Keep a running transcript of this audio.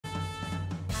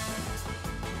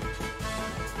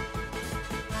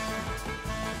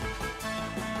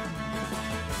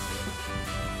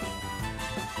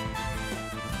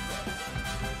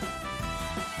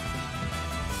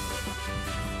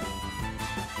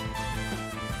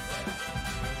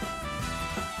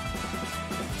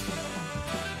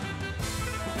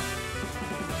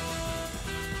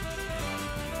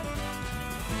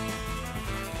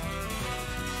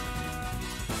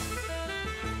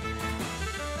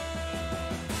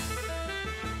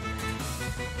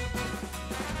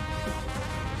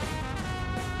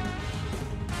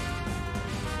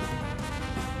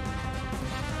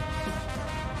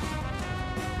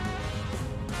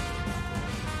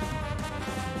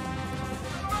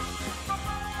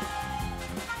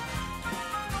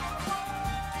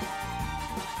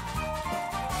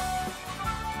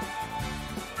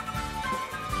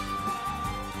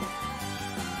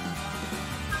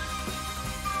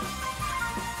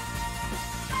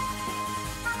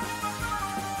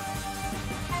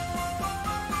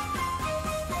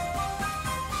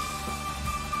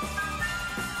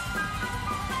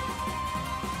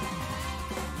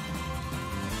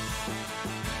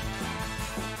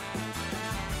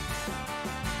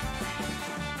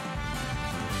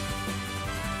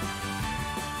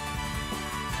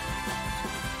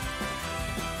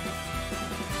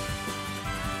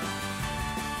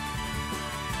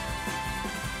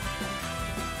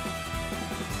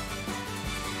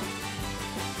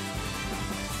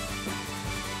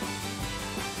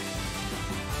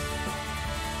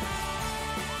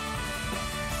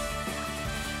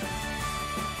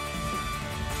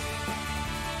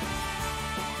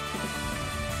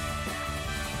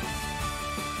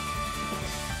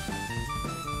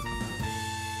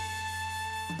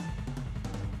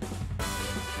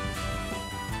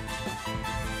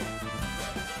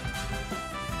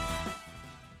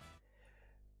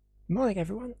Morning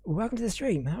everyone, welcome to the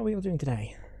stream. How are we all doing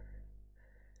today?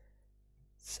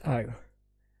 So,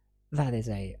 that is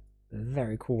a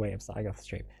very cool way of starting off the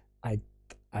stream. I've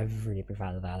really been a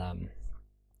fan of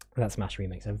that Smash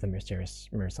remix of the Mysterious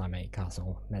Murasame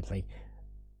Castle medley.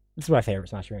 This is my favourite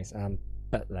Smash remix,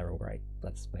 but they're all great.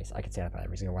 Let's face it, I could say that about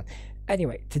every single one.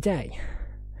 Anyway, today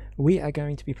we are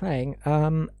going to be playing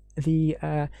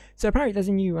so apparently there's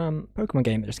a new Pokemon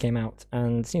game that just came out,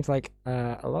 and it seems like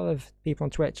a lot of people on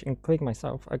Twitch, including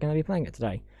myself, are going to be playing it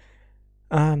today.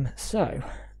 I'm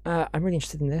really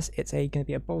interested in this. It's going to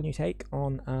be a bold new take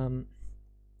on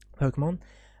Pokemon.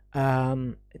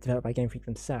 It's developed by Game Freak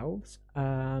themselves.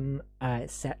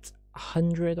 It's set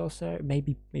 100 or so,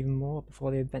 maybe even more,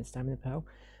 before the event's time in the Pearl.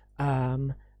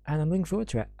 And I'm looking forward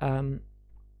to it.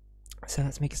 So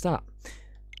let's make a start.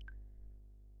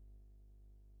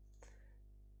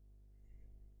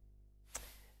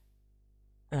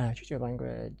 Choose your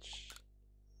language.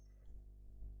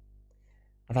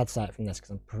 I've had to start from this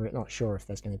because I'm not sure if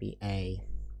there's going to be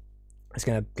it's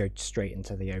going to go straight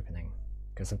into the opening,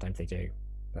 because sometimes they do,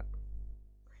 but.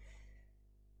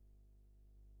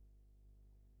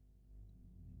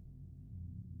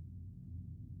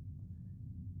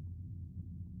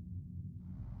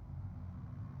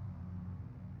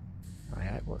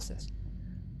 Alright, what's this?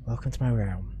 Welcome to my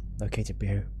realm, located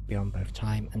beyond both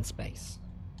time and space.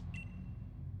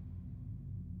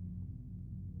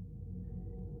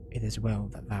 It is well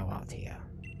that thou art here.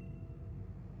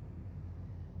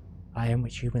 I am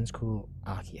what humans call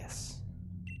Arceus.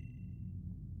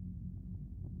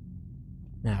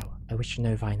 Now, I wish to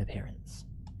know thine appearance.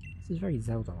 This is very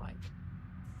Zelda-like.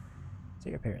 So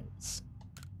your appearance.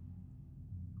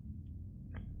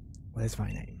 What is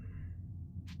thy name?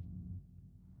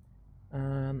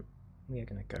 We are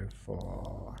gonna go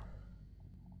for,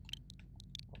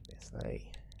 obviously,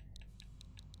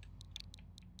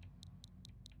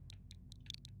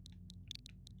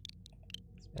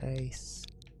 Space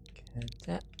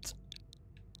Cadet.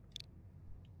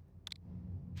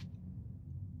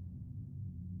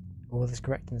 All as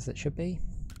correct as it should be?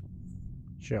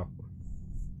 Sure.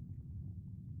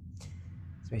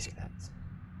 Space Cadet.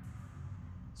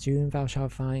 Soon thou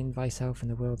shalt find thyself in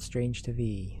the world strange to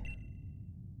thee.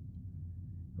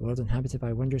 A world inhabited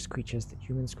by wondrous creatures that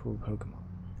humans call Pokemon.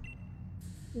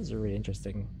 This is a really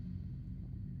interesting,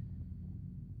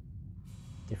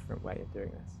 different way of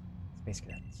doing this. Space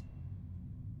Cadets.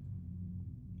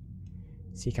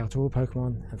 Seek out all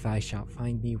Pokemon, and thou shalt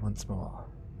find me once more.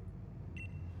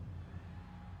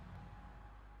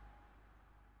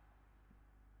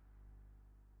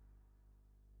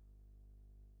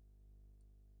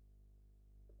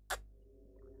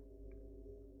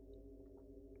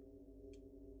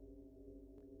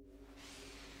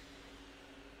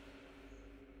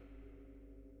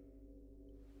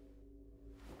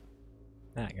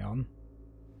 Hang on.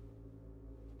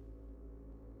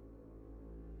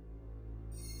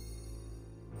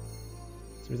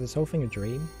 So is this whole thing a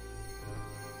dream?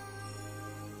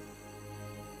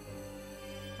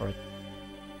 Or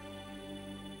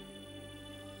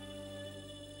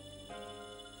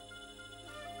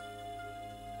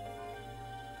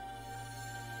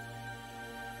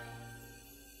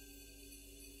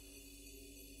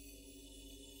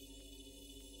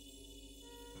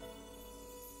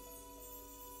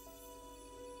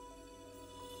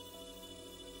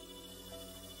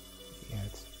yeah,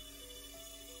 it's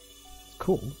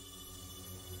cool.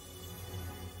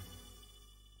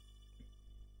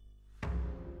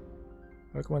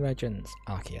 Pokemon Legends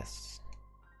Arceus.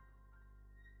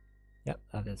 Yep,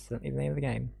 that is certainly the name of the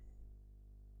game.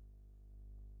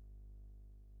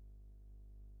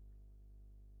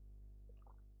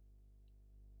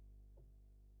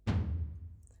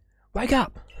 Wake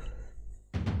up!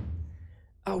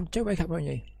 Oh, do wake up, won't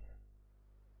you?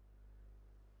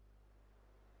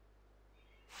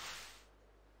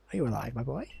 Are you alive, my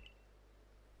boy?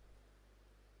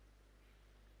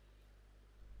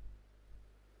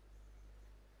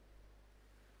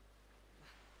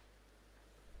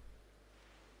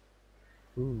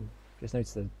 Ooh, just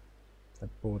notice the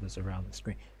borders around the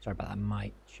screen. Sorry about that, I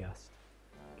might just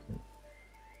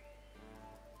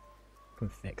can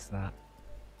fix that,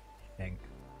 I think.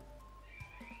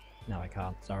 No, I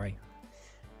can't, sorry.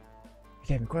 It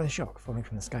gave me quite a shock falling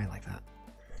from the sky like that.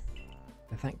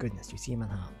 But thank goodness you seem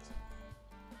unharmed.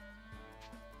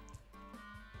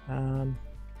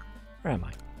 Where am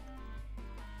I?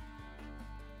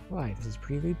 Why, this is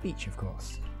Prelude Beach, of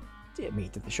course. Dear me,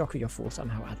 did the shock of your fall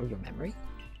somehow addle your memory?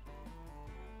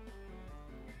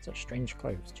 Such strange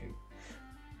clothes, too.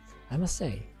 I must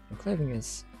say, your clothing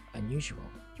is unusual.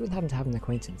 You wouldn't happen to have an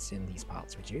acquaintance in these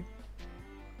parts, would you?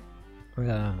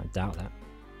 I doubt that.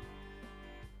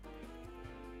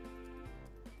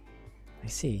 I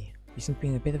see. You seem to be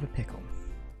in a bit of a pickle.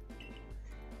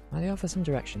 Might I offer some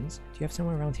directions? Do you have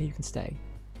somewhere around here you can stay?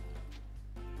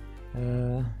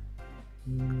 I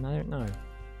don't know.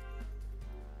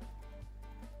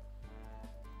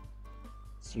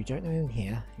 So you don't know anyone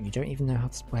here, and you don't even know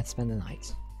where to spend the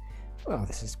night? Well,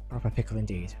 this is proper pickle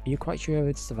indeed. Are you quite sure you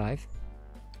would survive?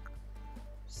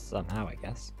 Somehow, I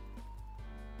guess.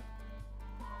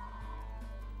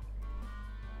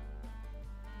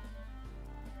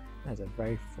 There's a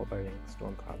very foreboding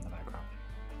storm cloud in the background.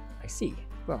 I see.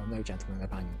 Well, no gentleman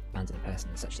abandoned a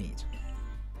person in such need.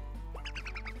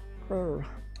 Brr.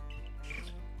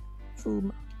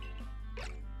 Boom.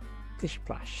 Dish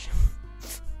splash.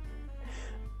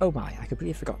 Oh my, I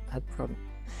completely had forgotten.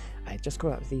 I had just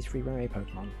caught up with these 3 runaway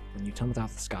Pokemon when you tumbled out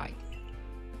of the sky.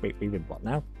 Wait, we did what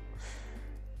now?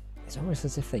 It's almost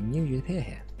as if they knew you'd appear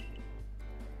here.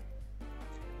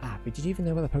 Ah, but did you even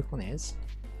know where the Pokemon is?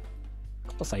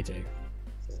 Of course I do.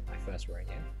 This isn't my first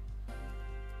rodeo.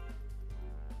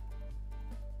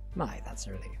 My, that's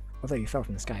a relief. Although you fell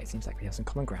from the sky, it seems like we have some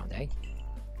common ground, eh?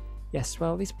 Yes,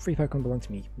 well, these 3 Pokemon belong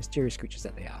to me, mysterious creatures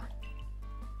that they are.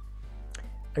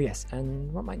 Oh yes,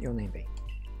 and what might your name be?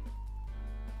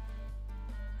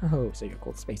 Oh, so you're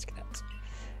called Space Cadet.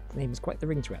 The name is quite the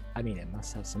ring to it. I mean, it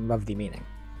must have some lovely meaning.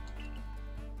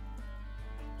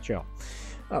 Sure.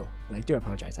 Oh, well, I do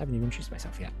apologise, I haven't even introduced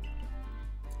myself yet.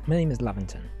 My name is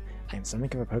Laventon. I am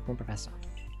something of a Pokemon professor.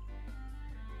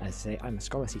 As I say, I'm a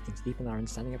scholar seeking to deepen our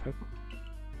understanding of Pokemon.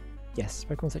 Yes,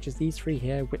 Pokemon such as these 3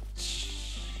 here,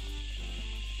 which...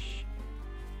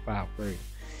 Wow, rude.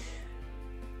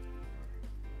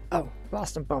 Oh,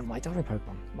 blast and bother, my darling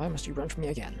Pokemon. Why must you run from me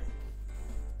again?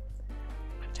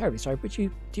 I'm terribly sorry, but do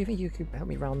you think you could help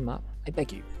me round them up? I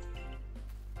beg you.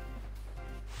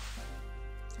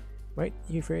 Wait,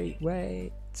 you 3,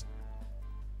 wait.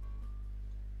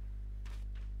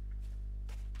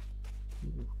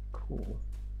 Ooh, cool.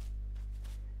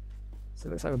 So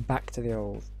it looks like we're back to the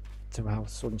old, to how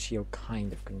Sword and Shield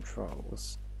kind of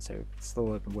controls. So it's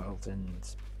still open world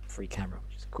and free camera,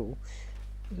 which is cool.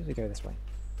 Where do we go this way?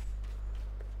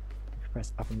 If we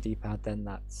press up on the D-pad, then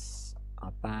that's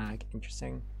our bag.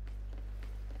 Interesting.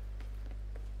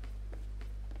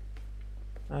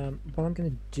 What I'm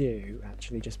going to do,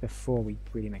 actually, just before we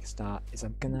really make a start, is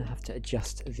I'm going to have to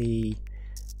adjust the...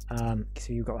 so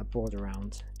you've got that border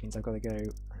around. Means I've got to go...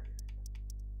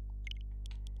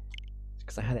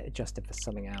 Because I had it adjusted for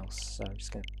something else, so I'm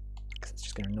just going to... Because it's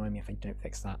just going to annoy me if I don't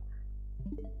fix that.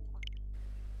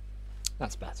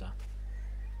 That's better.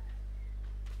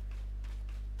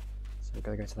 So we've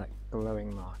got to go to that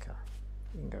glowing marker.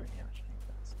 You can go in here, actually.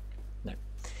 No.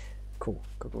 Cool,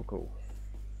 cool, cool, cool.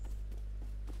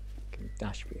 Can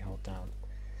dash if we hold down.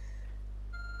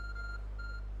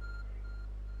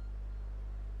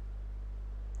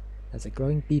 There's a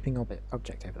glowing beeping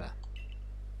object over there.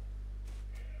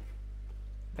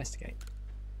 Investigate.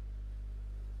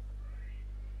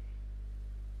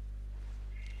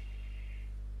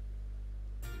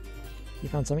 You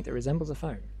found something that resembles a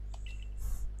phone.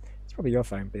 It's probably your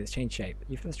phone, but it's changed shape.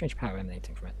 You feel a strange power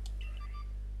emanating from it.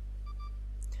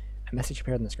 A message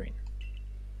appeared on the screen.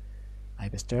 I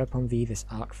bestow upon thee this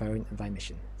Arc phone and thy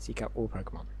mission. Seek out all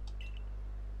Pokemon.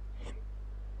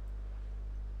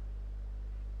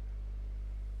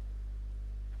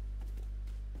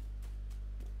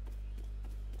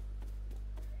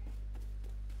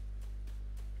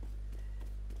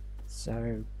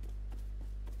 So,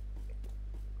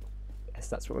 yes,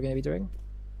 that's what we're going to be doing.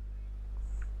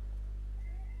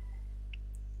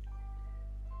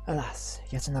 Alas,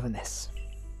 yet another miss.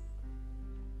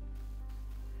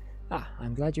 Ah,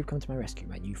 I'm glad you've come to my rescue,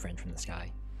 my new friend from the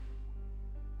sky.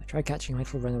 I tried catching my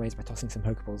little runaways by tossing some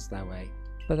Pokeballs their way,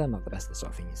 but they're not the best of the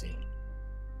sort of thing, you see.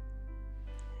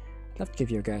 I'd love to give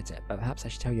you a go at it, but perhaps I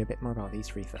should tell you a bit more about these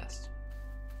 3 first.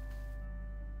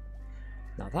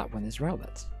 Now that one is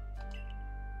Rowlet.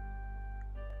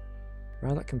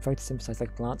 Rowlet can photosynthesize like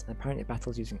a plant and apparently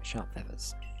battles using its sharp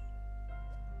feathers.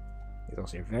 He's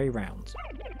also very round.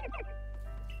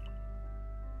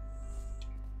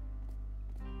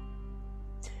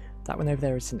 That one over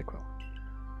there is Cyndaquil.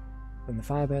 When the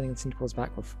fire burning in Cyndaquil's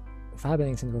back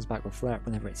will flare up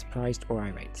whenever it's surprised or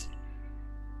irate.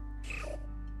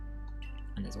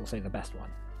 And it's also the best one.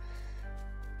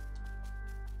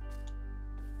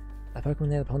 That Pokemon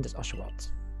near the pond is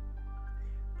Oshawott.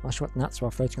 Oshawott nuts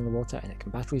while floating on the water, and it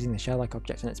can battle using the shell-like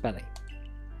object on its belly.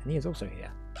 And he is also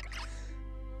here.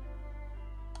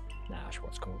 Nah,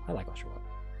 Oshawott's cool. I like Oshawott.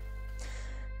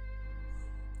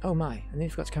 Oh my, I nearly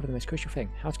forgot to cover the most crucial thing,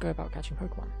 how to go about catching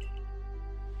Pokemon.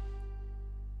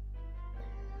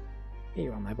 Here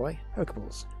you are, my boy.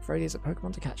 Pokeballs. Throw these at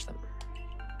Pokemon to catch them.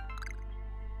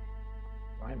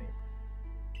 Blimey.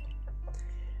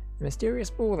 The mysterious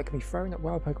ball that can be thrown at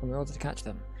wild Pokemon in order to catch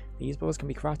them. These balls can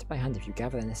be crafted by hand if you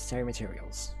gather the necessary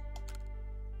materials.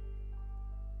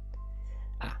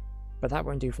 Ah, but that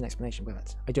won't do for an explanation, will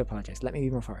it? I do apologise. Let me be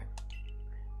more thorough.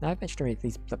 Now I've mentioned already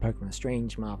the Pokemon are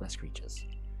strange, marvellous creatures.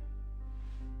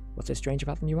 What's so strange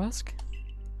about them, you ask?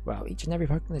 Well, each and every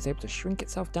Pokemon is able to shrink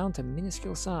itself down to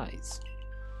minuscule size.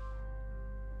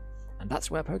 And that's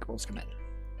where Pokeballs come in.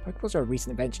 Pokeballs are a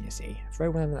recent invention, you see.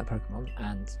 Throw one of them at a Pokemon,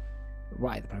 and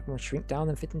why, the Pokemon shrink down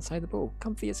and fit inside the ball,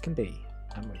 comfy as can be.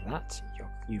 And with that,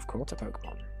 you've caught a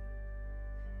Pokemon.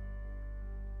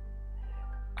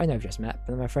 I know I've just met,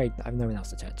 but I'm afraid I have no one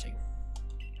else to turn to.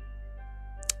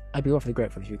 I'd be awfully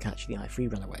grateful if you would catch the free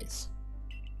runaways.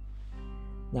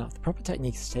 Now, the proper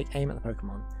technique is to take aim at the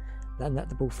Pokemon, then let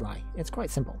the ball fly. It's quite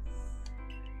simple.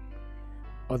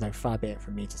 Although far be it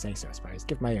from me to say so, I suppose,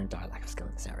 given my own dire lack of skill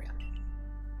in this area.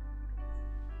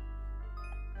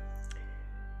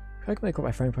 Pokemon are caught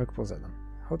by throwing Pokeballs at them.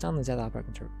 Hold down the ZR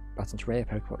button to raise a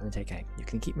Pokeball and then take aim. You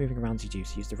can keep moving around as you do,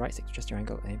 so use the right stick to adjust your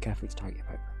angle and aim carefully to target your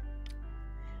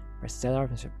Pokemon. Press the ZR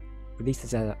button to release the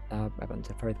ZR button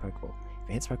to throw the Pokeball. If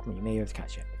it hits Pokemon, you may be able to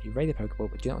catch it. If you raise the Pokeball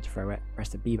but do not want to throw it, press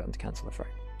the B button to cancel the throw.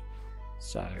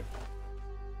 So I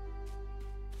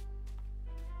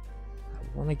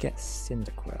want to get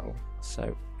Cyndaquil,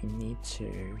 so we need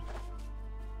to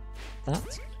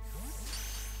that.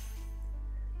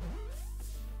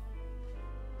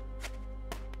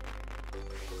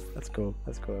 That's cool.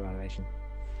 That's cool animation.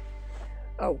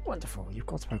 Oh, wonderful! You've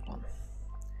got a Pokemon.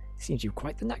 Seems you've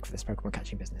quite the knack for this Pokemon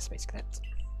catching business, Space Cadet.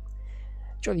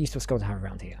 Jolly useful skill to have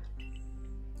around here.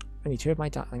 Only 2 of my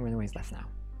Darkling Runaways left now.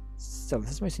 Still,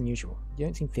 this is most unusual. You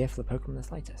don't seem fearful of Pokemon in the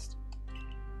slightest.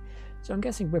 So I'm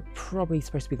guessing we're probably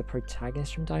supposed to be the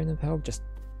protagonist from Diamond and Pearl, just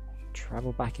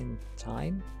travel back in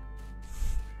time?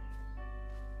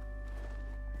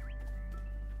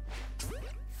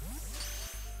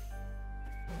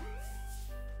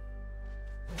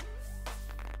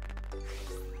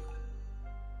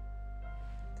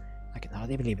 I can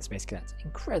hardly believe it, Space Cadet.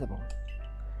 Incredible!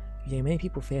 You know, many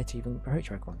people fear to even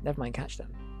approach Pokemon, never mind catch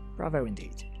them. Bravo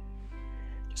indeed.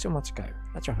 Just 1 more to go.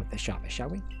 Let's wrap up this sharpish, shall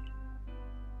we?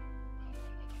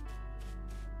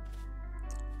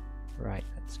 Right,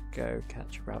 let's go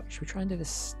catch a Rowlet. Should we try and do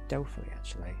this stealthily,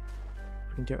 actually?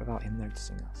 We can do it without him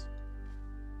noticing us.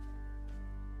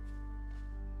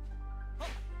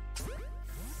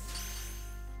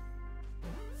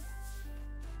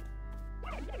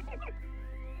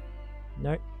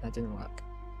 Nope, that didn't work.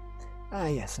 Ah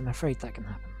yes, I'm afraid that can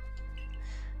happen.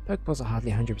 Pokeballs are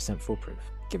hardly 100% foolproof.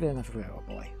 Give it another go, old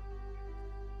boy.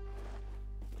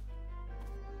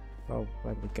 Oh,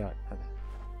 where did we go?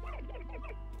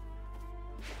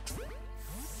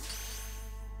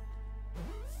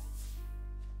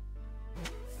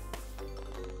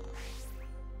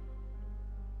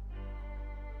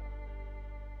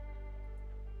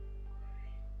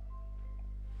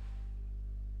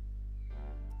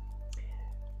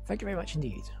 Thank you very much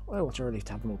indeed. Oh, what a relief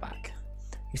to have them all back.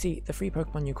 You see, the 3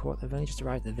 Pokemon you caught have only just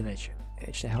arrived at the village,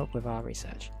 which to help with our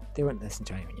research. They won't listen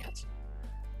to anyone yet.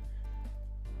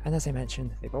 And as I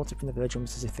mentioned, they bolted from the village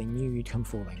almost as if they knew you'd come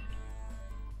falling.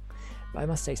 But I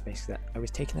must say, Space Cadet, I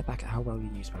was taken aback at how well you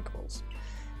use Pokeballs.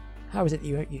 How is it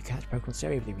that you catch Pokemon so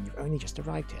ably when you've only just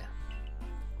arrived here?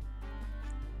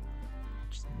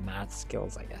 Just mad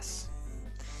skills, I guess.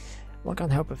 One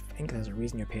can't help but think there's a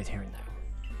reason you appeared here and now.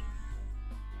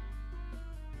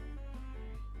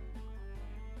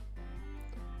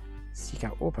 Seek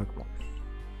out all Pokemon.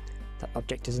 That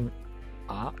object is an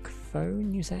Arc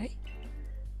phone, you say?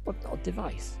 What odd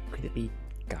device? Could it be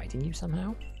guiding you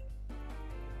somehow?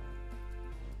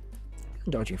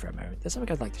 Indulge me for a moment. There's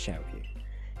something I'd like to share with you.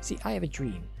 See, I have a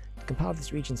dream to compile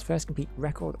this region's first complete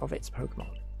record of its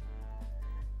Pokemon.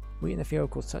 We in the field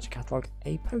call such a catalogue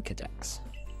a Pokédex.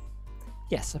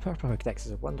 Yes, a proper Pokédex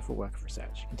is a wonderful work of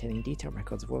research, containing detailed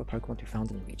records of all the Pokemon to be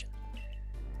found in the region.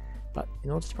 But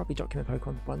in order to properly document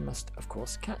Pokemon, one must, of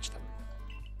course, catch them.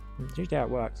 It's usually how it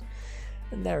works,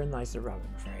 and therein lies the rub,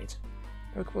 I'm afraid.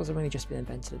 Pokeballs have only just been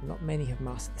invented, and not many have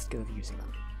mastered the skill of using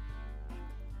them.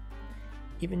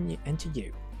 Even enter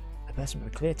you, a person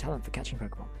with a clear talent for catching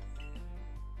Pokemon.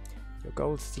 Your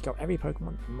goal is to seek out every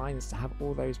Pokemon, and mine is to have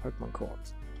all those Pokemon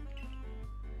caught.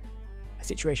 A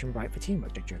situation ripe for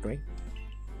teamwork, don't you agree?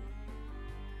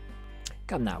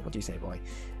 Come now, what do you say, boy?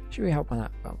 Should we help one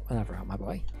another out, my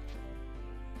boy?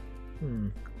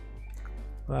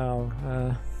 Well,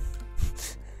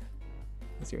 let's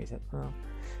see what he said. Well,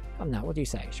 come now, what do you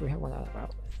say? Should we help one another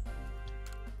out?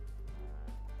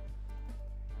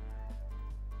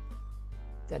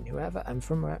 Then whoever and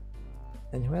from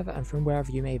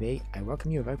wherever you may be, I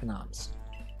welcome you with open arms.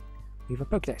 We have a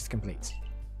Pokédex to complete.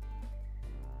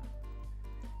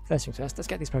 First things first, let's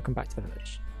get these Pokemon back to the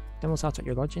village. Then we'll start at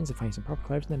your lodgings and find some proper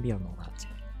clothes and then beyond all that.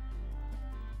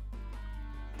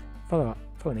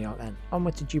 Follow me out then.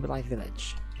 Onward to Jubilee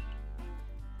Village.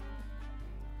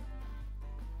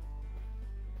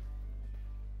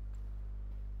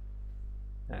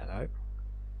 Hello.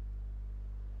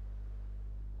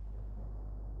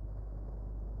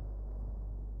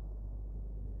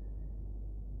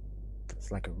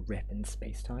 It's like a rip in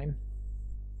space-time.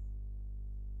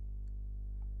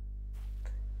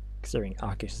 Considering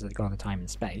Arceus has got the time and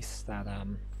space, that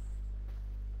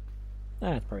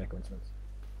that's probably a coincidence.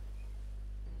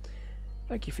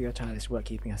 Thank you for your tireless work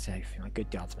keeping us safe, my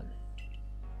good guardsman.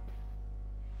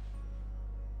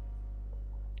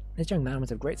 This young man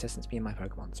was of great assistance to me and my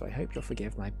Pokemon, so I hope you'll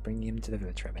forgive my bringing him to the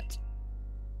village for a bit.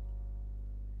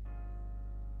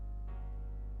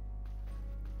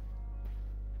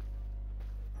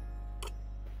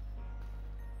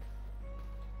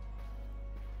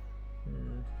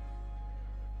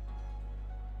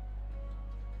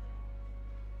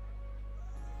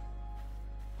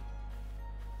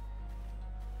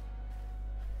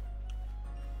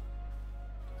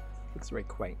 Looks very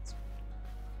quaint.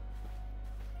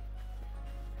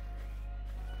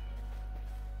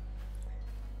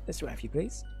 This way, if you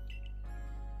please.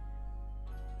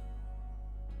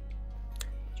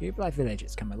 Jubilee Village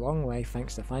has come a long way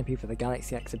thanks to the fine people of the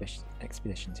Galaxy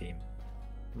Expedition team.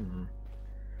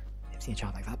 I've seen a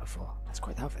child like that before. That's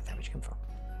quite the outfit there. Where'd you come from?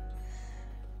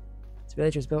 This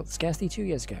village was built scarcely 2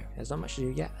 years ago. There's not much to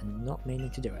do yet, and not many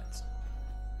to do it.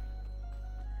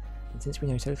 And since we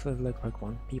know so little of the local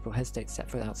Pokemon, people hesitate to step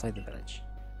foot outside the village.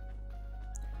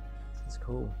 This is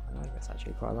cool. I like this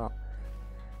actually quite a lot.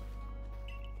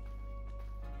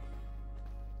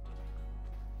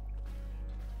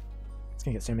 It's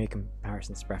going to get so many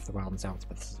comparisons to Breath of the Wild and Zelda,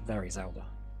 but this is very Zelda.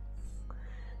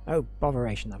 Oh,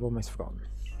 botheration, I've almost forgotten.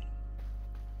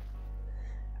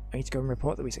 I need to go and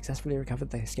report that we successfully recovered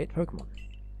the escaped Pokemon.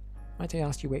 Might I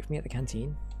ask you wait for me at the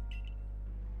canteen?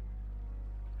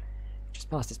 Just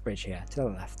past this bridge here, to the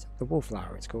left. The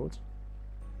Wallflower, it's called.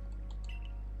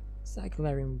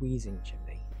 Cyclarian wheezing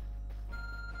chimney.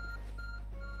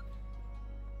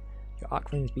 Your arc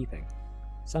phone is beeping.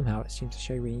 Somehow it seems to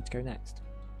show you where you need to go next.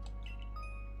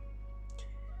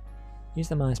 Use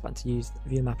the minus button to view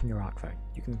the map on your arc phone.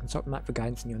 You can consult the map for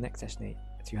guidance in your next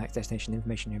destination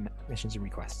information, your missions and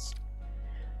requests.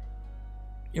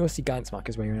 You'll see guidance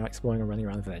markers where you're exploring or running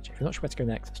around the village. If you're not sure where to go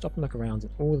next, stop and look around in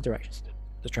all the directions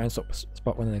to try and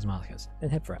spot one of those markers, then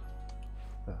head for it.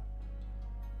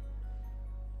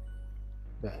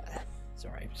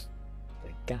 Sorry, I'm just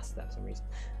gassed there for some reason.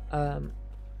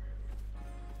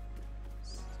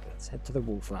 So let's head to the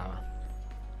Wallflower.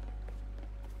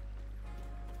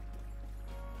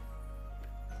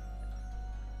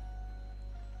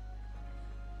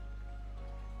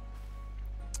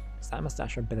 Is that a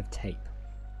moustache or a bit of tape?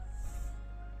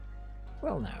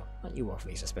 Well now, aren't you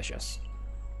awfully suspicious?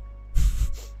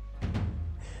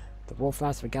 The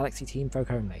Wallflowers for Galaxy Team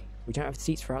folk only. We don't have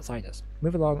seats for outsiders.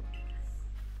 Move along.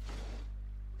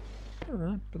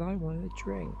 Alright, but I wanted a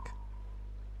drink.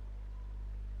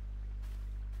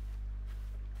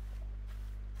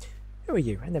 Who are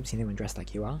you? I've never seen anyone dressed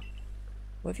like you are.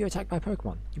 What if you're attacked by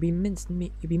Pokemon? You'd be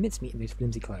mincemeat in those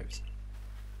flimsy clothes.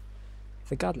 If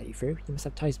the guard let you through, you must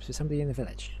have ties with somebody in the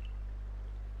village.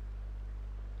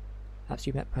 Perhaps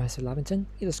you met Professor Lavington?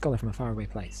 He's a scholar from a faraway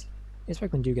place. His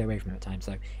Pokemon do go away from him at times,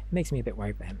 though. It makes me a bit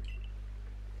worried for him.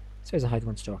 Suppose I hide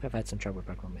one to talk. I've had some trouble with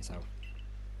Pokemon myself.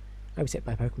 I was hit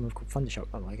by a Pokemon called Thundershock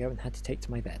a while ago and had to take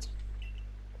to my bed.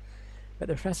 But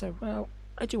the Professor, well,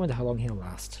 I do wonder how long he'll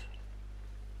last.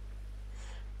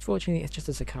 Fortunately, it's just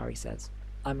as Sakari says.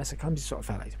 I'm a clumsy sort of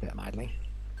fellow, to put it mildly.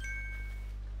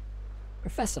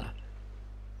 Professor!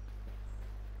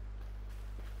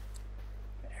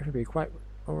 Everybody quite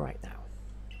alright now.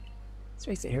 Let's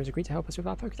face it, heroes agreed to help us with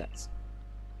our Pokédex.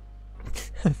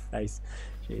 Face.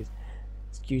 Jeez.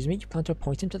 Excuse me, you plan to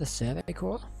appoint him to the Survey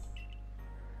Corps?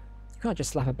 You can't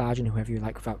just slap a badge on whoever you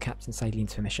like without Captain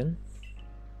Silen's permission.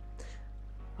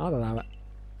 I'll allow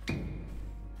it.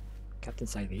 Captain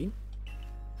Silene?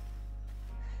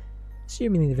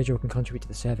 Assuming the individual can contribute to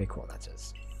the Survey Corps, that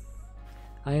is.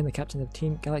 I am the captain of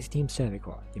the Galaxy Team Survey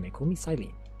Corps. You may call me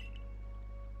Silene.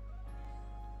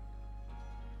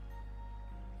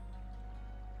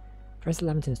 Professor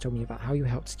Lamington has told me about how you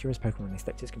helped secure his Pokemon when they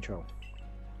slipped his control.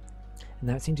 And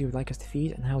now it seems he would like us to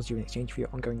feed and house you in exchange for your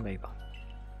ongoing labour.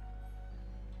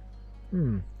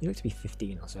 You look to be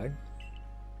 15 or so.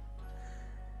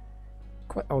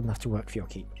 quite old enough to work for your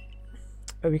keep.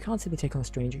 But we can't simply take on a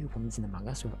stranger who wanders in among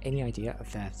us without any idea of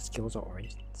their skills or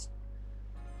origins.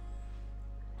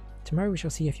 Tomorrow we shall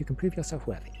see if you can prove yourself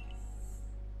worthy.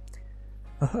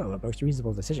 Oh, a most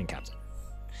reasonable decision, Captain.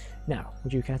 Now,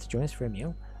 would you care to join us for a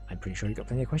meal? I'm pretty sure you've got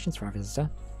plenty of questions for our visitor.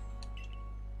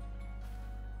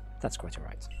 That's quite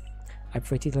alright. I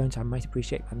prefer to eat alone, so I might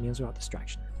appreciate my meals without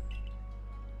distraction.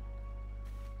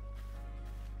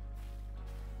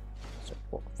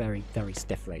 So, very, very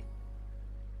stiffly.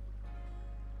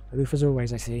 Aloof as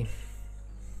always, I see.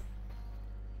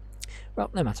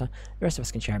 Well, no matter. The rest of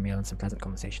us can share a meal and some pleasant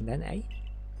conversation then, eh?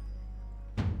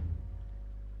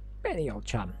 Benny, old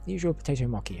chum. The usual potato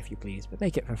mochi, if you please, but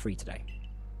make it for free today.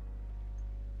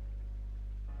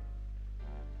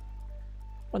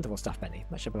 Wonderful stuff, Benny.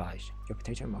 Much obliged. Your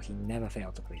potato mochi never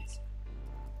failed to please.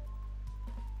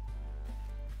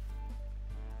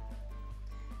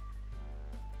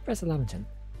 Professor Lavington,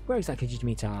 where exactly did you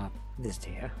meet our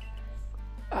visitor here?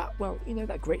 Well, you know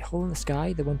that great hole in the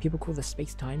sky, the one people call the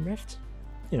space-time rift?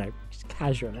 You know, just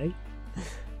casually.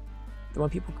 The one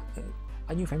people...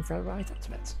 our new friend fell right up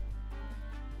to it.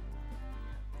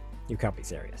 You can't be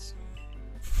serious.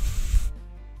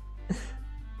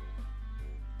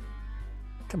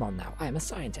 Come on now, I am a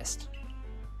scientist.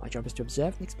 My job is to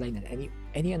observe and explain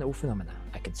any and all phenomena.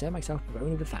 I concern myself with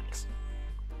only the facts.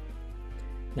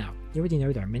 Now, you already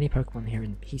know there are many Pokemon here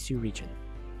in Hisui region.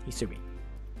 Hisui.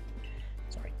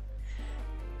 Sorry.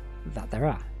 That there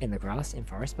are, in the grass, in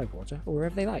forest, by water, or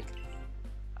wherever they like.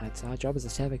 It's our job as a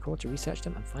Survey Corps to research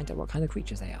them and find out what kind of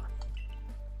creatures they are.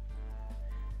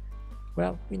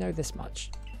 Well, we know this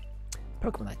much.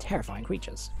 Pokemon are terrifying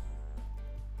creatures.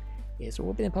 It has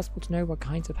all been impossible to know what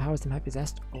kinds of powers they might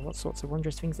possess or what sorts of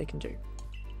wondrous things they can do.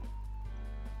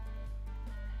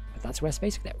 But that's where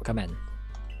Space Cadet will come in.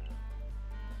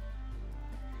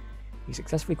 You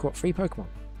successfully caught 3 Pokemon.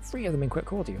 3 of them in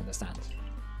quick order, you understand.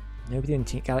 Nobody in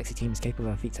the Galaxy team is capable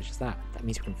of a feat such as that. That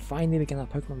means we can finally begin our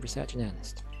Pokemon research in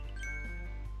earnest.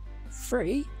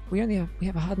 3? We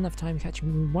have a hard enough time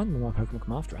catching 1 more Pokemon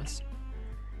come after us.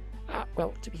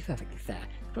 Well, to be perfectly fair,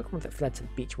 the Pokemon that fled to the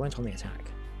beach weren't on the attack.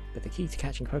 But the key to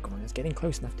catching Pokemon is getting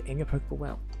close enough to aim your Pokeball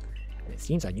well. And it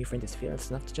seems our new friend is fearless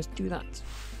enough to just do that.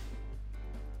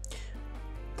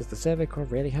 Does the Survey Corps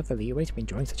really have the leeway to be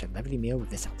enjoying such a lovely meal with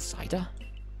this outsider?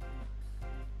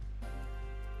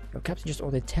 Your captain just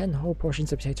ordered 10 whole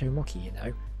portions of potato mochi, you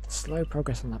know. The slow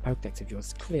progress on that Pokedex of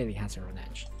yours clearly has her on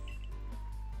edge.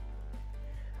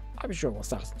 I'm sure we'll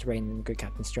start to rein in the good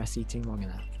captain's stress eating soon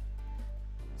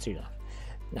enough.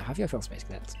 Now have your fill, Space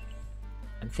Cadet.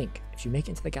 And think, if you make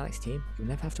it into the Galaxy team, you'll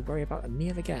never have to worry about a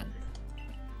meal again.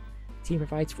 The team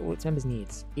provides for all its members'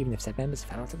 needs, even if said members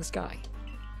fell out of the sky.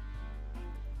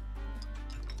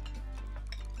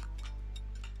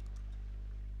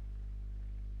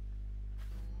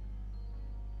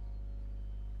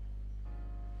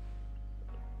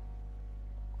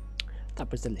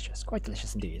 That was delicious, quite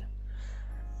delicious indeed.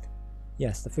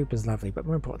 Yes, the food was lovely, but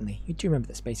more importantly, you do remember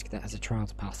that Space Cadet has a trial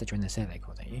to pass to join the Survey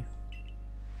Corps, don't you?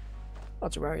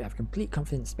 Not to worry, I have complete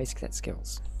confidence in Space Cadet's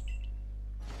skills.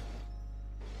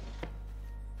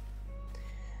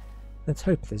 Let's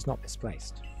hope it is not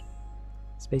misplaced.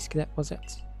 Space Cadet, was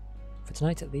it? For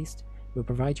tonight at least, we will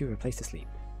provide you with a place to sleep.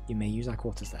 You may use our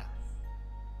quarters there.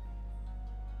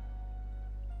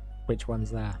 Which one's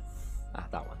there?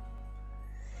 That one.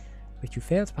 If you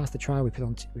fail to pass the trial we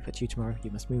put to you tomorrow,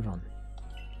 you must move on.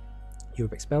 You will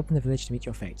be expelled from the village to meet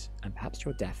your fate, and perhaps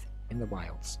your death in the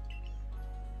wilds.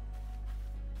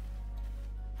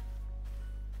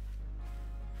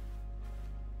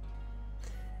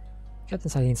 Captain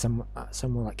Silene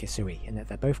some more like Hisui, in that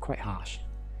they're both quite harsh.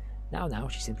 Now,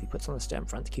 she simply puts on the stern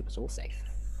front to keep us all safe.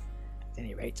 At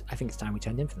any rate, I think it's time we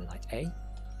turned in for the night, eh?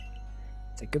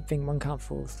 It's a good thing one can't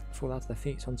fall out of their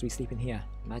feet once we sleep in here.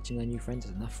 Imagine their new friends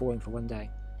is enough falling for one day.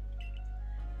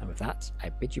 And with that, I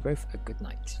bid you both a good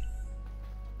night.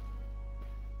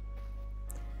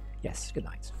 Yes, good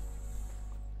night.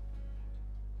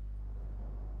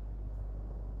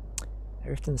 A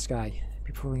rift in the sky,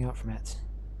 people falling out from it.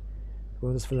 The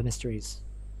world is full of mysteries.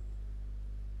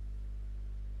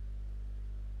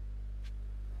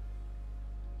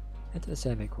 Head to the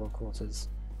Survey Corps quarters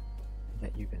and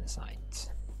let you in sight.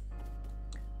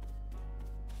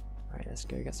 Alright, let's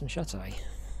go get some shut-eye.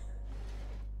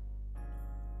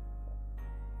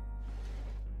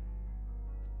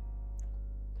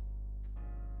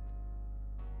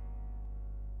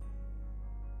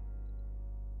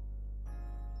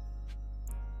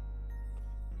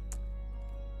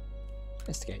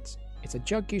 Investigate. It's a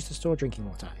jug used to store drinking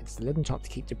water. It's the lid on top to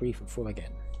keep debris from falling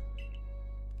in.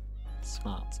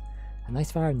 Smart. A nice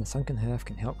fire in the sunken hearth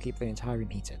can help keep the entire room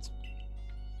heated.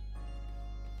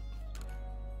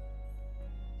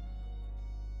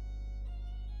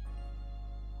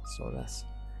 Saw this.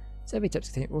 Survey tips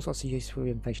contain all sorts of useful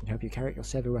information to help you carry out your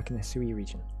survey work in the Sui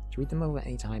region. To read them all at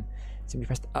any time, simply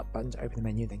press the up button to open the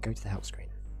menu, then go to the help screen.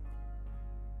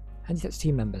 Handy tips to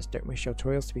team members: don't wish your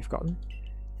tutorials to be forgotten.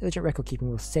 Diligent record keeping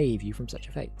will save you from such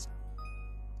a fate.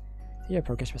 To your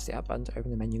progress, press the up button to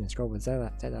open the menu and scroll with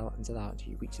ZL and ZL until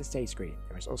you reach the save screen.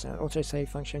 There is also an autosave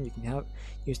function you can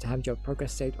use to have your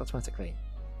progress saved automatically.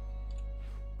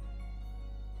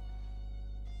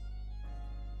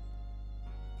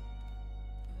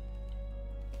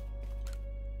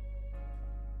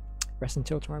 Rest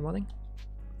until tomorrow morning.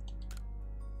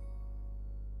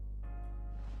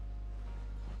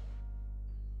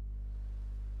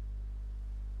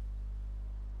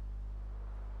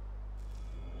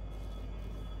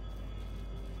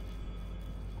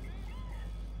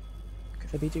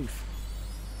 Could there be doof?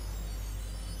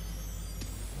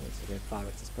 Oh, it's a good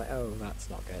fireworks display. Oh, that's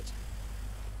not good.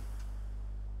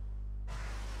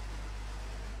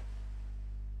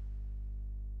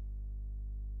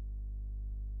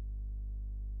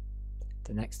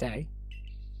 The next day.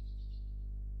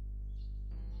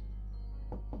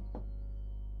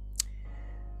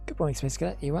 Good morning, Space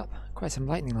Cadet. You up? Quite some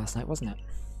lightning last night, wasn't it?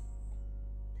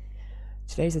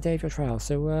 Today's the day of your trial,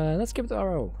 so let's give it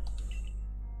our all.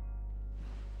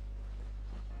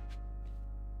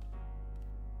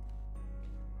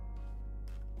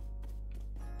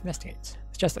 Investigate.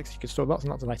 It's just like you could store lots and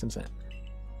lots of items in it.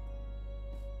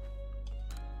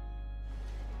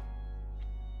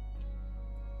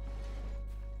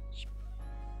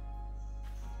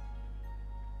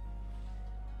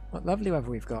 What lovely weather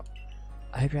we've got.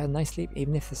 I hope you had a nice sleep,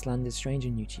 even if this land is strange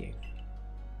and new to you.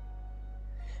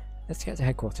 Let's get to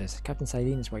headquarters. Captain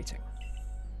Silene is waiting.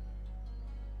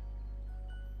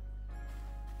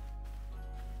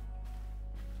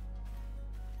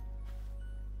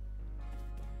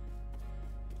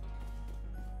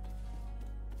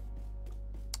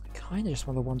 I kinda just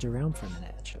want to wander around for a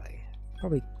minute, actually.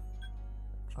 Probably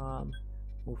farm,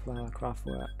 wallflower,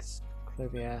 craftworks,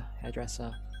 clothier,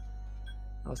 hairdresser.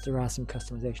 Also, there are some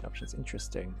customization options.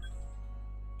 Interesting.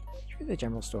 Through the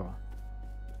general store.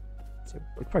 So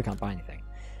we probably can't buy anything.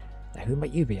 Now, who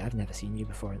might you be? I've never seen you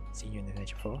before. Seen you in the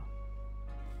village before.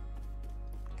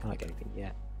 Can't get anything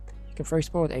yet. You can throw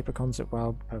spoiled apricons at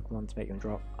wild Pokemon to make them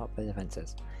drop up their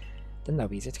defenses. Then they'll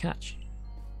be easier to catch.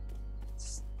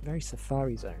 It's very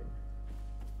Safari Zone.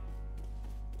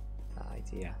 That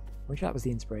idea. I wish that was the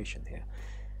inspiration here.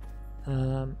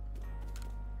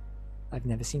 I've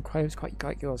never seen crows quite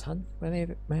like yours, hun.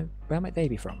 Where might they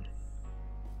be from?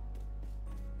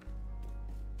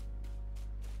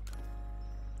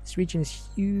 This region is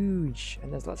huge,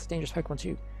 and there's lots of dangerous Pokemon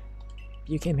too.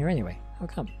 You came here anyway. How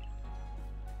come?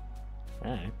 I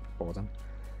don't know. Boredom.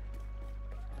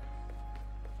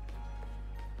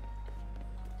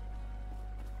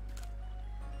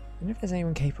 I wonder if there's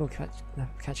anyone capable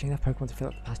of catching enough Pokemon to fill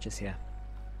up the pastures here.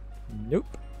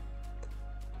 Nope.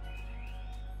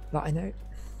 But I know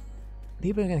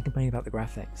people are going to complain about the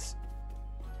graphics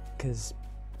because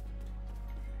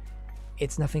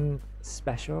it's nothing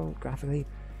special graphically,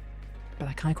 but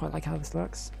I kind of quite like how this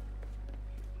looks.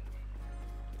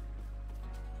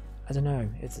 I don't know,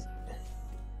 it's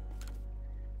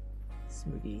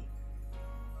smoothie.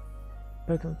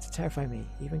 Pokemon terrify me.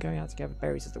 Even going out to gather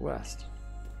berries is the worst.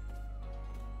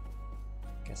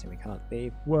 Guessing we can't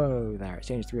leave. Whoa, there! It's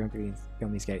changed 300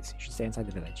 beyond these gates. You should stay inside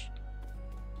the village.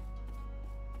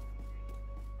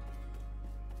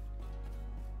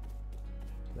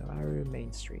 Floweru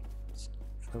Main Street.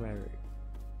 Floweru.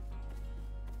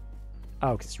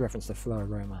 Oh, because it's reference to Flow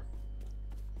Aroma.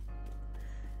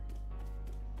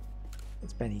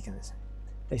 It's Ben Eakins.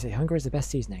 They say hunger is the best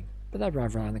seasoning, but I'd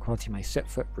rather rely on the quality of my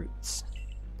soot-foot roots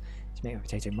to make my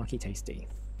potato mucky tasty.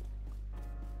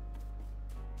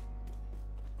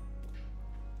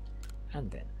 And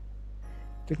then,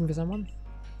 looking for someone?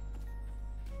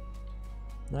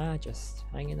 Nah, just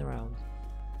hanging around.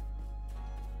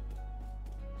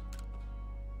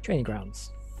 Training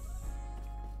grounds.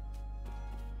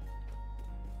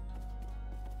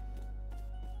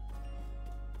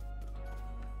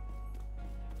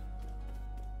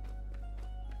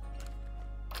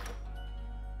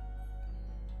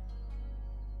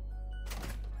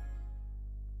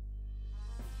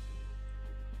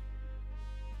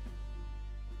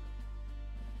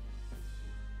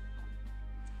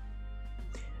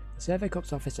 The Survey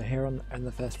Corps office are here on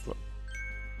the first floor.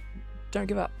 Don't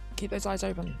give up. Keep those eyes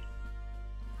open.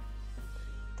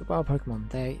 The wild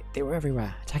Pokemon, they were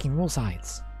everywhere, attacking from all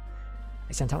sides.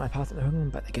 I sent out my partner home,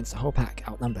 but against the whole pack,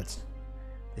 outnumbered.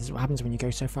 This is what happens when you go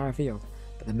so far afield,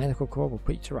 but the medical corps will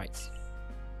put you to rights.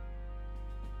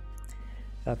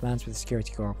 That man's with the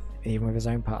security corps, and even with his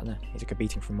own partner, he took a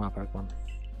beating from wild Pokemon.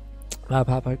 Wild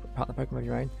partner Pokemon of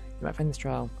your own, you might find this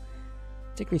trial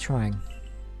particularly trying.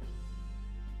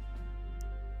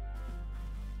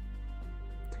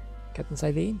 Captain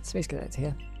Silene, Space Cadet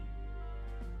here.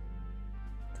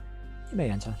 You may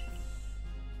enter.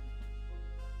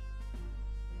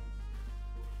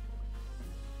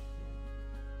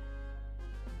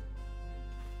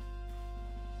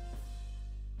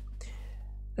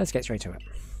 Let's get straight to it.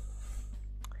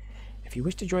 If you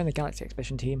wish to join the Galaxy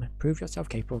Expedition team, prove yourself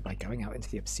capable by going out into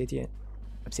the Obsidian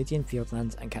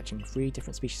Fieldlands and catching 3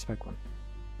 different species of Pokemon.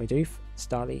 Bidoof,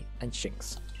 Starly, and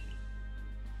Shinx.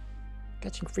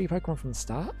 Catching 3 Pokemon from the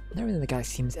start? No one in the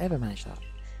Galaxy team has ever managed that.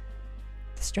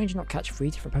 Did the stranger not catch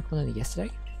 3 different Pokemon only yesterday?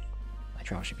 My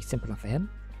trial should be simple enough for him.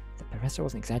 The professor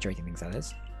wasn't exaggerating things, that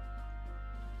is.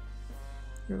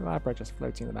 Your eyebrow just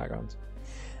floating in the background.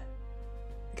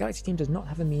 The Galaxy team does not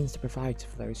have the means to provide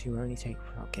for those who only take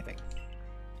without giving.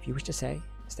 If you wish to stay,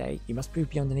 you must prove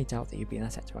beyond any doubt that you'll be an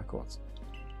asset to our cause.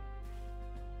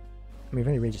 I mean, we've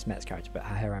only really just met this character, but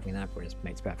her having an eyebrow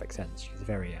makes perfect sense. She's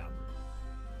very,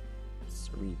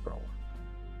 cerebral.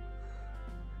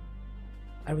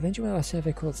 I will lend you one of our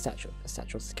survey called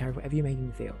Statuals to carry whatever you made in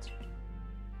the field.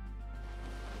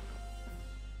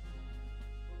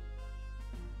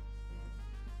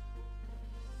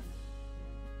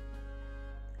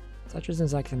 Statuals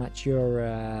is like to match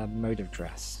your mode of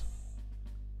dress.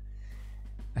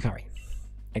 Akari,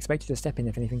 I expect you to step in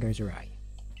if anything goes awry.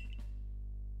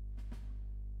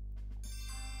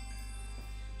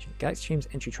 Galaxy Stream's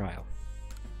entry trial.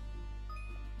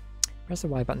 Press the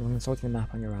Y button when consulting the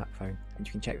map on your phone, and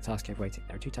you can check the task you have waiting.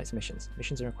 There are 2 types of missions,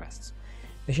 missions and requests.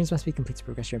 Missions must be completed to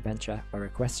progress your adventure, while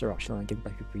requests are optional and given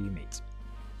by people you meet.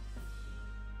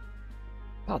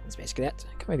 Pardon, Space Cadet,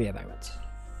 come with me a moment.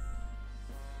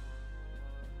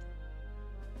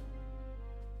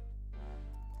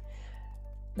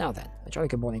 Now then, a jolly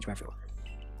good morning to everyone.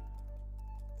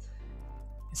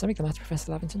 Is something the matter,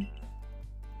 Professor Lavington?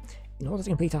 In order to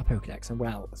complete our Pokedex and,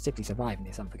 well, simply survive in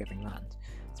this unforgiving land,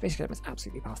 Space Cadet must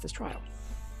absolutely pass this trial.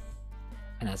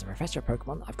 And as a professor of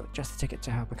Pokemon, I've got just the ticket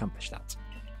to help accomplish that.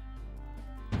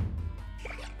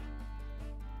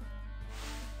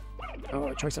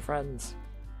 Oh, choice of friends.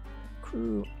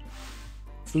 Crew.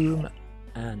 Foom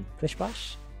and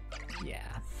Plishbash?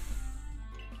 Yeah.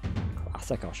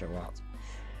 Classic Osho Wild.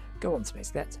 Go on,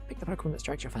 Space Cadet, pick the Pokemon that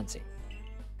strikes your fancy.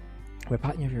 With a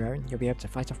partner of your own, you'll be able to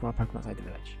fight off more Pokemon outside the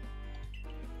village.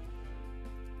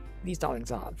 These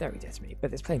darlings are very dear to me,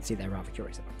 but it's plain to see they're rather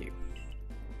curious about you.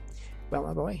 Well,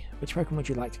 my boy, which Pokemon would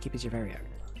you like to keep as your very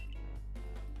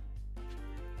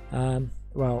own?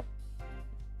 Well,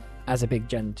 as a big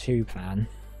Gen 2 fan,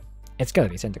 it's gotta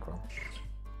be Cyndaquil.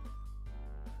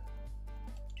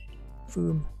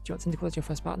 Foom, do you want Cyndaquil as your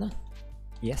first partner?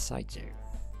 Yes, I do.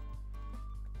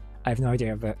 I have no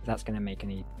idea if that's going to make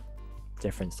any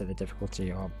difference to the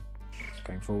difficulty or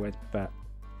going forward, but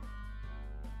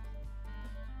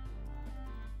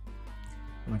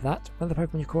and with that, one of the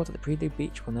Pokemon you caught at the Prelude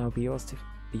Beach will now be yours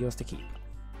to keep.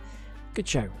 Good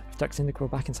show. I've tucked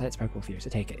Cyndaquil back inside its Pokeball for you, so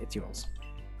take it, it's yours.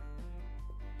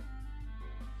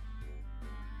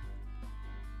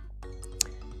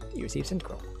 You receive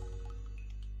Cyndaquil.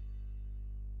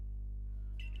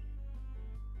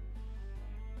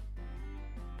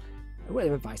 A word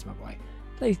of advice, my boy.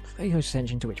 Pay close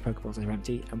attention to which Pokeballs are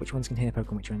empty and which ones contain a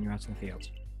Pokemon which when you're out in the field.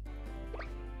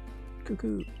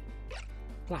 Cuckoo.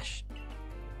 Flash.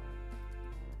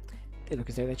 They look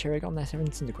as though they're cheering on their Seven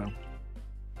Cyndaquil.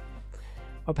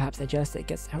 Or perhaps they're jealous that it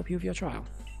gets to help you with your trial.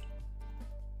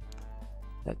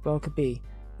 That well could be.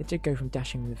 It did go from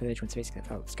dashing the village when Space Cadet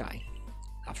fell out of the sky.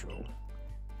 After all.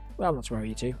 Well, not to worry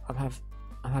you two. I'll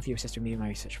have you assist with me in my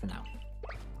research for now.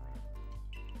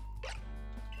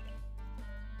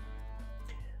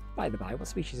 By the by, what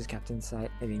species is Captain Silene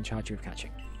in charge of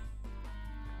catching?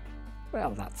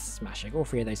 Well, that's smashing. All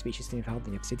 3 of those species can be found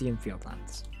in the Obsidian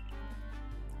Fieldlands.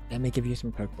 Let me give you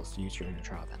some Pokeballs to use during your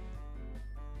trial then.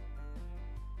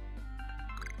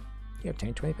 You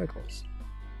obtained 20 Pokeballs.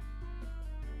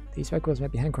 These Pokeballs may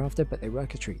be handcrafted, but they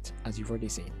work a treat, as you've already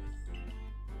seen.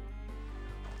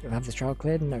 You'll have this trial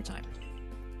cleared in no time.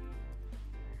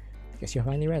 I guess you're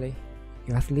finally ready.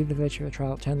 You'll have to leave the village for your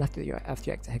trial, turn left after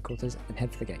you exit headquarters, and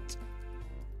head for the gate.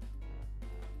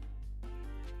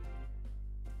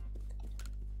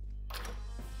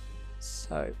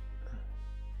 So,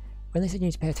 when they said you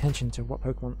need to pay attention to what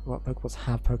Pokeballs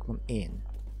have Pokemon in.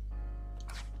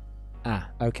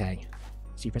 Ah, okay.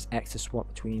 So you press X to swap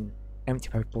between empty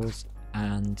Pokeballs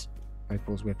and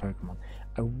Pokeballs with Pokemon.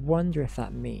 I wonder if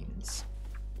that means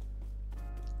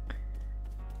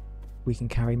we can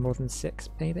carry more than 6,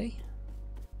 maybe?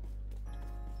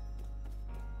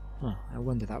 Huh, I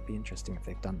wonder, that would be interesting if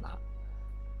they've done that.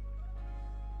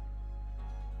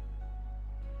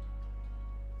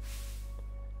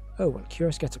 Oh, well,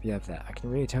 curious get-up you have there. I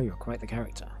can really tell you're quite the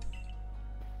character.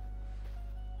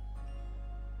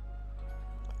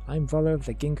 I'm Volo of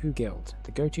the Ginkgo Guild,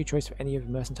 the go-to choice for any of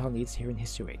the mercantile needs here in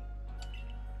history.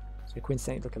 So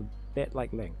coincidentally look a bit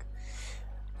like Link.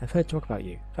 I've heard talk about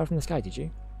you. Fell from the sky, did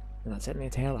you? And that's certainly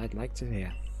a tale I'd like to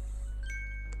hear.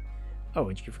 Oh,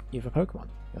 and you have a Pokemon.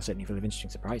 You're certainly full of interesting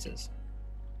surprises.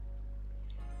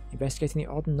 Investigating the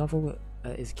odd and novel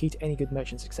is key to any good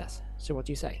merchant success. So what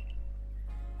do you say?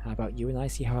 How about you and I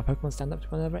see how our Pokemon stand up to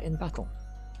one another in battle?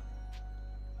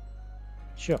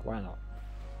 Sure, why not?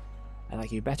 I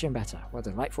like you better and better. What a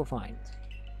delightful find.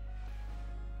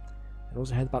 I've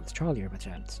also heard about the trial you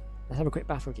returned. Let's have a quick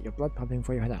battle to get your blood pumping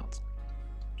before you head out.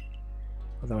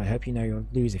 Although I hope you know you'll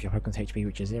lose if your Pokemon's HP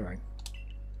reaches 0.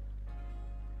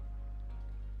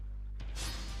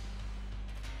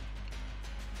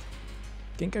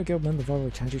 Ginkgo Guild member Volo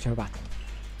will challenge you to a battle.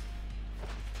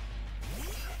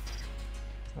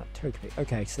 Togepi.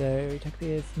 Okay, so Togepi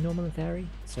is normal and fairy,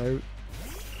 so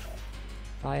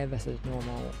fire versus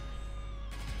normal.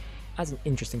 That's an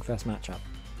interesting first matchup.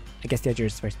 I guess the idea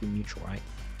is supposed to be neutral, right?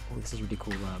 Oh, this is really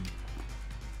cool.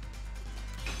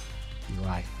 UI.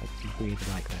 I really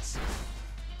like this.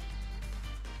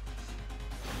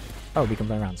 Oh, we can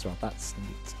play around as well. That's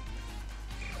neat.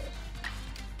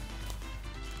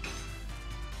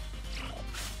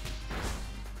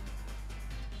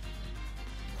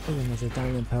 Oh, and there's a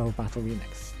Diamond and Pearl Battle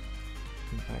Remix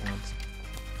in the background.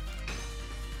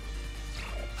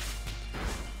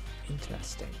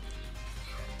 Interesting.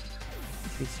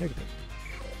 It's Togepi.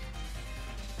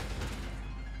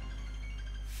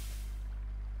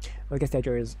 Well, I guess the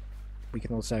idea is we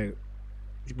can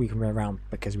run around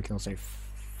because we can also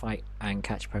fight and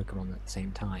catch Pokemon at the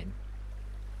same time.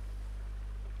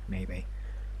 Maybe.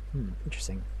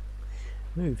 Interesting.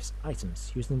 Moves,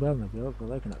 items. Use them well and the world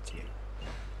will open up to you.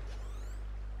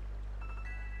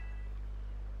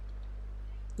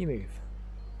 You move.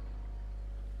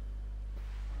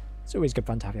 It's always good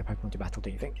fun to have your Pokemon do battle, do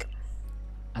you think?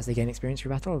 As they gain experience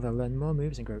through battle, they'll learn more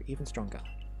moves and grow even stronger.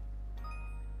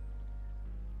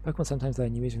 Pokemon sometimes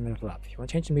learn new moves and level up. If you want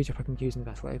to change the moves your Pokemon use in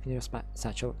battle, open your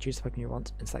satchel, choose the Pokemon you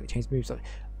want, and select the change moves.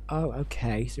 Oh,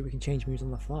 okay, so we can change moves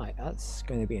on the fly. That's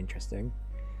going to be interesting.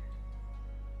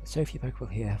 So few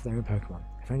Pokeball here have their own Pokemon.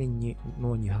 If only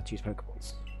more knew how to use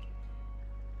Pokeballs.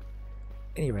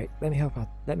 At any rate, let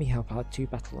me help out to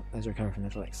battle as recover from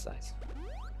little exercise.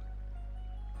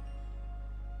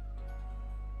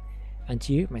 And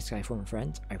to you, my Skyfallen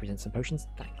friend, I present some potions.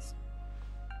 Thanks.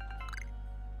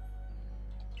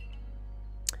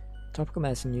 Topical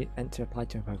medicine you meant to apply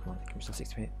to a Pokemon. It can restore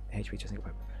 60 HP to a single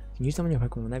Pokemon. You can use them on your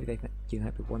Pokemon whenever you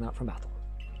might be worn out from battle.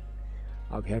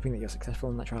 I'll be hoping that you're successful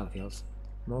in that trial of yours.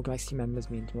 More Galaxy members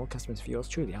means more customers for yours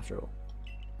truly, after all.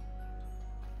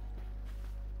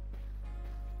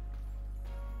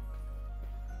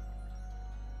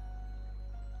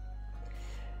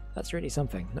 That's really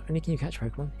something. Not only can you catch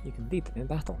Pokemon, you can lead them in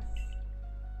battle.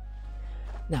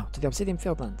 Now, to the Obsidian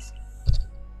Fieldlands.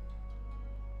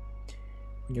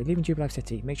 When you're leaving Jubilife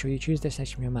City, make sure you choose this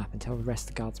destination from your map and tell the rest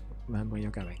of the guards where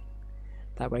you're going.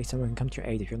 That way someone can come to your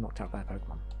aid if you're knocked out by a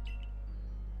Pokemon.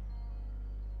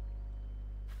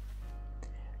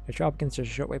 Your trial begins just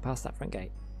a short way past that front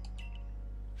gate.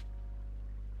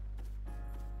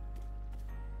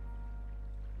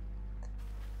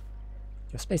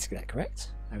 You're basically that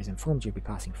correct. I was informed you'd be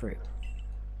passing through.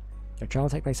 Your trial will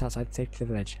take place outside the safety of the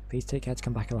village. Please take care to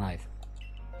come back alive.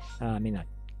 I mean, I'm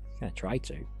gonna try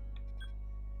to.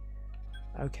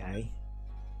 Okay.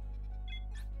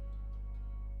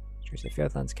 Choose the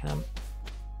Fieldlands camp.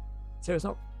 So it's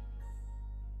not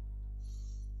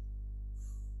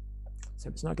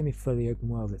going to be fully open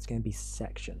world, it's going to be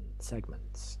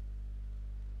segments.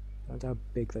 I wonder how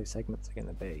big those segments are going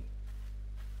to be.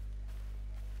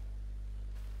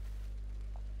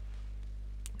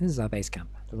 This is our base camp,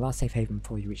 the last safe haven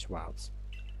before you reach the wilds.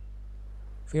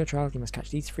 For your trial, you must catch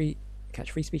three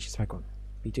species of Pokemon: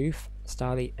 Bidoof,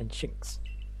 Starly, and Shinx.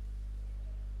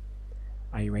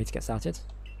 Are you ready to get started?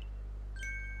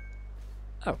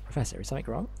 Oh, Professor, is something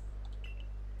wrong?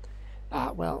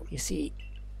 Well, you see,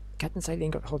 Captain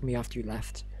Cylene got hold of me after you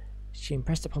left. She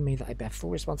impressed upon me that I bear full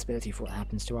responsibility for what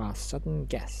happens to our sudden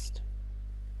guest.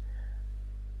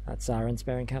 That's our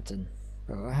unsparing captain.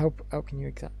 Oh, how can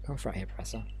you off right here,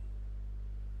 Professor?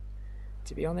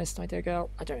 To be honest, my dear girl,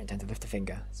 I don't intend to lift a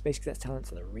finger. Space Cadet's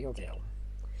talents are the real deal.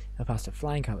 He'll pass to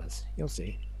flying colours. You'll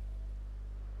see.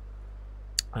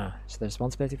 Ah, so the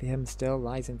responsibility for him still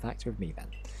lies in fact with me then.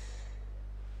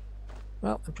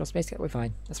 Well, I'm sure Space Cadet will be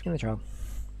fine. Let's begin the trial.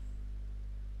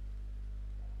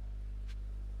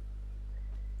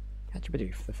 Catch a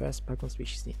Bidoof, the first Pokemon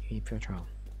species you need for a trial.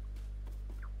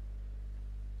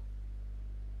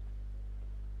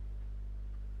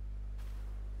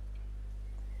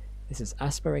 This is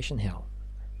Aspiration Hill.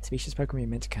 The species Pokemon you're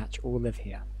meant to catch all live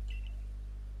here.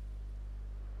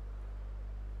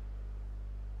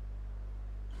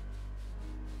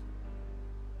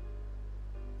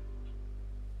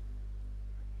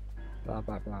 Blah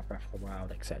blah blah, Breath of the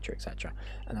Wild, etc. etc.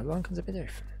 And along comes a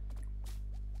Bidoof.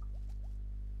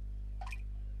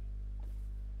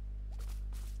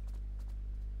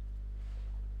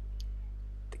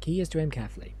 The key is to aim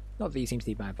carefully. Not that you seem to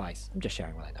need my advice, I'm just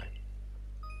sharing what I know.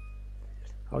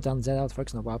 Hold down ZL to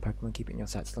focus on the wild Pokemon and keep it in your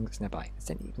sights as long as it's nearby.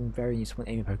 It's even very useful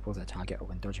when aiming Pokeballs at a target or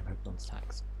when dodging Pokemon's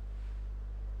attacks.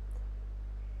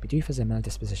 Bidoof has a mellow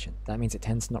disposition. That means it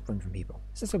tends to not run from people.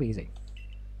 So this will be easy.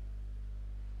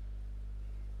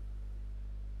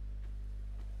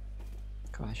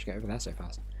 God, I should get over there so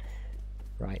fast.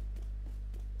 Right.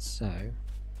 So...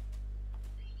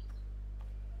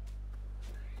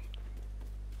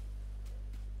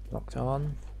 locked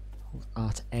on. Hold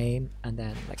R to aim, and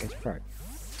then let go to throw.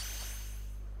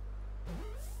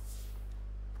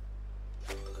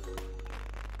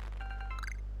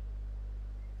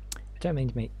 I don't mean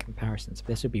to make comparisons, but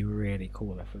this would be really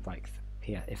cool if with like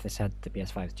if this had the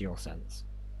PS5's DualSense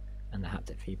and the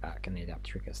haptic feedback and the adaptive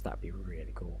triggers. That'd be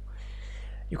really cool.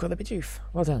 You've got the Bidoof.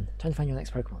 Well done. Time to find your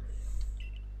next Pokemon.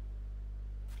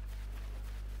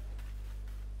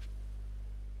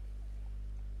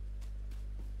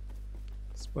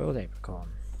 Spoiled Apricot.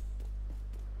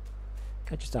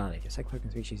 Catch a Starly, your second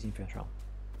Pokemon species in first round.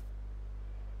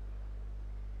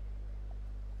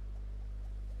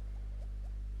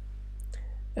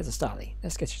 There's a Starly.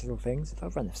 Let's get your little things. They'll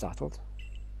run if startled.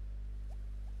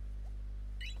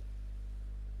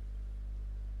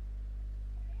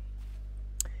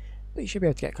 But you should be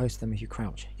able to get close to them if you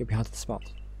crouch. You'll be harder to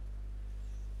spot.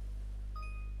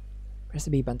 Press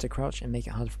the B button to crouch and make it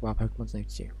harder for wild Pokemon to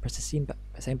notice you. Press the same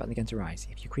button again to rise.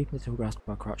 If you creep into the grass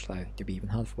while crouched low, it'll be even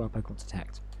harder for wild Pokemon to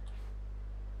detect.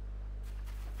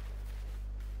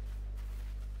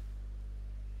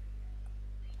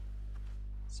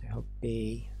 So hold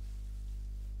B.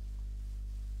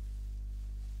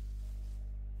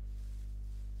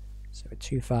 So we're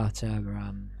too far to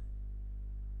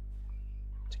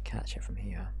catch it from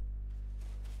here.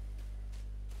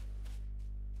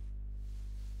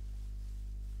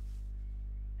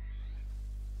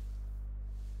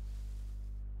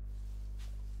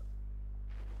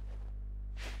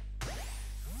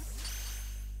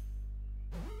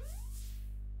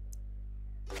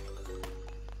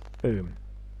 Boom.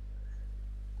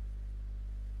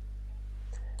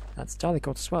 That's Starly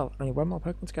caught as well. Only one more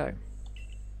Pokemon to go.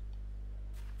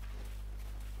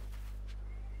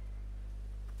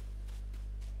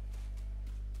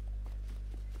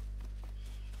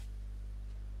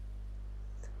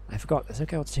 I forgot, it's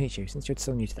okay to teach you, since you're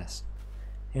still new to this.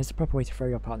 Here's the proper way to throw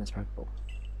your partner's Pokeball.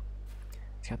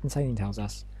 As Captain Saline tells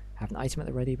us, have an item at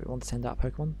the ready but want to send out a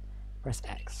Pokemon? Press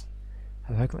X.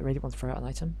 Have a Pokemon at the ready but want to throw out an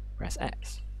item? Press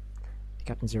X. The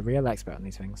Captain's a real expert on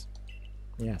these things.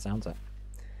 Yeah, sounds it.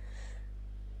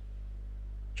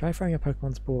 Try throwing your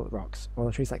Pokemon's ball at rocks, or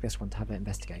at trees like this one to have it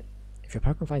investigate. If your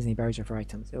Pokemon finds any berries or other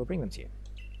items, it will bring them to you.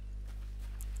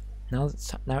 Now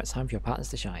it's time for your partners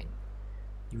to shine.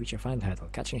 You reach your final hurdle,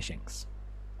 catching a Shinx.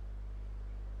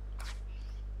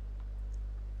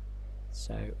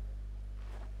 So...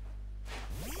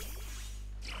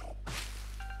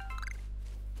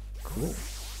 cool.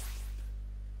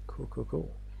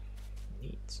 Cool.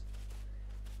 Neat.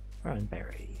 Brown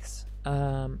berries. We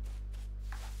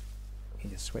can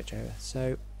just switch over.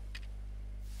 So,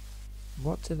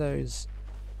 what do those...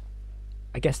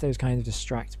 I guess those kind of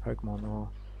distract Pokemon or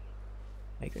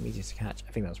make them easier to catch.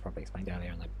 I think that was probably explained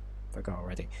earlier and I forgot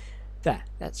already. There,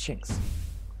 that's Shinx.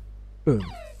 Boom.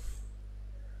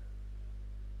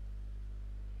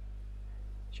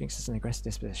 Shinx has an aggressive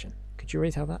disposition. Could you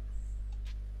really tell that?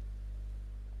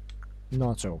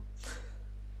 Not at all.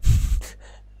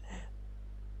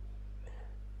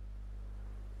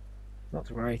 Not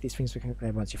to worry, these things become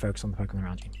clear once you focus on the Pokemon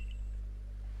around you.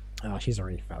 Oh, she's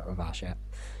already felt with our shit.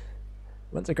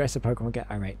 Once aggressive Pokemon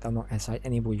get irate, they'll not excite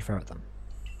any ball you throw at them.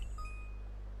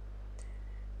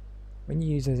 When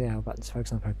you use those AL buttons to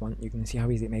focus on a Pokemon, you can see how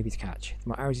easy it may be to catch. The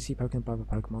more arrows you see poking above a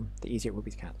Pokemon, the easier it will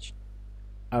be to catch.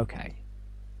 Okay.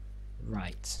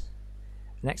 Right.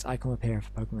 The next icon will appear if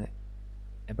a Pokemon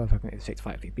above Pokemon is 6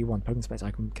 fight with you. B1, Pokemon Space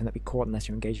icon cannot be caught unless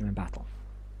you engage them in battle.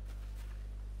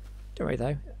 Don't worry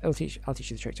though, I'll teach you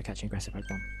the trick to catching aggressive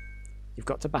Pokemon. You've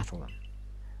got to battle them.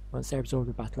 Once they're absorbed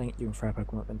with battling, you can throw a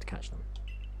Pokemon at them to catch them.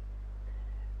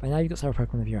 By now you've got several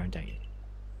Pokemon of your own, don't you?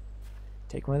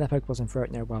 Take one of their Pokeballs and throw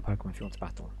it near a wild Pokemon if you want to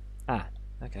battle. Ah,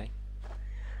 okay.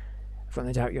 I've got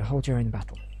no doubt you'll hold your own in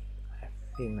battle. I have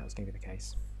a feeling that was going to be the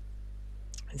case.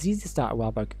 It's easy to start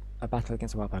a battle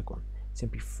against a wild Pokemon.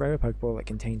 Simply throw a Pokeball that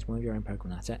contains one of your own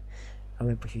Pokemon at it,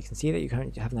 and if you can see that you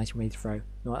currently have an item ready to throw,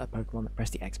 not a Pokemon, press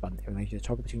the X button. It will allow you to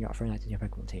toggle between your thrown item and your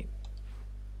Pokemon team.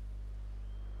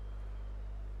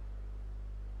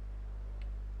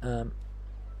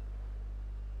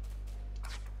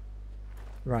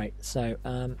 Right, so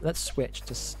let's switch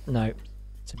to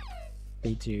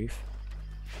Bidoof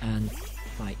and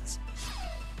fight.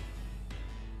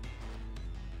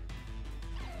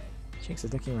 Jinx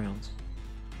is looking around.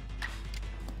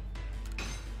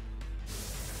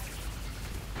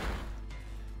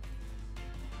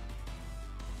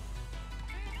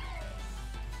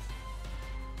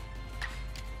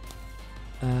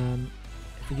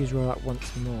 If we use roll out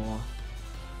once more,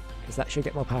 because that should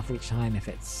get more powerful each time if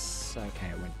it's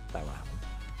okay, that will happen.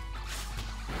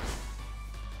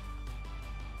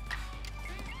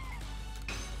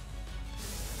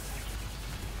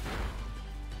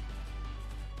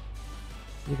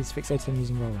 Leave is fixated on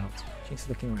using rollout. Jinx is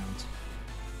looking around.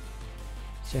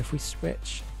 So if we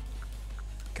switch,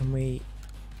 can we?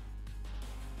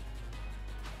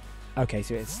 Okay,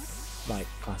 so it's like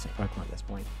classic Pokemon at this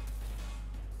point.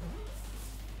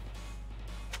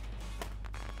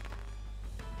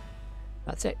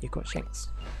 That's it, you've got Jinx.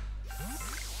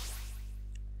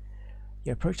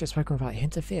 You approach this Pokemon without a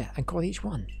hint of fear and caught each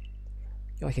one.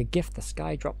 You're like a gift the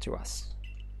sky dropped to us.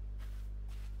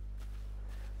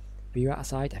 With you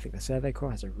outside, I think the Survey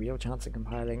Corps has a real chance of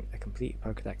compiling a complete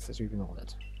Pokedex as we've been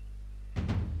ordered.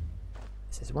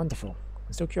 This is wonderful.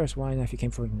 I'm still curious why I know if you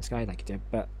came falling from the sky like you did,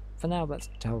 but for now let's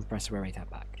tell the press we're ready to head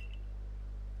back.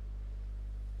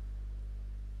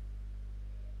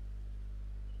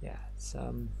 Yeah, it's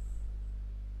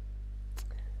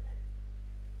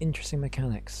interesting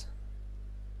mechanics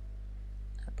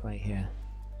at play here.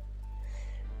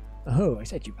 Oh, I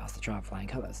said you passed the trial of flying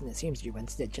colours, and it seems you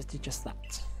went did just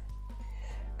that.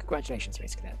 Congratulations,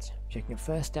 Space Cadet. You're taking your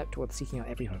first step towards seeking out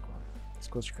every Pokemon. This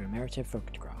calls for a commemorative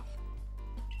photograph.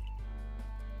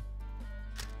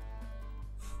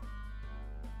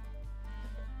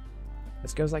 With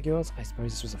skills like yours, I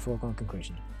suppose this was a foregone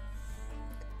conclusion.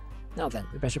 Now then,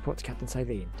 we best report to Captain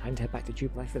Silene. Time to head back to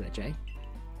Jubilife Village, eh?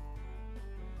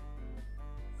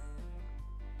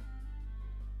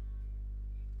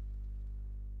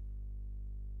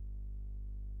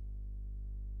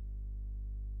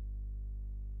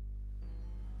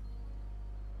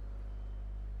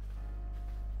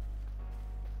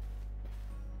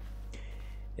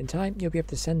 In time, you'll be able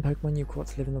to send Pokemon you caught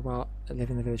to live in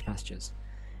the village pastures.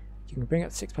 You can bring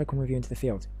up 6 Pokemon with you into the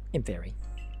field, in theory.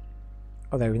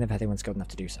 Although we've never had anyone skilled enough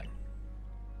to do so.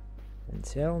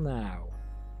 Until now.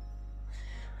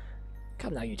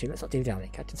 Come now, you two, let's not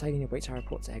dilly-dally. Captain Silene awaits our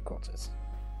reports at headquarters.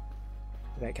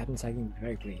 I bet Captain Silene will be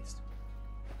very pleased.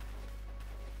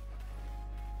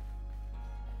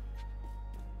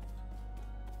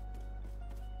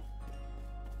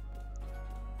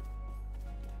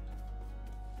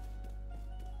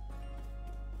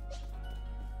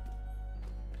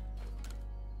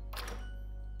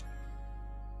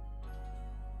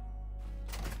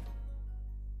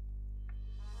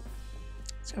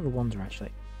 Let's have a wander,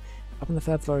 actually. Up on the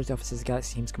 3rd floor is the offices of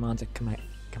Galaxy Team's Commander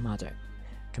Kamado.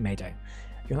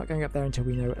 You're not going up there until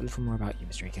we know a little more about you,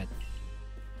 Mystery Kid.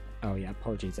 Oh yeah,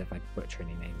 apologies if I butcher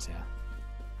any names here.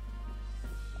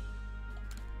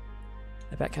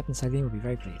 I bet Captain Silene will be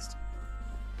very pleased.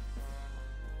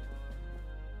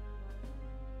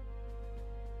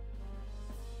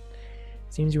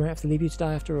 Seems we won't have to leave you to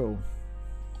die after all.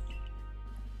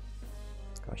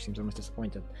 Gosh, seems almost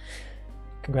disappointed.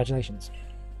 Congratulations.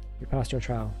 You passed your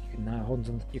trial. You can now hold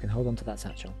on to that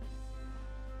satchel.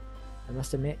 I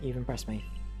must admit, you've impressed me.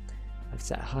 I've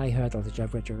set a high hurdle to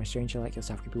judge whether a stranger like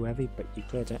yourself could be worthy, but you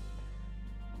cleared it.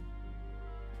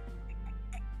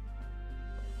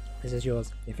 This is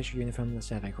yours, the official uniform of the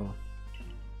Survey Corps.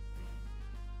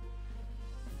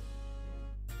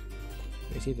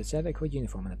 You received a Survey Corps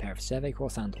uniform and a pair of Survey Corps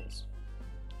sandals.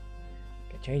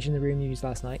 Get changed in the room you used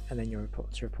last night, and then you'll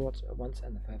report at once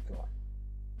on the 3rd floor.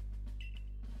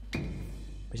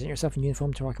 Present yourself in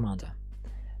uniform to our commander.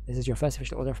 This is your first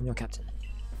official order from your captain.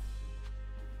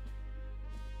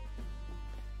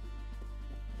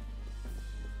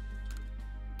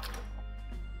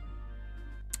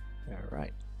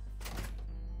 right.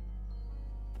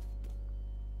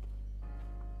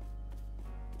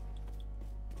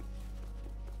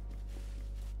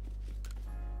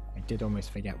 I did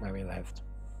almost forget where we lived.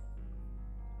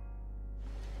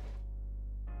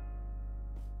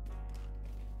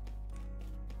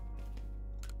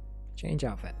 Change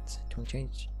outfits. Do you want to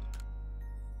change?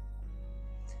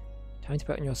 Time to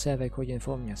put on your survey corps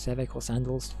uniform and your survey corps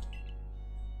sandals.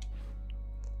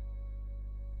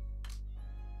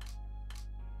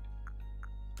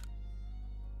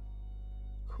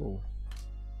 Cool.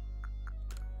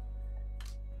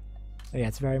 Oh yeah,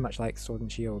 it's very much like Sword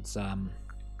and Shield's.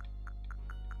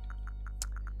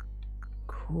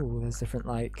 Cool. There's different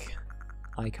like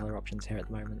eye color options here at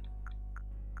the moment.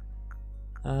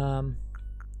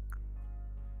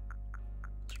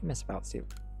 Should we mess about, see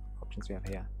what options we have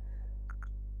here.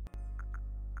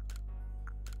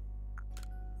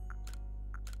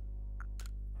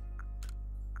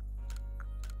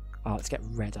 Oh, let's get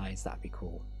red eyes. That'd be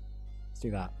cool. Let's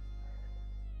do that.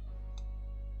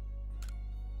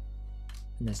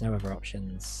 And there's no other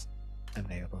options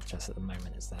available just at the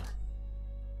moment, is there?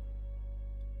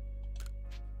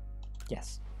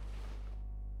 Yes.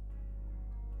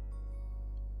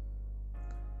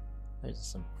 Those are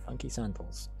some funky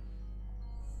sandals.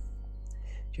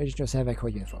 Change your survey corps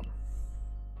uniform.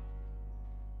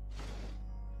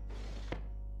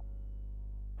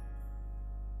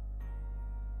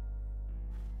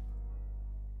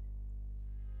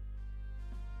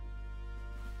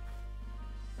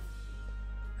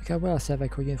 Look how well a survey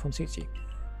corps uniform suits you.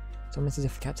 It's almost as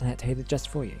if the captain had tailored just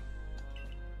for you.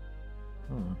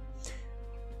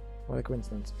 What a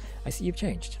coincidence. I see you've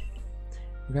changed.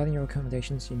 Regarding your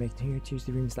accommodations, you may continue to use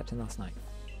the room you slept in last night.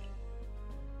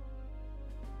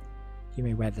 You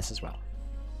may wear this as well.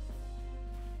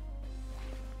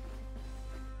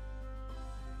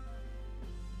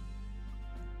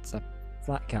 It's a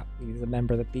flat cap. He's a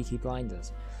member of the Beaky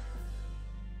Blinders.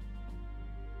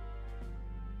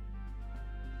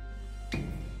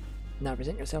 Now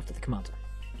present yourself to the commander.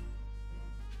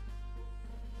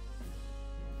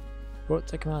 Report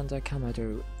to Commander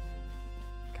Kamado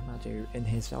in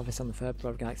his office on the 3rd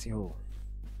floor of Galaxy Hall.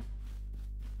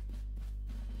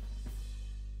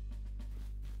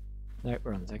 Nope,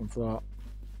 we're on the 2nd floor.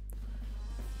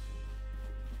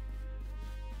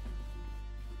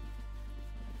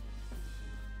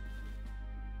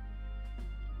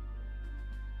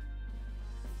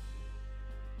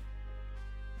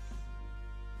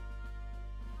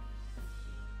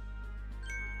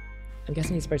 I'm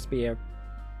guessing he's supposed to be a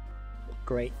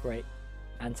great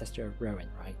ancestor of Rowan,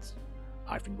 right?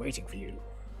 I've been waiting for you.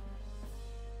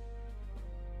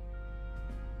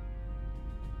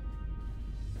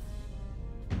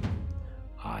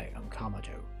 I am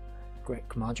Kamado, great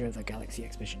commander of the Galaxy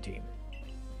Expedition Team.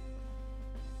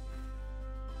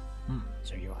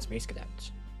 So you are space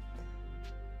cadets?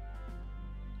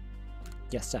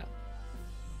 Yes, sir.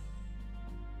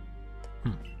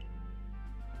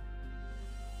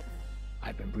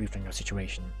 I've been briefed on your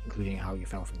situation, including how you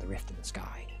fell from the rift in the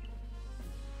sky.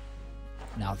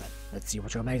 Now then, let's see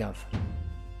what you're made of.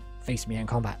 Face me in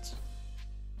combat.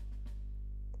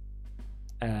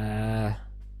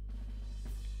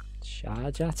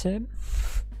 Charge at him?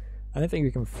 I don't think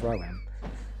we can throw him.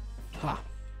 Ha!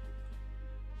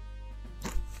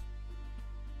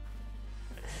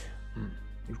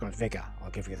 You've got vigor,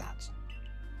 I'll give you that.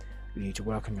 You need to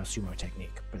work on your sumo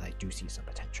technique, but I do see some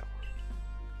potential.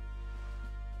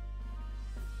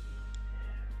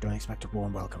 Don't expect a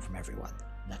warm welcome from everyone.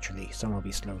 Naturally, some will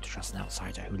be slow to trust an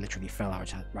outsider who literally fell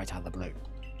right out of the blue.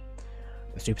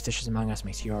 The superstitious among us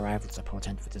may see your arrival as a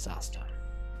portent for disaster.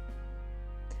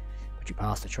 But you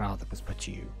passed the trial that was put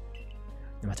to you.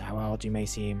 No matter how old you may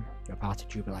seem, you're part of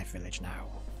Jubilife Village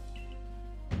now.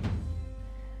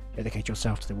 Dedicate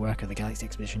yourself to the work of the Galaxy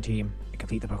Expedition Team and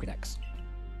complete the Pokédex.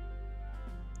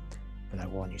 But I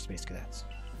warn you, Space Cadets.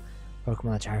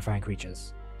 Pokemon are terrifying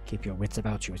creatures. Keep your wits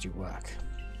about you as you work.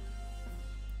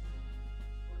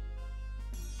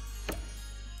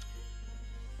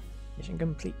 Mission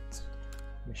complete.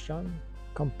 Mission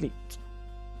complete.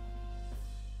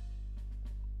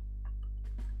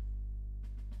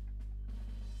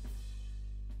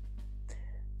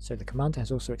 So the commander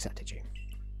has also accepted you.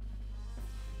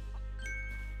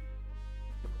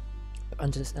 But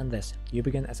understand this, you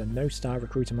begin as a no-star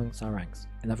recruit amongst our ranks.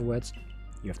 In other words,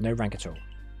 you have no rank at all.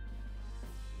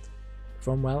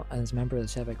 Perform well, and as a member of the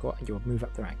Survey Corps, you will move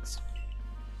up the ranks.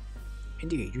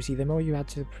 Indeed, you see, the more you add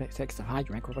to the Pokédex, the higher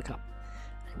your rank will become.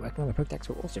 And working on the Pokédex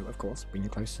will also, of course, bring you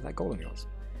closer to that goal of yours,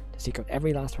 to seek out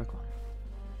every last Pokemon.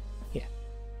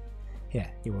 Here,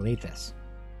 you will need this.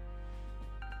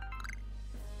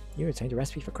 You obtained a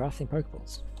recipe for crafting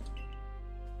Pokeballs.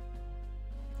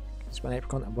 It's 1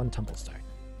 apricot and 1 tumblestone.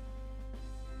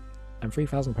 And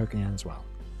 3,000 Pokémon as well.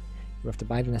 You have to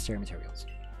buy the necessary materials.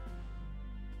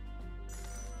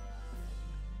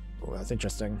 Oh, that's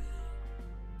interesting.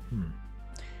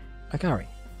 Akari,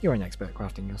 you're an expert at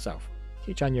crafting yourself.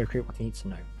 Teach our new recruit what he needs to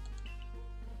know.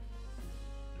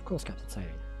 Of course, Captain Saying.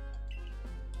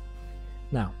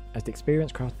 Now, as the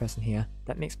experienced craft person here,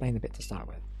 let me explain a bit to start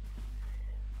with.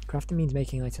 Crafting means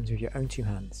making items with your own 2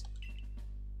 hands.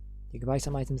 You can buy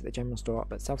some items at the general store,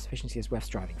 but self-sufficiency is worth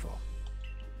striving for.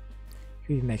 You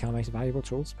can even make our most valuable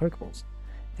tools, Pokeballs.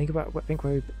 Think where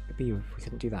we'd be if we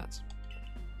couldn't do that.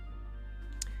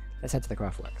 Let's head to the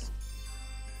craftworks.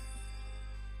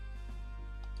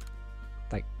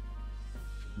 Like,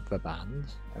 the band?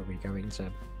 Are we going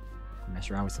to mess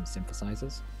around with some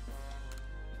synthesizers?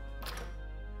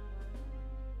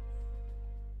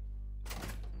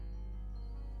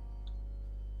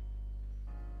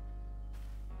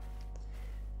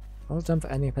 Well done for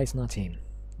earning a place on our team.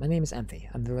 My name is Emphy.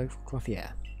 I'm the local clothier.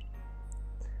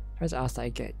 Friends asked that I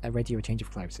get ready a change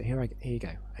of clothes, so here you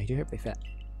go. I do hope they fit.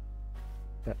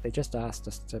 But they just asked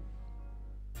us to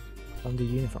on the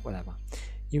uniform, whatever.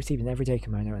 You received an everyday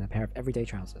kimono and a pair of everyday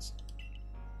trousers.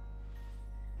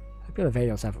 Hope you'll avail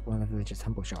yourself at one of the village's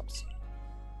humble shops.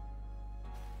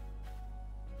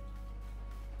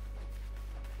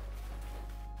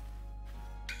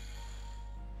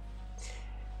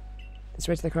 This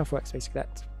way to the craftworks, Space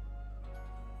Cadet.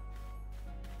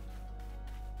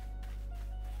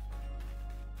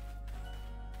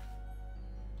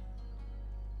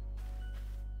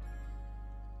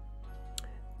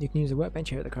 You can use a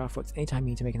workbench here at the craftworks anytime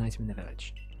you need to make an item in the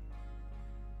village.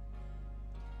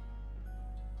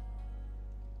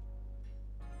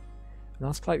 And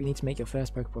ask politely, you need to make your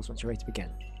first Pokeballs once you're ready to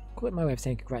begin. Call it my way of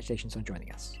saying congratulations on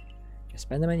joining us. Just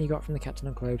spend the money you got from the captain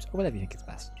on clothes, or whatever you think is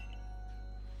best.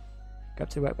 Go up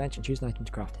to the workbench and choose an item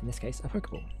to craft, in this case, a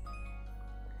Pokeball.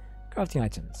 Crafting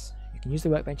items. You can use the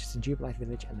workbenches in Jubilife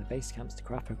Village and the base camps to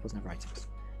craft Pokeballs and other items.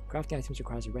 Crafting items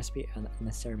requires a recipe and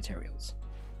necessary materials.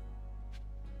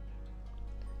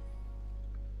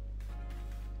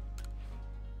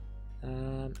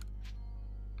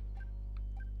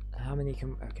 How many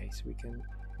can... Okay, so we can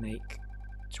make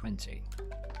 20.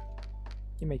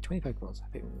 You made 20 Pokeballs. You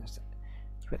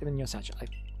put them in your satchel.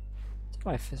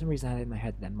 For some reason I had in my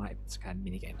head there might be some kind of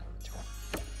minigame element to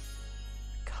it.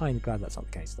 Kind of glad that's not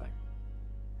the case though.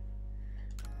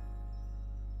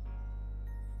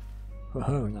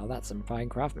 Whoa, now that's some fine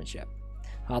craftsmanship.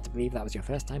 Hard to believe that was your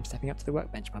first time stepping up to the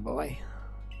workbench, my boy.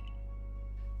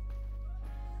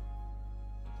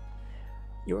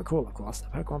 You'll recall, of course,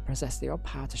 that Pokemon possess the odd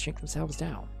power to shrink themselves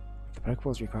down. With the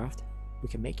Pokeballs we craft, we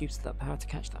can make use of that power to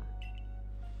catch them.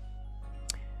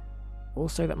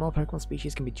 Also, that more Pokemon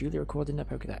species can be duly recorded in a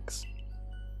Pokedex.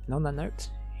 And on that note,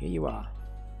 here you are.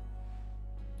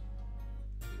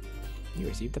 You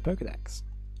received the Pokedex.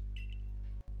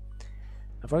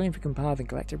 A volume for compile the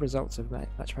collected results of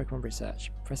much Pokemon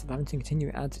research. Press the button to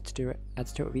continue adds to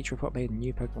it with each report made in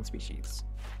new Pokemon species.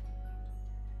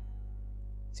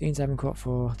 Scene 7 caught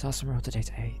 4, task summary to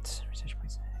data 8, research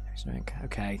points,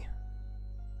 okay.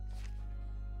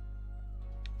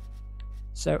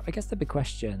 So, I guess the big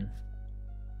question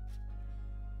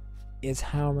is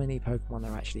how many Pokemon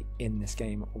are actually in this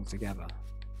game altogether.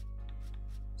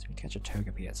 So we can catch a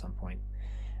Togepi at some point.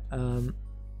 I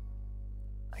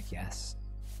guess.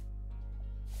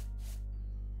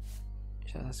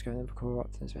 Let's go and record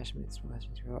especially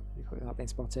without being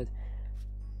spotted.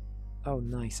 Oh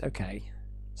nice, okay.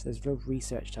 So there's real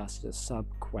research tasks, there's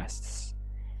sub-quests.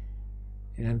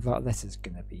 And this is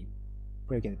gonna be...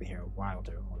 We're gonna be here a while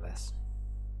doing all this.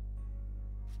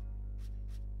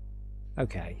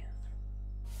 Okay.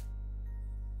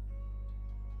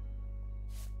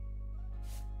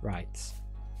 Right.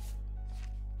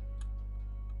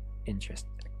 Interesting.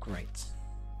 Great.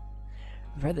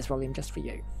 I've read this volume just for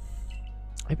you.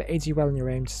 I hope it aids you well in your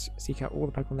aim to seek out all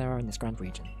the Pokemon there are in this grand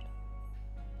region.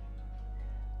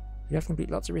 You have to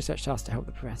complete lots of research tasks to help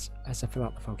the professor fill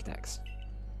out the Pokédex.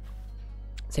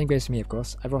 Same goes for me, of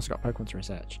course. I've also got Pokemon to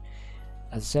research.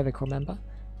 As a Survey Corps member,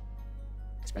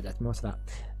 expect that more to that.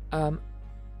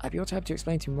 I'd be able to help to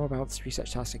explain to you more about this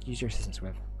research task I could use your assistance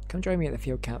with. Come join me at the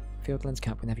Fieldlands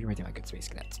camp whenever you're ready, my good Space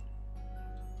Cadet.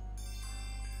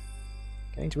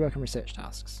 Going to work on research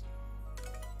tasks.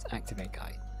 Let's activate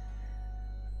guide.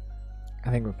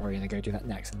 I think we're probably going to go do that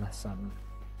next unless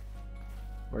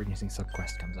we're using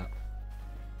subquest comes up.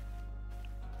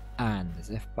 And as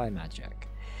if by magic.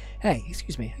 Hey,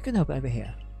 excuse me, I couldn't help it over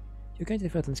here. You're going to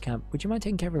the Fieldlands camp. Would you mind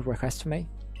taking care of a request for me?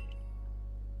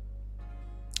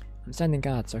 I'm standing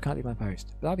guard, so I can't leave my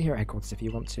post, but I'll be here at headquarters if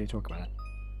you want to talk about it.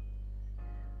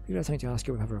 People have something to ask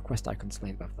you will have a request icon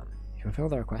displayed above them. If you fulfill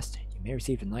the request, you may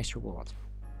receive a nice reward.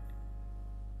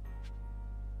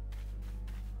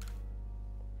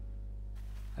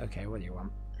 Okay, what do you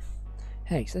want?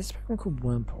 Hey, so there's a Pokemon called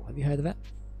Wurmple. Have you heard of it?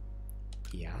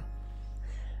 Yeah.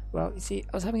 Well, you see,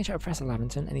 I was having a chat with Professor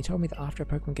Lavington, and he told me that after a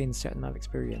Pokemon gains a certain amount of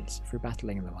experience through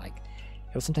battling and the like,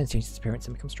 it will sometimes change its appearance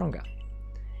and become stronger.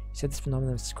 He said this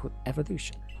phenomenon is called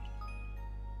evolution.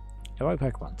 Evolve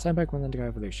Pokemon. Some Pokemon undergo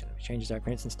evolution, which changes their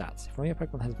appearance and stats. If one of your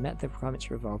Pokemon has met the requirements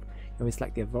to evolve, you'll always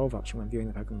select the evolve option when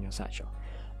viewing the Pokemon in your satchel.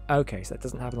 Okay, so that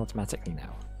doesn't happen automatically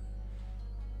now.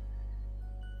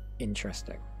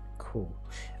 Interesting. Cool.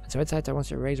 And so I decided I wanted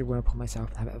to raise a Wurmple myself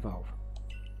and have it evolve.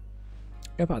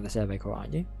 You're part of the survey corps,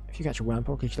 aren't you? If you catch a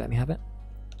Wurmple, could you let me have it?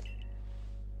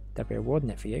 There'll be a reward in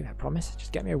it for you, I promise.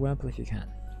 Just get me a Wurmple if you can.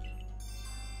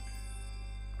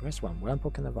 Press 1.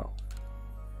 Wurmple can evolve.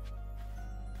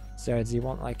 So does he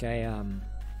want like a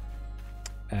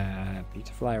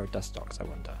Beautifly or a Dustox, I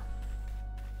wonder?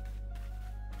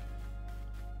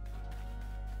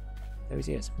 Those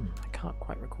ears, I can't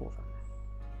quite recall them.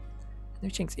 I know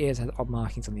Chink's ears have odd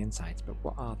markings on the insides, but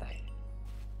what are they?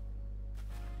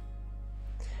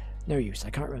 No use, I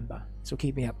can't remember. This will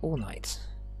keep me up all night.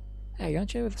 Hey,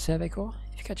 aren't you with the survey corps?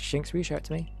 If you catch a Shinx, will you show it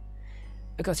to me?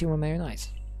 I got to see one very nice.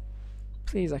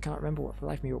 Please, I can't remember for the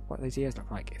life of me what those ears look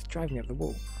like. It's driving me up the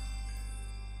wall.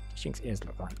 Shinx ears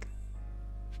look like.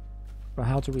 Well,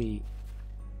 how do we...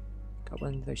 Got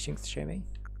one of those Shinx to show me?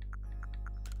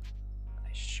 I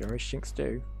sure as Shinx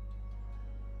do.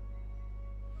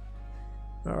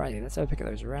 Alrighty, let's have a pick at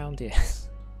those round ears.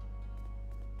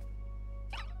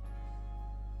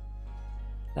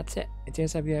 That's it. Its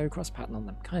ears have the arrow cross pattern on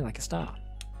them, kind of like a star.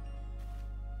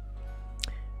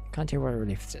 Can't hear what a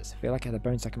relief this is. I feel like I had a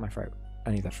bone stuck in my throat.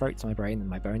 Only the throat's my brain and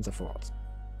my bones are thoughts.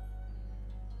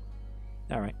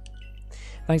 Alright.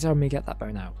 Thanks for helping me get that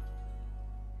bone out.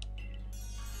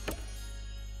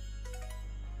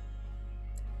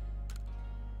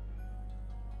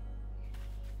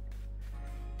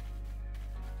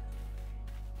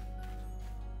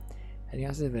 Heading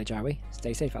out to the village, are we?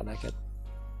 Stay safe out there, kid.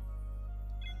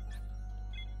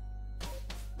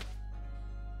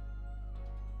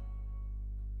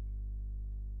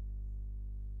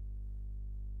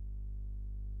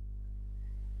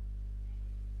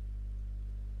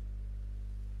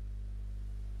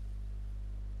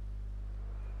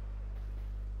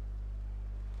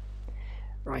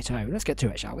 Righto, let's get to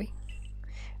it, shall we?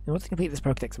 In order to complete this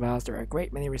Pokédex of ours, there are a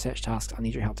great many research tasks I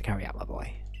need your help to carry out, my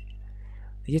boy.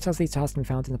 The details of these tasks can be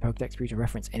found in the Pokédex for you to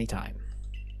reference any time.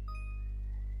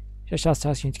 Research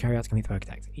tasks you need to carry out to complete the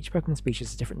Pokédex. Each Pokemon species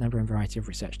has a different number and variety of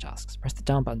research tasks. Press the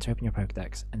down button to open your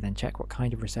Pokédex, and then check what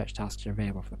kind of research tasks are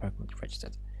available for the Pokemon you've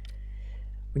registered.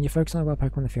 When you focus on a wild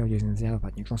Pokemon in the field using the zero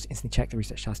button, you can also instantly check the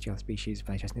research tasks to your species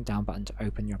by pressing the down button to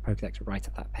open your Pokédex right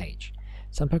at that page.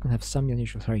 Some Pokemon have some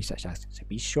unusual research tasks, so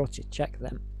be sure to check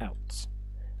them out.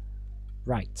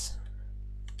 Right.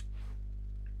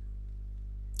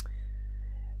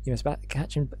 You must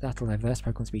catch and battle diverse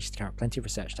Pokemon species to carry out plenty of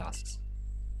research tasks.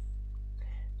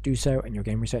 Do so, and you'll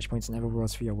gain research points and other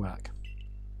rewards for your work.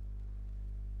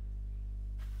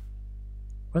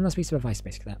 One last piece of advice,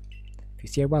 Space Cadet. If you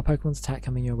see a wild Pokemon's attack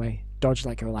coming your way, dodge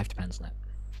like your life depends on it.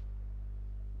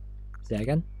 Say that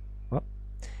again? What?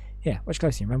 Yeah, watch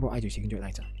closely. Remember what I do so you can do it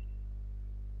later.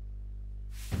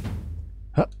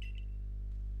 Huh.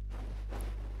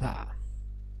 Ah.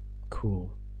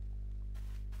 Cool.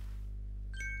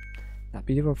 That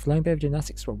beautiful flowing bit of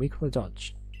gymnastics is what we call a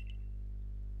dodge.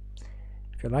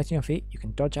 If you're light on your feet, you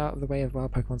can dodge out of the way of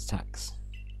wild Pokemon's attacks.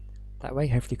 That way,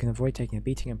 hopefully you can avoid taking a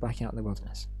beating and blacking out in the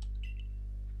wilderness.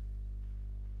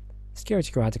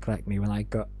 Security Corps had to collect me when I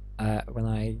got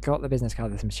the business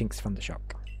card with some Shinx from the shop.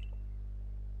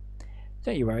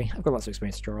 Don't you worry, I've got lots of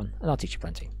experience to draw on, and I'll teach you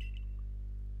plenty.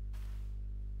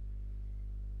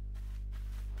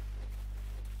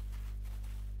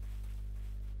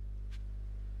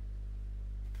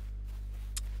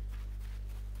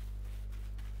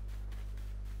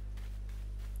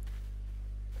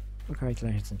 Look for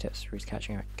regulations and tips for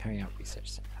carrying out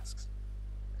research tasks.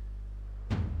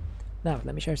 Now,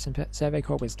 let me show you some survey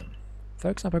core wisdom.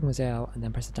 Focus on Pokemon's AL and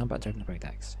then press the down button to open the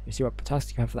Pokédex. You'll see what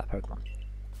tasks you have for that Pokemon.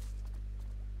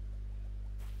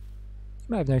 You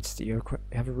might have noticed that you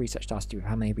have a research task to do with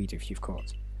how many Redo you've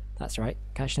caught. That's right,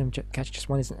 catching just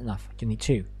one isn't enough. You need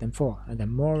 2, then 4, and then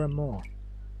more and more.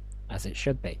 As it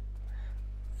should be.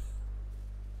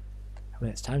 When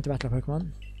it's time to battle a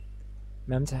Pokemon,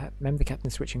 remember the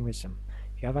Captain's switching wisdom.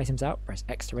 If you have items out, press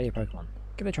X to ready a Pokemon.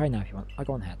 Give it a try now if you want. I'll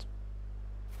go on ahead.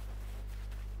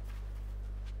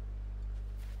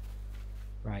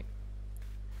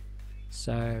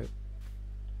 So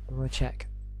I'm going to check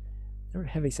the number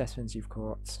of heavy specimens you've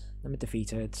caught, number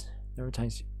defeated, number of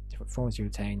times different forms you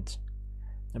obtained,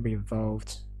 number you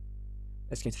evolved.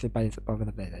 Let's go to the body above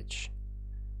the village.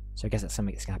 So I guess that's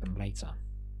something that's going to happen later.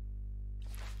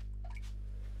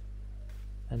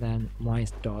 And then Y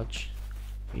is dodge.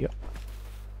 Yep.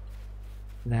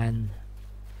 Then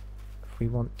if we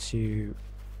want to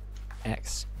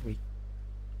X, we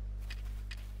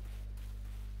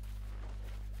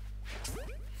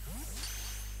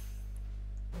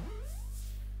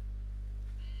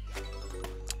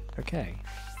okay.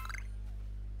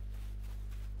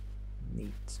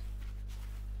 Neat.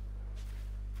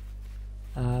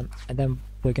 And then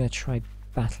we're going to try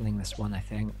battling this one, I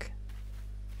think.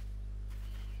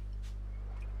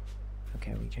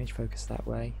 Okay, we change focus that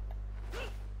way.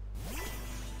 I'm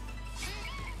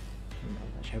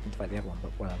actually hoping to fight the other one,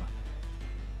 but whatever.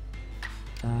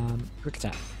 Quick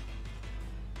attack.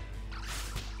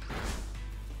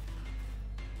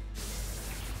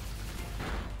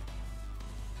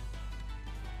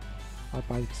 Hard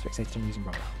by fixated on using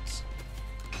rollouts.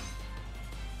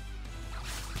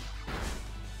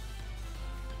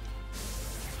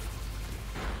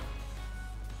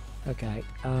 Okay,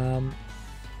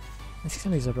 let's see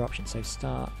some of these other options. So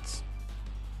start.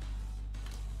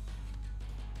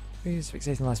 Use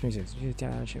fixating last music. Use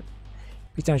damage.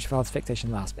 Use damage for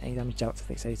fixation last, but any damage dealt to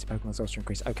fixated Pokemon is also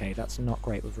increased. Okay, that's not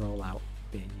great with rollout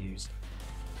being used.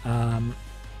 Can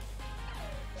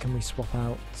we swap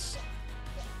out?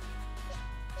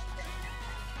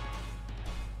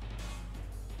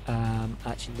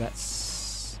 Actually,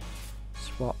 let's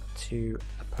swap to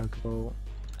a Pokeball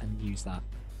and use that.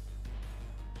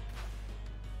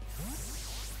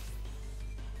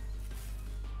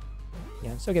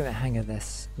 Yeah, I'm still getting the hang of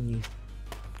this new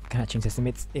catching system.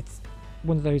 It's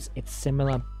one of those, it's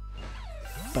similar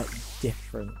but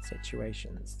different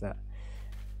situations that...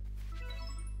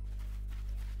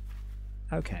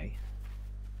 Okay.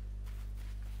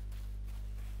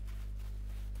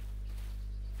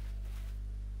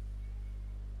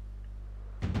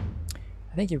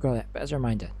 I think you've got it, but as a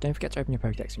reminder, don't forget to open your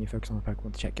Pokédex when you focus on the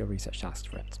Pokemon to check your research tasks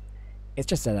for it. It's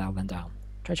just a L then down.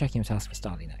 Try checking your task for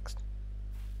Starly next.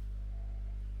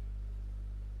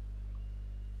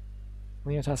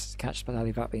 One of your tasks is to catch Starly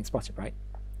without being spotted, right?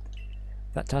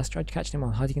 For that task, try to catch him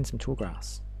while hiding in some tall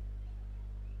grass.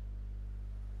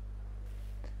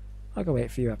 I'll go wait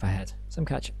for you up ahead. I'll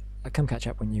come catch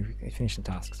up when you finish some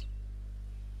tasks.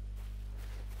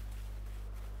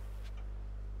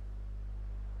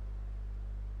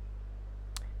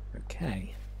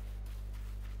 Okay.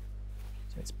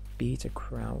 So it's B to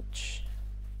crouch.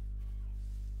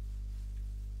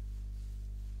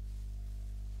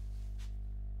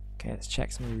 Okay, let's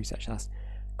check some of the research tasks.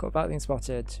 Got about being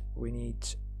spotted. We need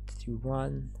to do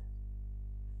one.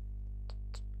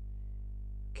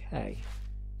 Okay.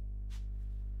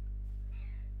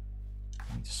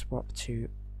 I need to swap to.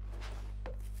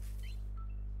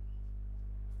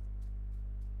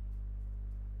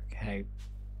 Okay.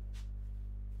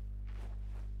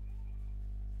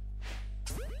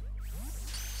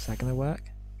 Is that gonna work?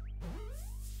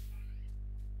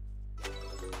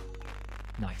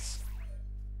 Nice.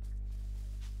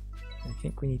 I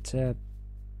think we need to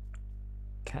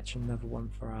catch another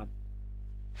one for our...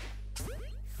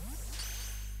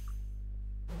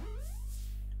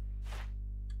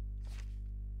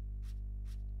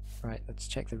 Right, let's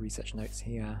check the research notes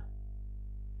here.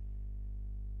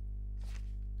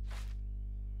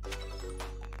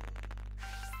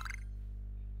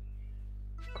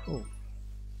 Cool.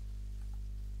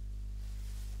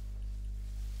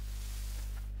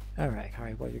 Alright,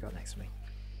 Harry, what have you got next to me?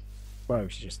 Whoa,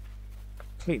 she just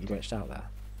completely glitched out there.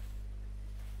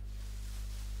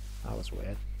 That was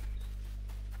weird.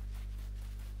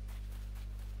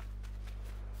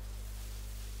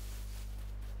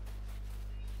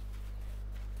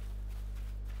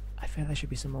 I feel there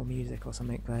should be some more music or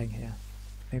something playing here.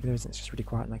 Maybe there isn't, it's just really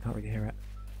quiet and I can't really hear it.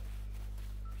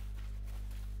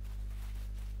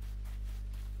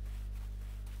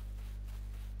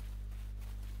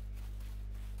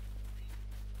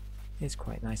 It's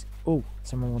quite nice. Oh,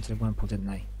 someone wanted a Wurmple, didn't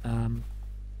they? Let's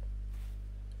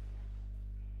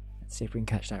see if we can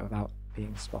catch that without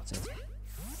being spotted.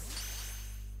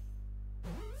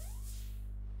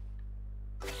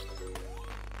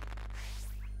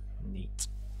 Neat.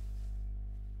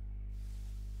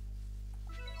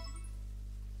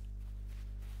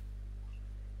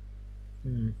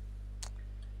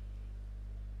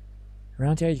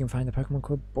 Around here you can find a Pokemon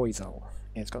called Boizel.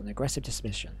 It's got an aggressive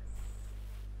disposition.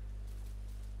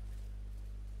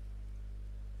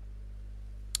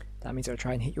 That means it'll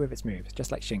try and hit you with its moves,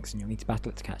 just like Shinx, and you'll need to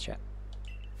battle it to catch it.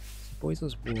 So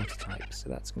Boisel's water type, so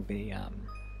that's going to be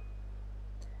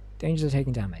dangers of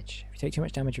taking damage. If you take too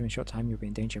much damage in a short time, you'll be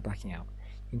in danger of blacking out.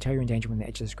 You can tell you're in danger when the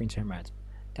edges of the screen turn red.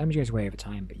 Damage goes away over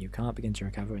time, but you can't begin to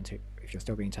recover if you're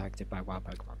still being targeted by wild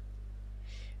Pokemon.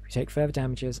 If you take further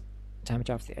damage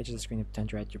after the edges of the screen have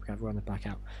turned red, you recover on the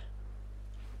blackout.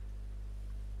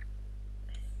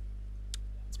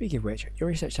 Speaking of which, your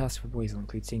research task for Boisel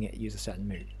includes seeing it use a certain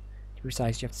move. To be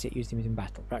precise, you have to see it use the move in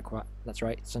battle. That's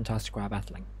right, some tasks require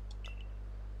battling.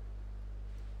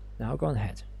 Now go on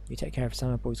ahead. You take care of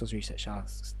some of Boisel's research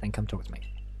tasks, then come talk to me.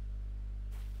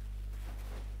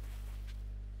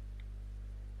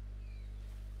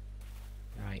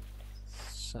 Right,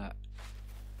 so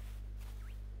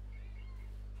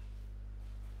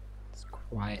it's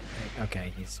quiet.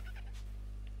 Okay,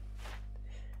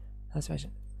 that's what you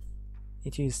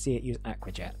need to see it use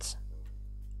Aqua Jets.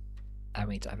 And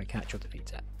we need to either catch or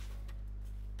defeat it.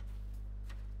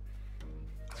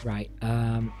 Right,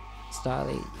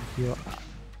 Starly, you're up.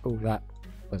 Oh, that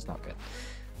was not good.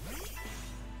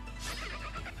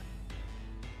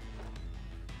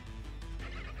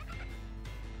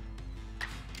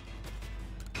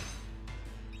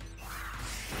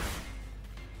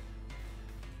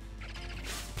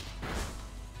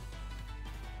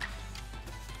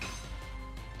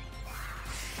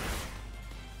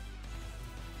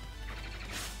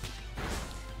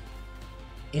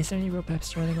 Is there any real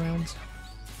purpose to running around?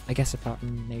 I guess apart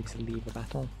from maybe to leave the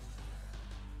battle.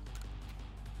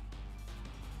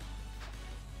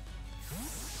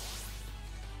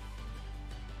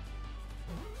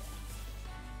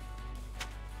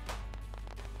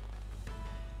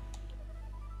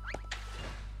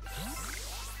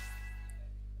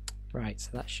 Right, so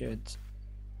that should...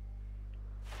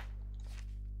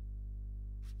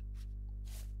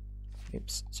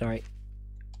 Oops, sorry.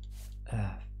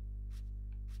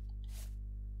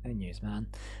 No news, man.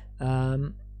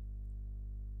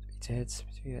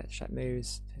 Shut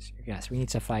moves. Yes, we need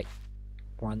to fight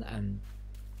one and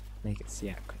make it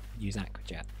use Aqua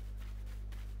Jet.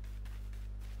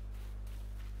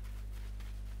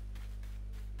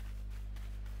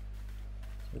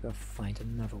 So we've got to find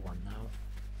another one now.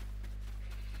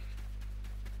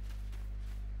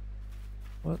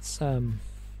 What's the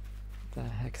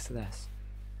heck's this?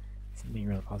 Some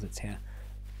mineral deposits here.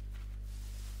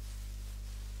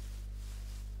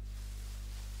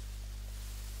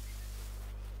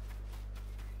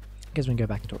 I guess we can go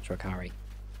back and talk to Akari.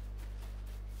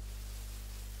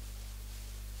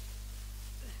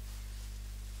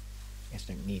 I guess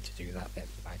I don't need to do that bit.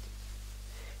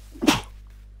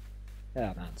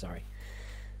 Oh man, sorry.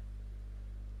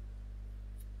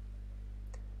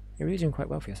 You're really doing quite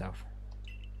well for yourself.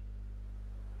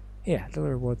 Yeah, little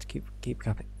reward to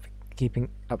keeping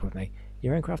up with me.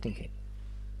 Your own crafting kit.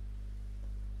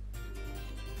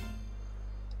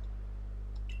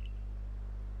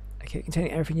 A kit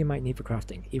containing everything you might need for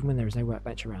crafting, even when there is no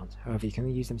workbench around. However, you can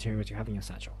only use the materials you have in your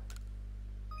satchel.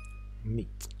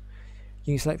 Neat.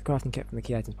 You can select the crafting kit from the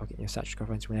key items pocket in your satchel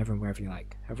contents whenever and wherever you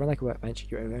like. However, unlike a workbench,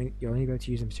 you're only able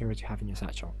to use the materials you have in your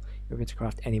satchel. You're able to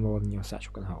craft any more than your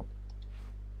satchel can hold.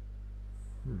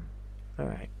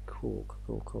 Alright, cool.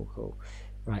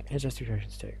 Right, here's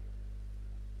justifications too.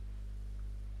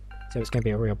 So it's going to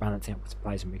be a real balancing up of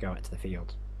supplies when we go out into the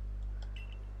field.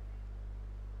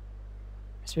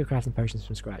 Recipe of crafting potions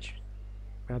from scratch.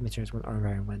 Grab materials one on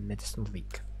their own when medicinal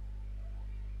leak.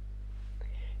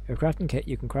 With a crafting kit,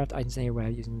 you can craft items anywhere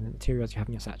using the materials you have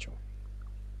in your satchel.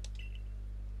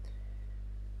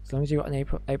 As long as you've got an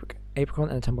apricorn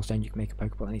and a tumblestone, you can make a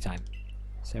Pokeball anytime.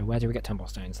 So where do we get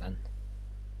tumblestones then?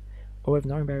 Or with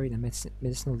an orange berry and a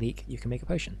medicinal leak, you can make a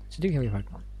potion. So do heal your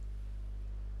Pokemon.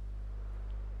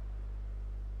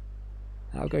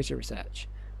 That'll go to research.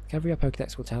 The cover of your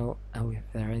Pokedex will tell if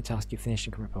there are any tasks you finished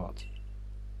and can report.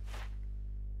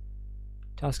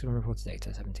 Task and unreported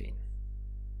data, 17.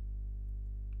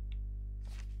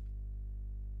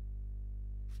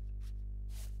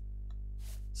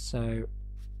 So...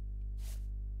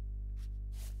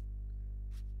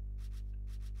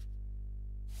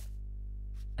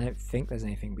 I don't think there's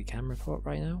anything we can report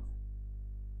right now.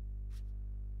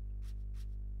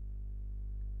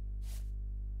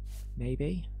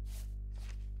 Maybe?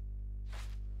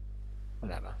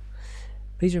 Whatever.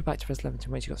 Please report back to Professor Leventon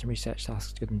once you've got some research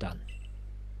tasks good and done.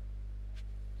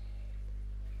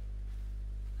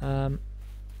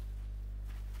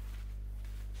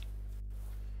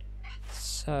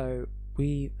 So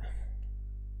we've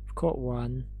caught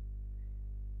one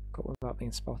without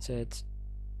being spotted.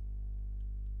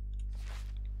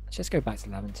 Let's just go back to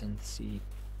Leventon to see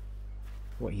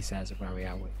what he says of where we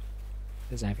are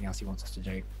there's anything else he wants us to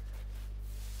do.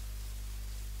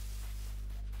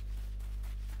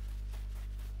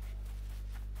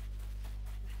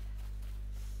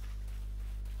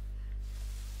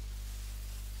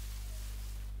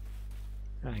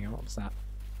 Hang on, what was that?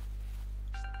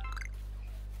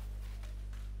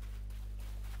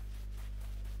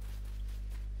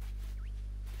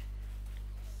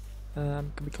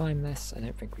 Can we climb this? I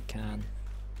don't think we can.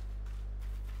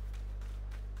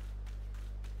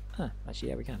 Huh, actually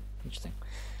yeah we can. Interesting.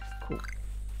 Cool.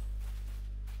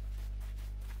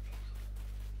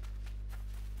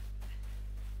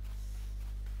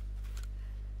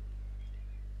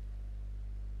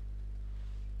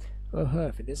 Oh,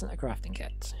 if it isn't a crafting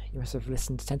kit. You must have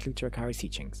listened attentively to Akari's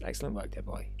teachings. Excellent work, dear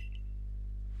boy.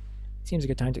 Seems a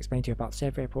good time to explain to you about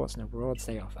survey reports and the rewards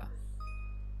they offer.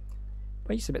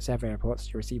 When you submit survey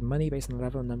reports, you receive money based on the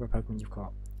level and number of Pokemon you've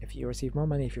caught. If you receive more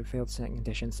money if you've fulfilled certain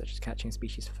conditions, such as catching a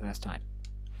species for the first time.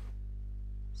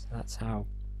 So that's how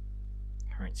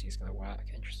currency is going to work.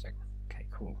 Interesting. Okay,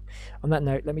 cool. On that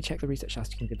note, let me check the research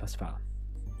task you can do thus far.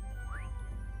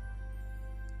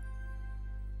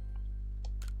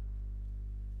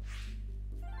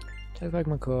 Check the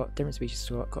Pokemon caught, different species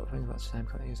caught the Pokemon lots of time,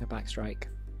 caught use a back strike.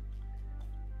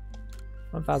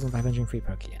 1,503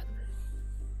 Pokeyen.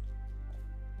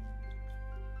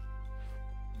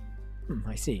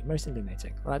 I see. Most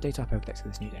illuminating. I'll update our Pokedex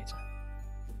with this new data.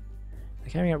 By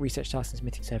carrying out research tasks and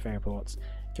submitting survey reports,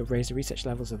 you'll raise the research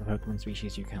levels of the Pokemon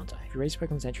species you encounter. If you raise your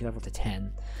Pokemon's entry level to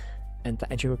 10, and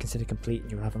that entry will be considered complete, and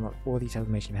you will have unlocked all the detailed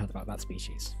information you've had about that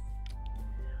species.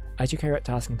 As you carry out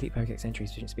tasks and complete Pokedex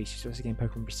entries for different species, you also gain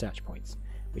Pokemon research points,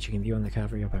 which you can view on the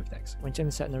curve of your Pokedex. Once you have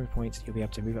a certain number of points, you'll be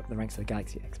able to move up the ranks of the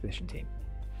Galaxy Expedition team.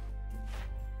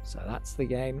 So that's the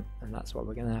game, and that's what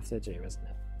we're going to have to do, isn't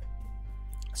it?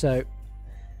 So,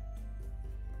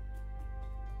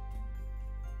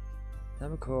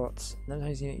 number caught, number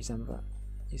times unit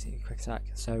using a quick attack.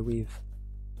 So we've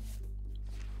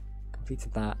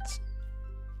completed that.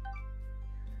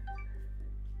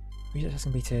 Research has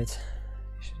completed.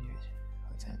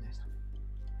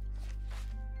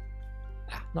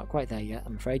 Not quite there yet,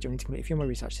 I'm afraid. You'll need to complete a few more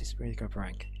research to really go up a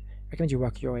rank. I recommend you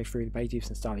work your way through the Baydoofs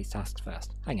and Starly's tasks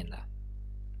first. Hang in there.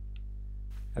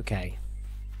 Okay.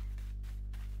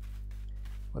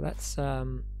 Well, let's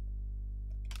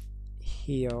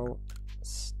heal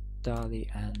Starly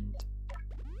and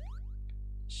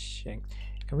Shinx.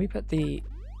 Can we put the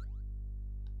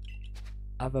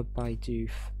other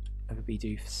Baydoofs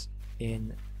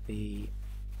in the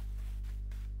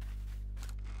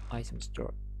items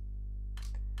drawer?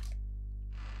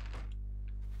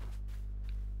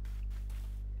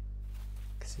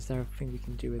 Is there a thing we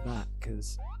can do with that?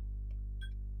 Because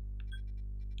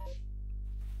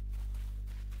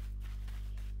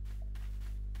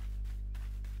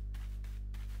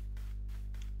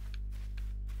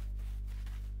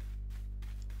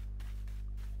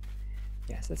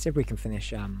yes, let's see if we can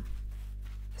finish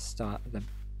start the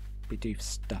Bidoof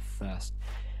stuff first.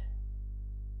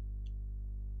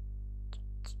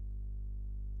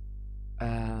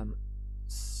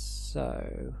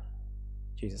 So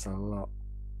Jesus, a lot.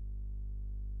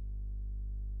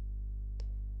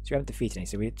 So we haven't defeated any,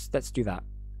 so let's do that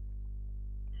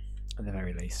at the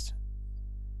very least.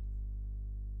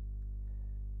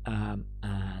 And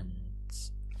I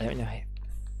don't know.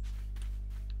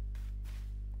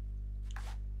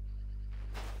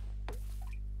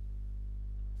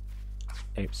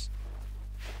 Oops.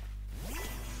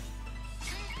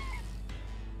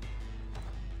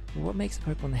 What makes a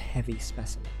Pokemon a heavy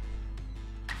specimen?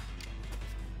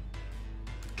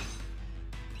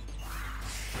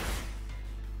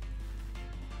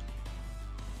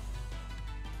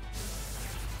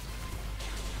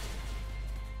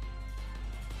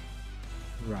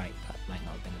 Right, that might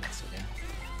not have been the best idea.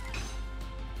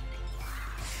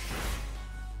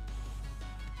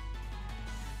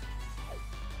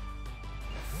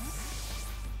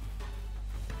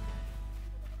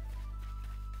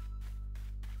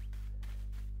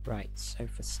 Right, so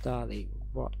for Starly,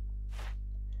 what?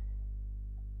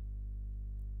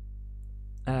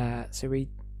 So we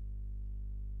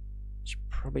should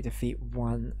probably defeat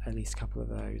at least a couple of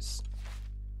those.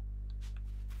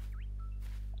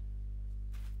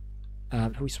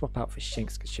 Who we swap out for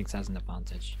Shinx, because Shinx has an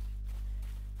advantage.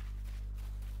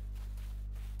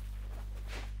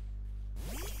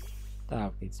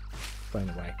 Oh, he's blown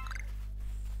away.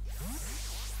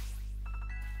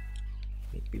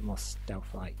 Need to be more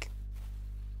stealth-like.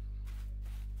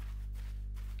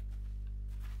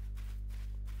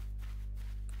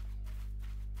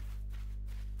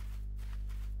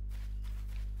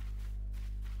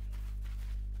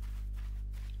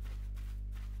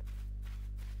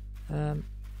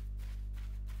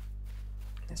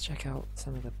 Let's check out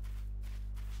some of the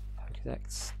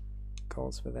Pokédex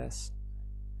goals for this.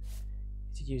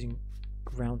 Is it using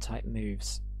ground type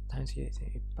moves? Time to get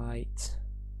a bite.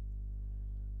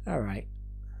 Alright.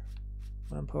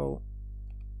 Whirlpool.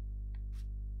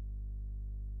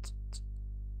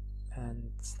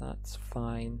 And that's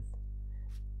fine.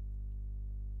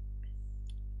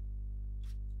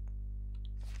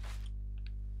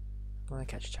 I want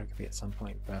to catch a Togepi at some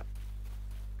point, but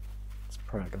it's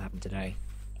probably not going to happen today.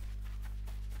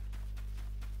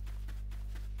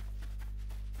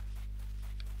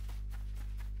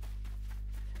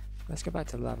 Let's go back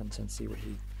to Lavender and see what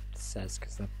he says,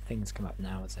 because the things come up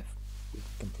now as if we can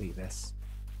complete this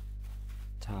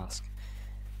task.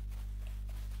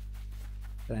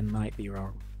 But I might be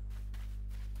wrong.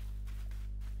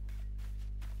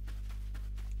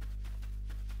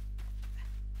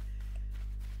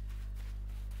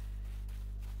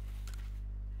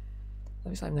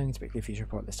 Looks like I'm knowing to pick a future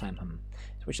report this time. So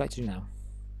what would you like to do now?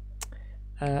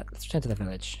 Let's return to the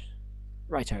village.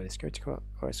 Righto, this security corps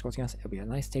are escorting us. It'll be a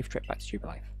nice safe trip back to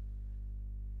Jubilife.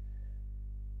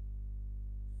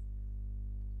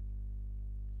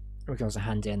 We can also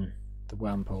hand in the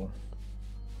Whirlpool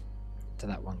to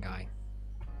that one guy.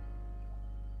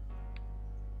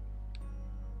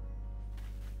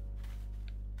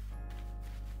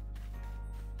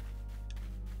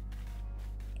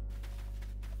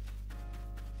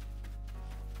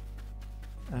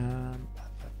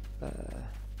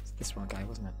 It's this one guy,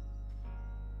 wasn't it?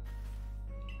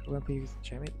 Whirlpool, you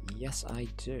show me? Yes, I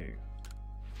do. Do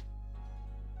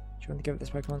you want to go with this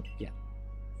Pokemon? Yeah.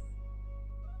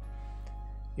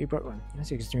 You brought one. You must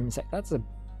be extreme insect. That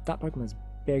Pokemon's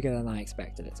bigger than I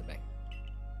expected it to be.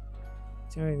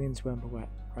 So I named Whirlpool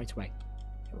right away.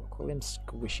 We'll call him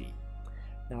Squishy.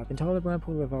 Now I've been told that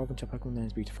Whirlpool will evolve into a Pokemon known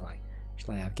as Beautifly.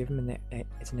 Shall I have given him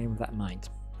its a name with that in mind?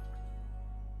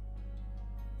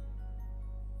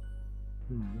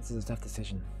 This is a tough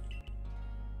decision.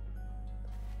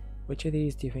 Which of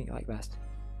these do you think you like best?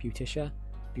 Beauticia,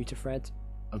 Beautifred,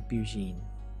 or Bugene?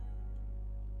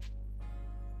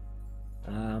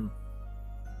 I don't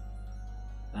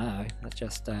know, let's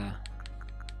just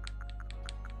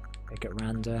make it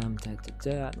random,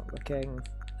 not looking,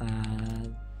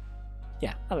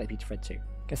 yeah, I like Beautifred too,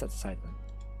 guess that's decided then.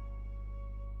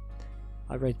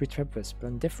 I raised Beautifred for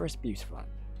Splendiferous Beautifly.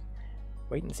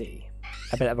 Wait and see.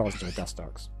 I bet it evolves into a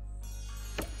Dustox.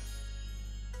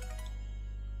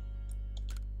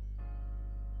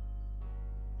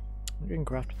 I'm doing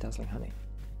craft with dazzling honey.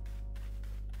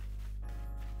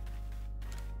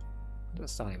 What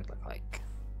Starly would look like.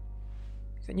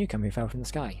 Is that newcomer who fell from the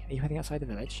sky? Are you heading outside the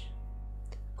village?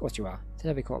 Of course you are. Said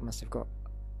every court must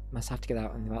have to get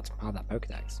out and about to compile that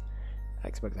Pokedex.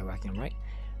 Expert they're working on, right?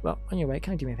 Well, on your way,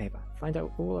 can you do me a favour? Find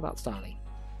out all about Starly.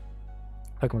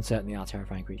 Pokemon certainly are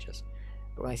terrifying creatures,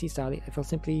 but when I see Starly, I feel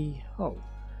simply whole.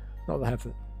 Not that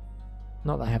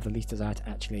I have the least desire to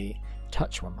actually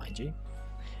touch one, mind you.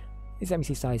 Please let me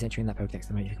see Starly's entry in that Pokedex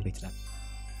the moment you've completed it.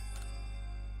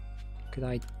 Could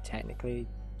I technically...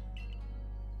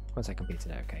 Once I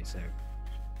completed it, okay, so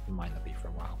it might not be for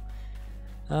a while.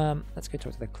 Let's go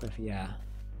talk to the Clefairy. A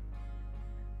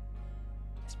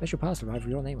special parcel arrived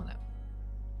with your name on it.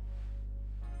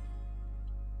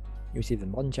 You received a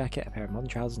modern jacket, a pair of modern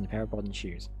trousers, and a pair of modern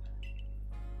shoes.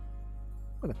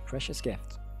 What a precious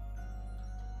gift.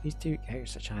 These two carry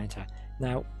such a high entire.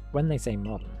 Now, when they say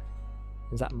modern,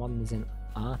 is that modern as in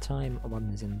our time, or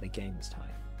modern as in the game's time?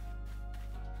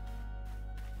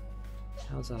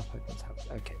 How's our Pokemon's health?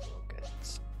 Okay, we're all good.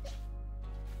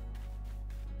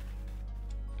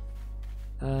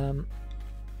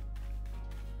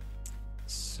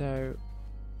 So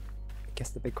I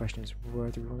guess the big question is,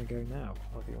 where do we want to go now?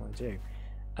 What do we want to do?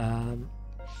 Can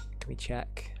we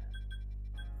check?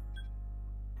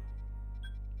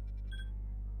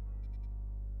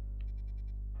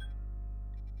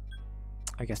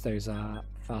 I guess those are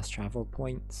fast travel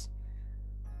points.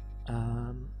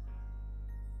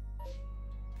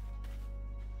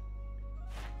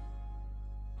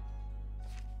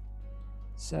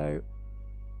 So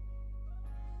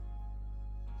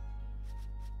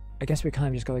I guess we kind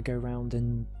of just got to go around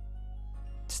and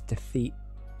just defeat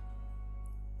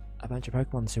a bunch of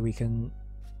Pokemon so we can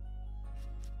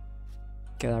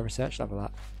get our research level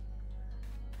up.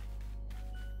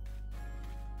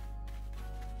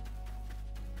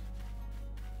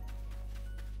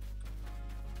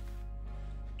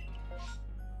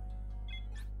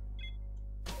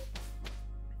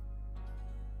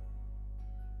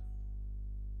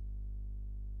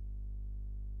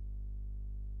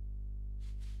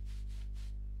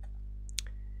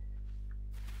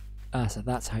 Ah, so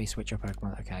that's how you switch your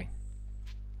Pokemon. Okay.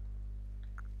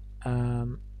 I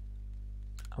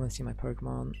want to see my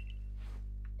Pokemon.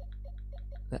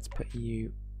 Let's put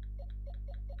you.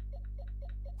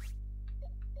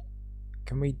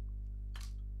 Can we?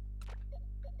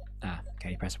 Ah,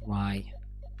 okay. Press Y.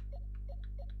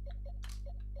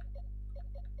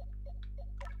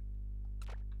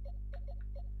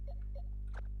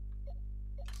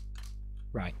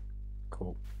 Right.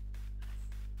 Cool.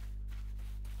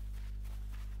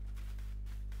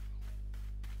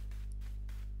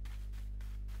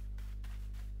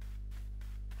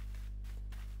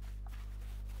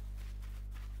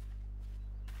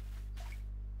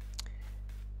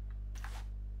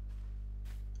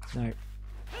 No.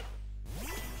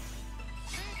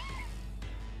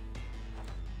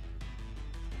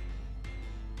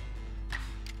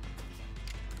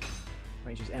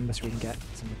 Wait, just Ember so we can get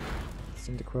some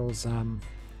Cyndaquil's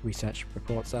research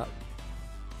reports up.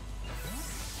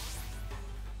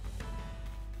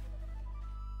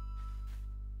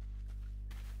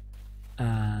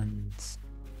 And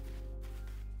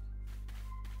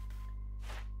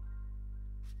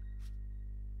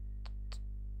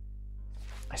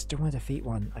I still want to defeat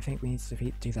one. I think we need to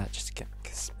do that just to get.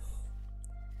 Cause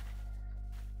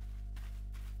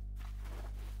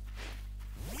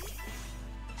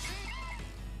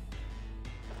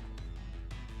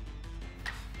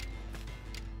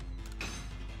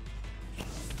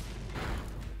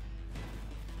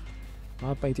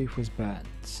our Baidu was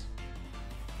burnt.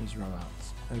 His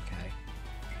rollouts. Okay.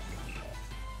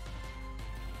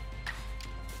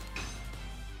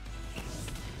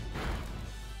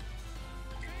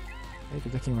 Maybe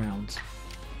looking around.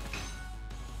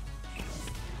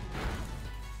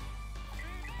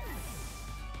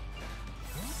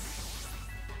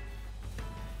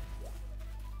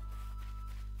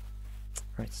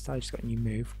 Right, Sally just got a new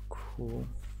move. Cool.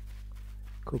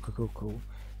 Cool.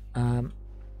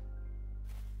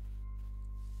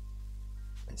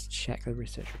 Let's check the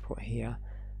research report here.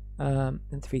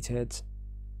 Defeated.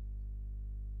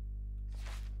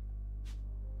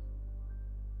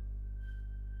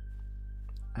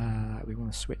 We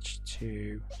want to switch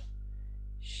to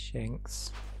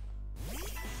Shinx.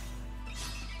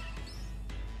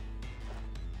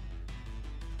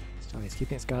 So he's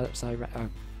keeping its guard upside right. Oh.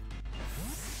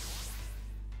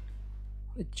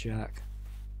 What a jerk.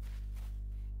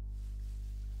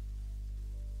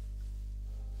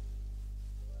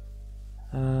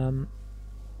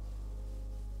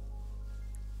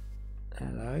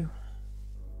 Hello.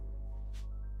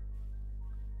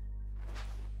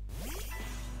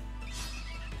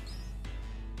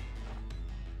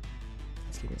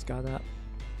 Let's keep its guard up.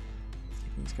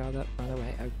 Keeping its guard up. By the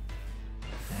way, oh,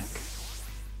 heck.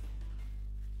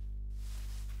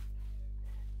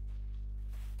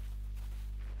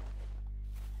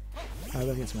 Oh,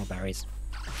 we'll get some more berries.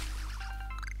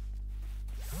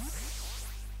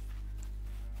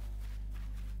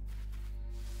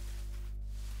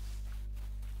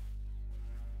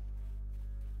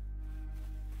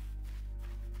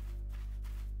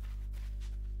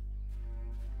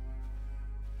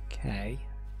 Okay.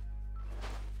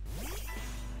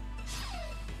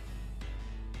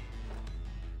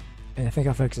 And I think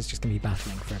our focus is just going to be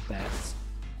battling for a bit.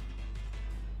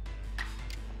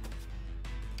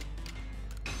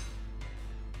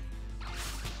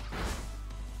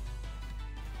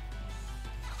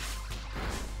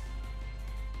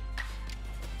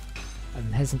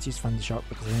 I'm hesitant to use Thunder Shock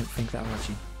because I don't think that will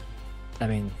actually. I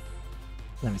mean,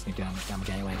 I don't know if it's going to do that much damage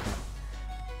anyway, but.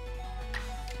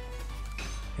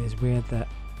 It's weird that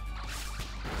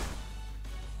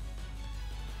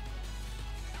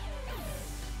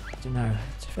I don't know, I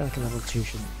feel like a level 2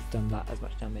 shouldn't have done that as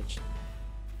much damage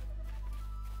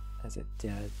as it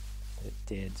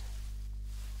did.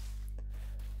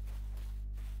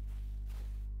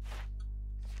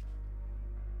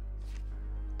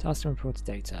 Task and reported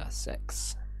data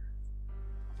 6.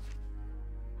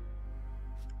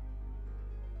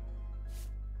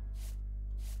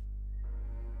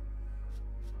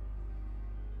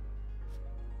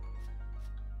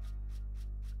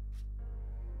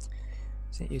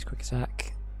 Use quick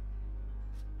attack.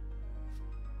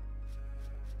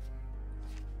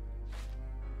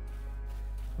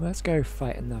 Let's go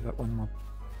fight another one more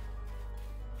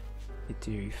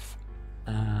Bidoof,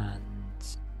 and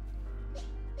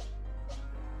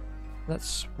let's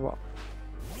swap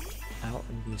out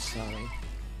and use Sally.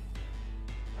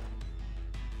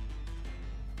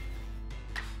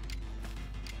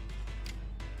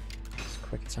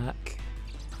 Quick attack.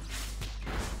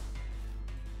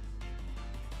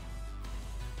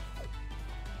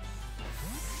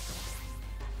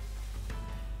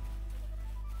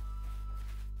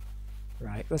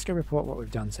 let's go report what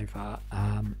we've done so far.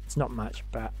 It's not much,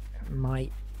 but it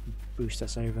might boost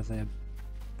us over the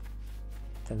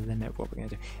limit of what we're going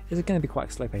to do. This is going to be quite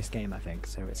a slow-paced game, I think,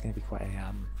 so it's going to be quite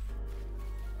a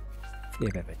be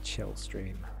a bit of a chill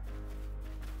stream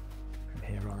from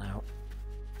here on out.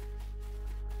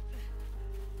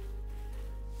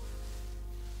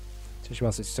 Especially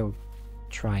whilst it's still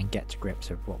try and get to grips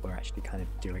with what we're actually kind of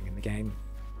doing in the game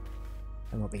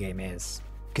and what the game is,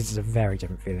 because it's a very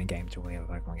different feeling game to all the other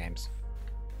Pokemon games.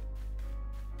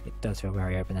 It does feel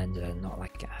very open-ended and not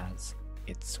like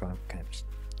it's kind of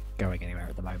going anywhere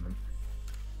at the moment.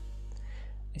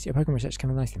 I see your Pokemon research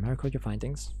coming nicely. May I record your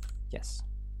findings? Yes.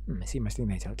 I see mostly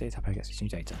data updates. How Pokedex gets new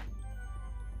data.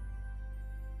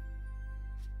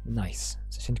 Nice.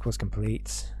 Session course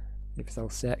complete. Leave level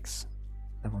 6.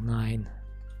 Level 9.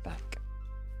 Back.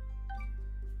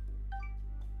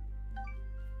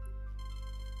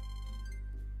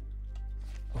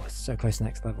 Oh, it's so close to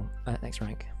next level. Next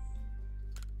rank.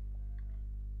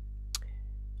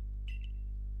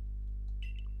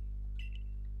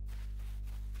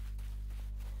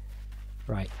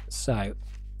 Right, so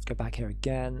let's go back here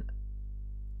again.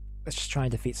 Let's just try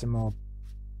and defeat some more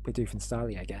Bidoof and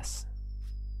Starly, I guess.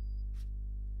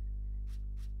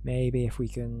 Maybe if we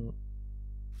can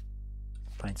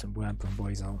find some Wormplum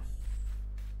Boyzol.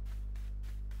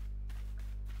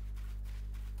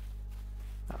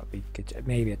 That would be good.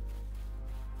 Maybe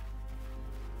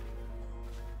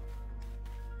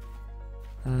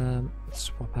let's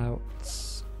swap out.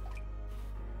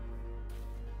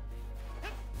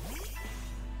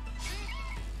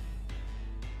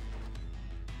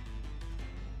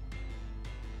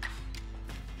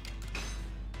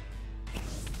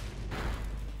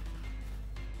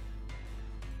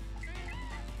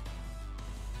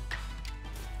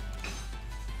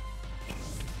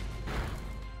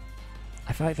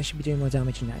 I feel like they should be doing more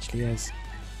damage than it actually is.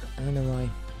 I don't know why.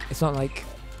 It's not like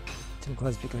Tentacle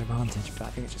has a particular advantage, but I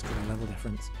think it's just because of the level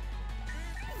difference.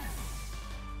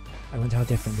 I wonder how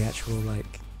different the actual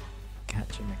like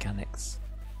catching mechanics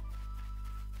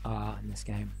are in this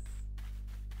game.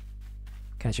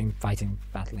 Catching, fighting,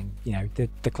 battling, you know,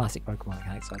 the classic Pokemon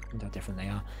mechanics, I wonder how different they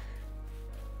are.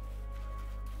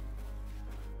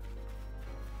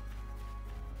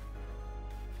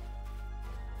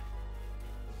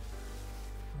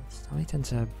 I tend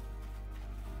to hang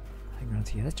around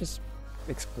here. Let's just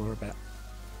explore a bit.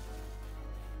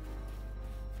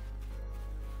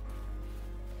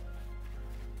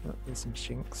 Oh, there's some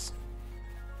Shinx.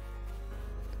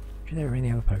 If there are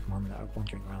any other Pokemon that are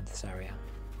wandering around this area.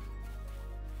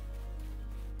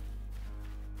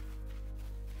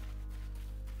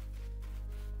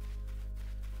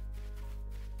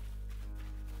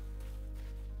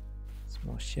 Some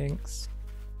more Shinx.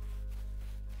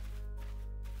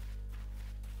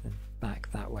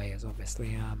 Back that way is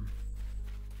obviously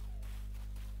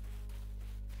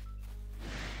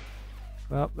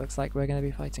well, looks like we're going to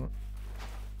be fighting.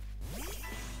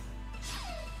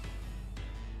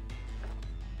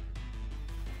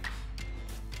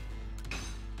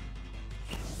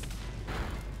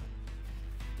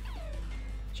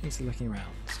 Shinx are looking around.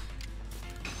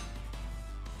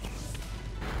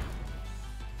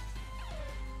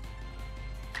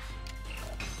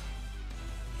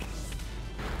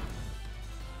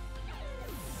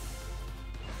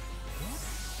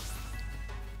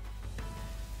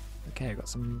 Okay, I've got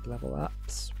some level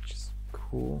ups, which is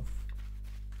cool.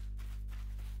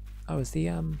 Oh, is the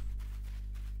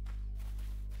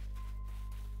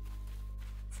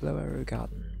Floweru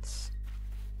Gardens.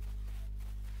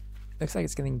 Looks like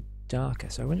it's getting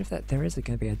darker, so I wonder if there is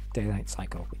going to be a daylight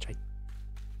cycle, which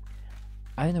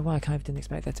I don't know why I kind of didn't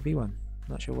expect there to be one.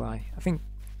 I'm not sure why. I think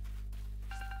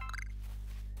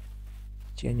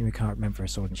genuinely can't remember if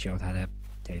Sword and Shield had a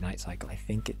day-night cycle. I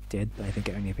think it did, but I think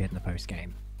it only appeared in the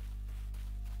post-game.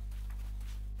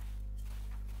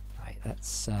 Right,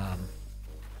 let's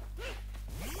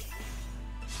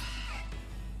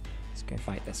go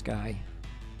fight this guy.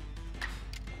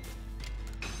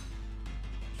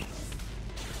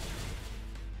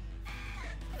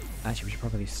 Actually, we should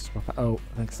probably swap it. Oh,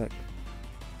 looks like.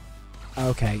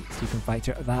 Okay, so you can fight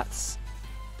her. That's.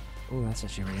 Oh, that's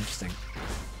actually really interesting.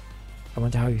 I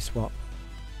wonder how you swap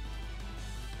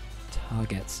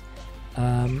targets.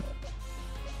 Yeah,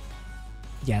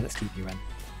 let's keep you in.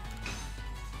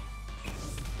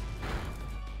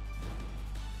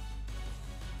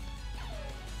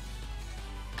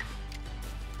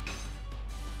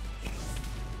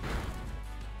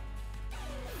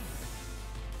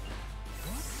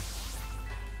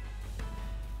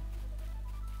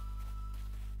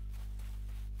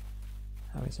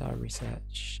 How is our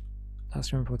research?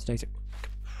 Last reported data.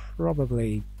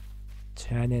 probably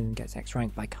turn in and get to X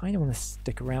rank, but I kind of want to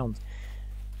stick around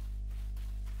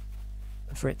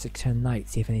for it to turn night,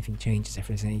 see if anything changes, if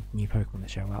there's any new Pokemon that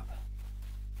show up.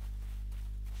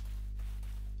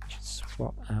 I should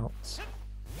swap out.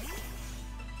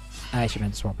 I actually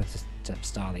meant to swap it to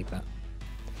Starly, but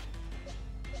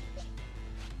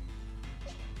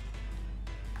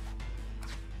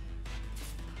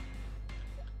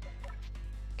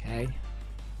okay.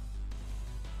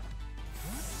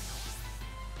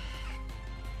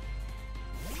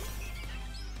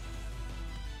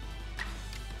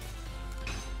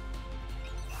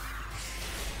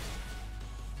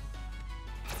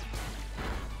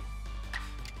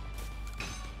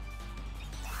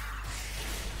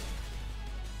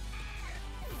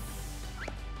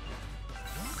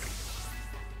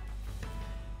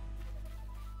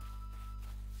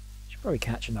 Probably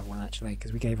catch another one actually,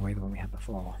 because we gave away the one we had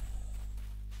before.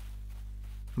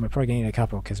 And we're probably going to need a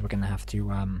couple because we're going to have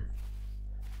to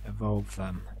evolve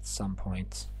them at some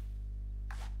point.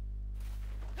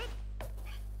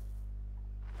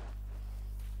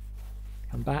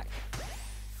 Come back.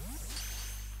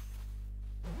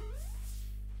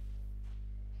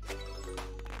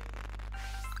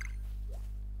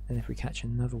 And if we catch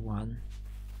another one,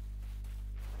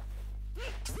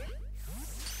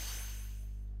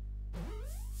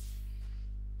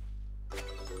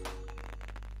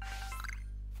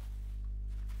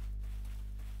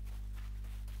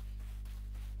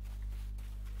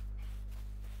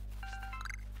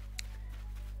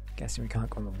 guessing we can't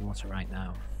go in the water right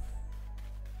now.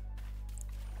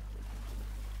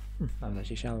 That was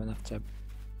actually shallow enough to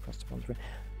cross the pond through.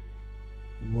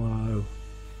 Whoa.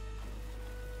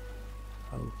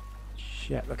 Oh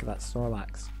shit, look at that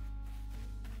Snorlax.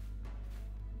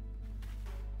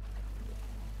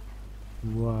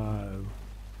 Whoa.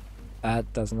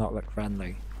 That does not look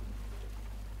friendly.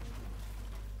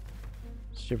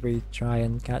 Should we try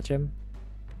and catch him?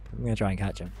 I'm gonna try and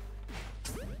catch him.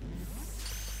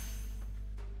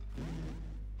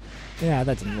 Yeah,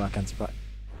 that didn't work, unsurprised.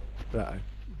 Uh-oh.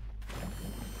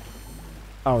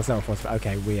 Oh, self-force.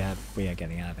 Okay, we are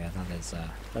getting out of here.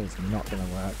 That is not gonna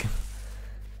work.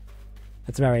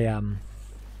 It's very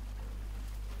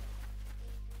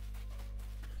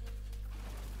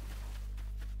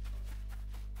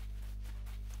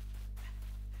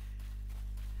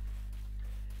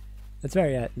it's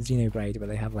very Xenoblade, where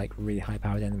they have like really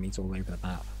high-powered enemies all over the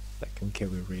map that can kill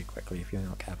you really quickly if you're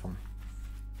not careful.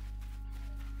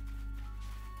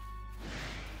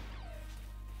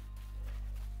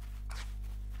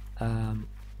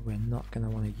 We're not going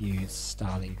to want to use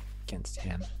Starly against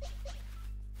him. What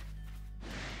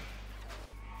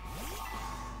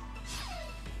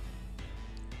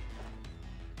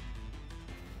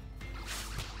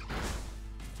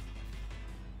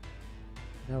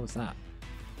the hell was that?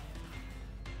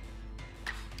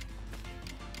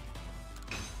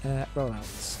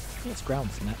 Rollouts. I think it's ground,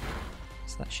 isn't it?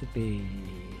 So that should be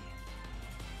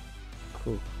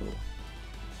cool.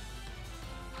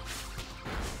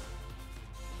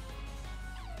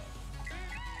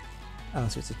 Oh,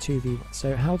 so it's a 2v1.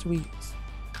 So how do we...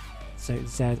 So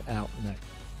Z out, no.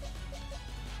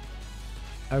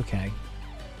 Okay.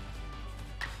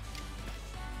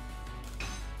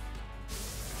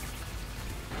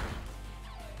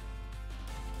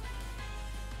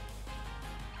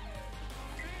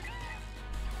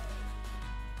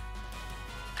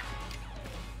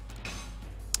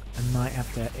 I might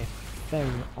have to, if there's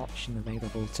an option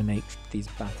available to make these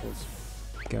battles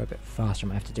go a bit faster, I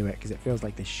might have to do it because it feels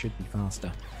like they should be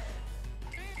faster.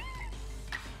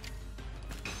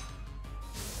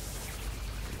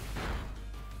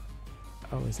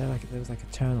 Oh, is there like, there was like a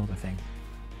turn order thing?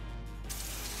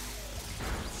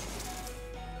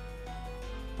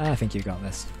 I think you got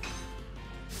this.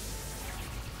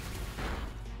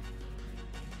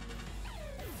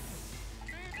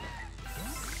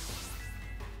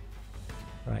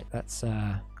 Right, let's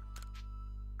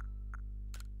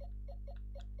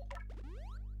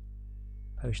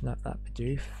potion up that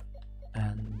Bidoof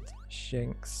and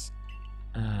Shinx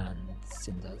and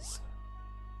Cinders.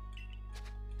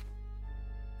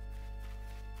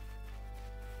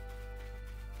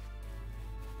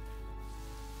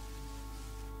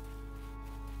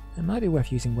 It might be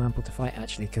worth using Wurmple to fight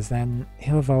actually, because then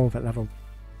he'll evolve at level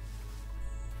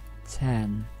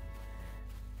 10.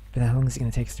 But how long is it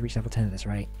going to take us to reach level 10 at this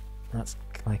rate? That's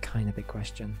my kind of big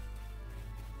question.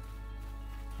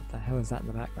 What the hell is that in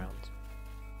the background?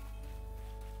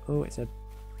 Oh, it's a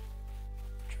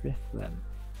Drifblim.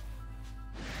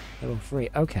 Level 3.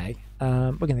 Okay,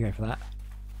 we're going to go for that.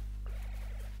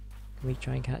 Can we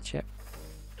try and catch it?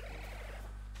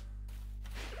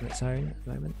 on its own at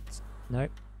the moment. No.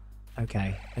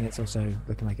 Okay, and it's also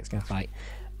looking like it's going to fight.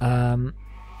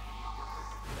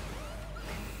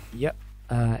 Yep,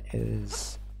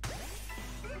 is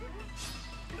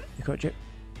you caught it.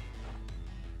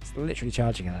 It's literally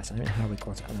charging at us. I don't know how we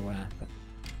caught it unaware, but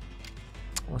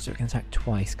also it can attack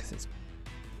twice because it's.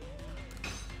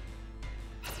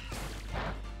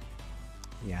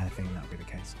 Yeah, I think that'll be the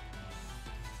case.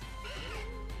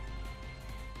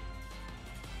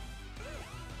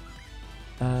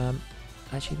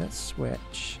 Actually, let's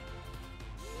switch.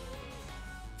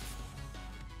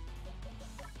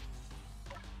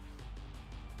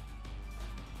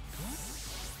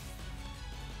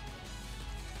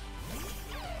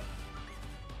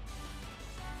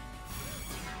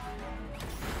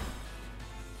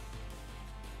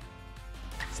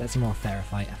 So that's a more fair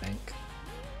fight, I think.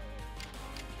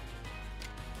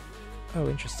 Oh,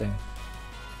 interesting.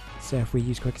 So if we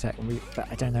use quick attack, but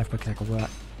I don't know if quick attack will work.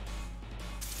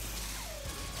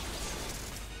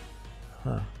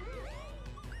 Huh.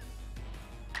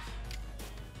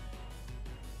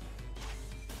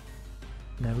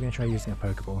 No, we're going to try using a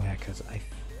Pokeball here because I.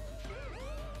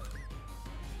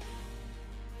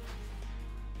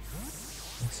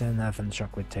 So Nerf and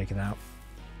Shock would take it out.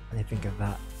 And I think of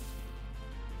that.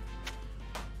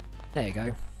 There you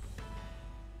go.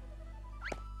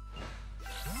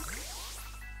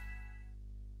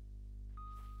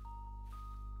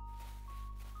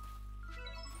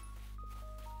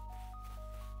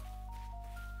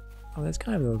 Oh, there's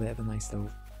kind of a little bit of a nice little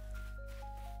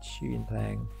tune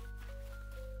playing.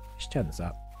 Let's turn this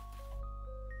up.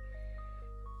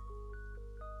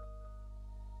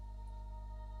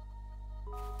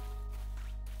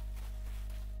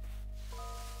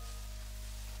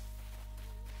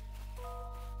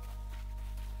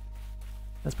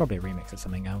 That's probably a remix of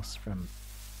something else from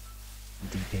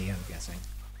DP, I'm guessing.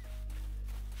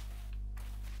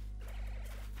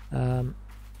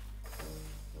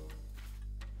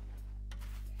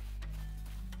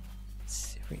 Let's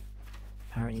see if we.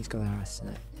 Apparently, he's got our his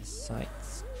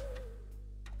sights.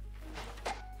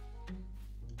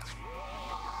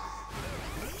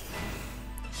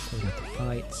 We got the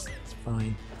fights. It's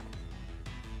fine.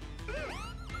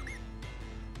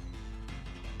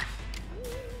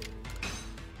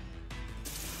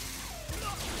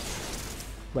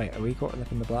 Wait, are we caught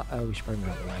up in the blood? Oh, we should probably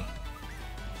move out of the way.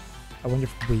 I wonder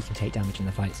if we can take damage in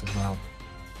the fights as well.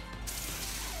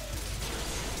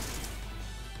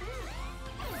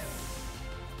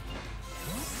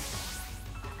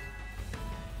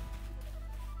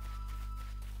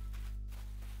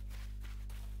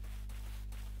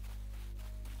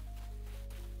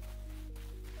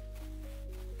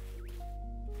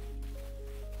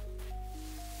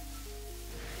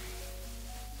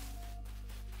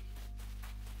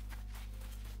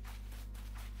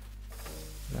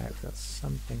 Right, we've got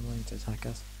something willing to attack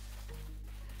us.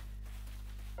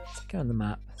 Let's go on the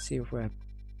map, see if we're. I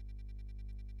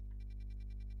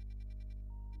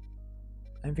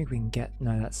don't think we can get.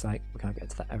 No, that's like we can't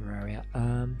get to that other area.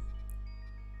 Can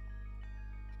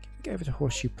we go over to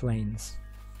Horseshoe Plains?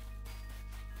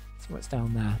 See what's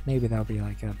down there. Maybe there'll be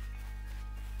like a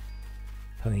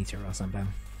Ponyta or something.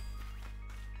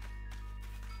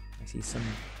 I see some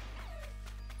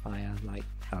fire, like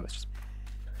oh, it's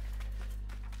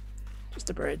just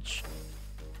a bridge.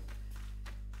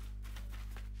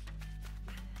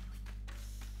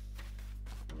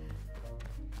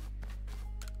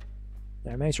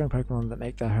 There are many strong Pokemon that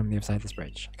make their home on the other side of this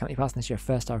bridge. I can't be passing this to your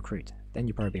first star recruit. Then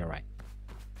you'll probably be alright.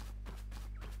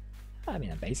 I mean,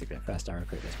 I'm basically a first star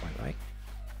recruit at this point, right?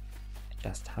 I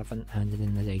just haven't handed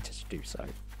in the data to do so.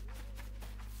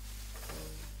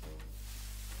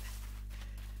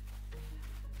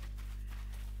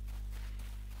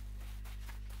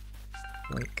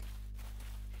 Like,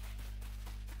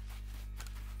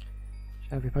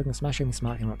 shall we Pokemon smashing the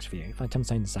smarting rocks for you? Find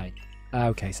Tombstone inside.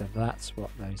 Okay, so that's what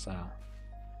those are.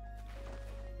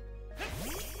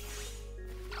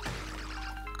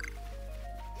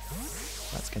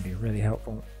 That's going to be really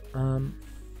helpful. Oh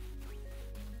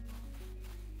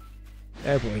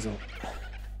boys, all.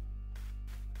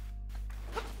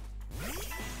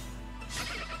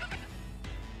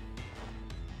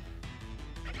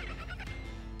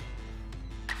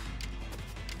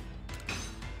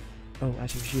 Oh,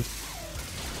 actually, we should.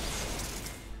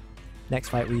 Next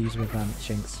fight we use with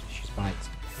Shinx, she's bites.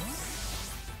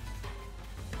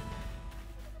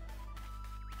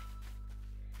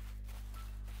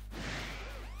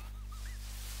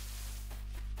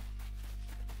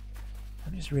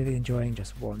 I'm just really enjoying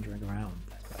just wandering around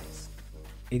this place.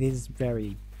 It is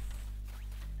very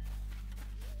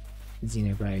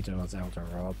Xenoblade or Zelda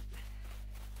or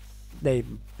they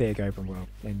big open world,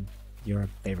 and your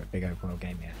favorite big open world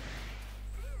game here.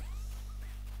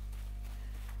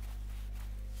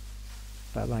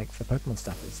 But like the Pokemon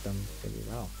stuff is done really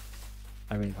well.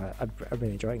 I'm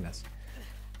really enjoying this.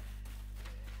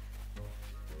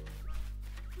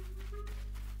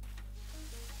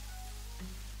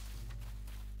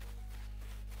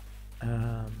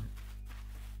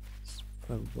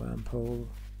 For Wormpool.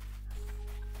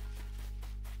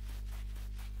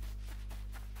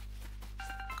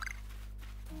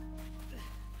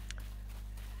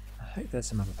 I hope there's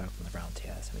some other Pokemon around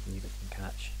here, something you can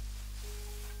catch.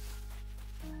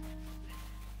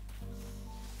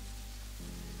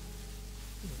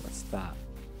 What's that?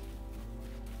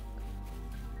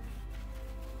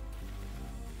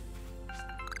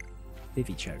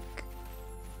 Vivichoke.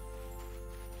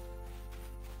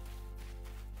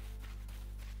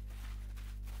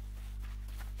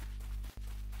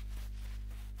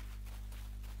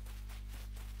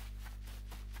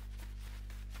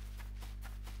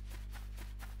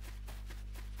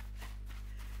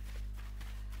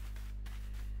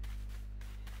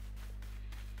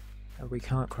 We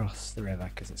can't cross the river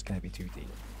because it's going to be too deep.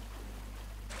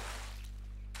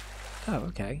 Oh,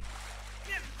 okay.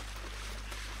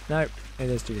 No, it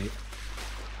is too deep.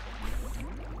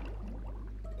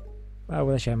 Well,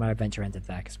 we'll show my adventure ended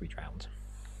there because we drowned.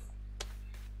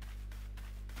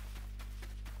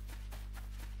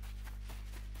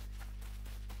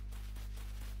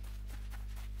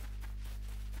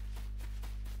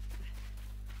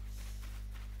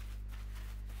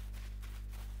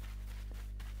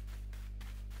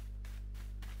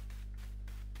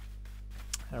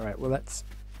 Alright, well let's...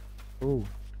 Ooh.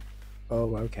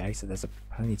 Oh, okay, so there's a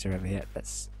Ponyta over here.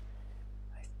 That's...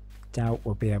 I doubt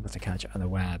we'll be able to catch it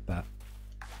unaware, but...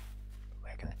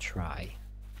 we're gonna try.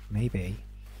 Maybe.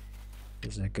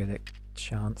 There's a good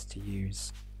chance to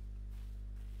use...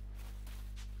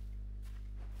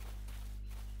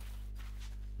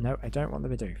 No, I don't want the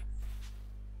Bidoof.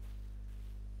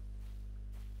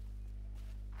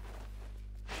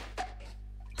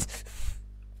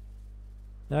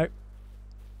 No.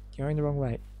 You're going the wrong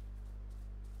way.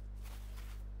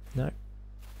 No.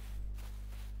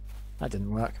 That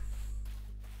didn't work.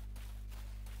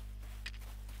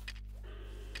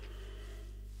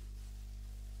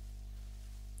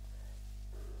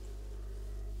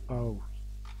 Oh.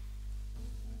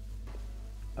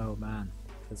 Oh man.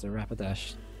 There's a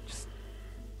Rapidash. Just...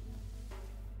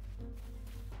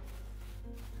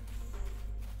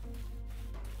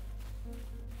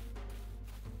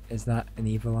 Is that an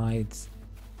evil-eyed?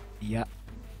 Yeah.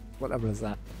 What level is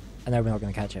that? I know we're not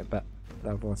going to catch it, but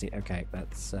level 40. Okay,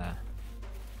 let's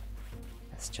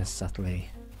just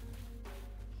subtly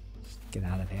get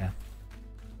out of here.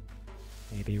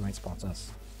 Maybe he won't spot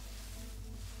us.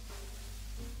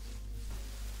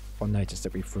 Or notice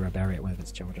that we threw a berry at one of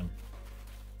its children.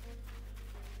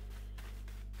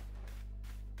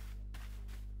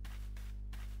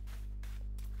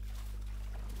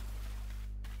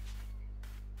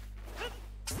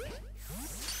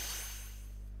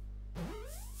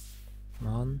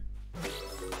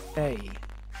 Hey,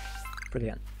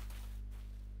 brilliant.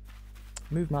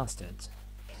 Move mastered.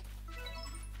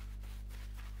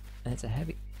 And it's a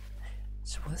heavy...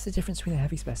 So what's the difference between a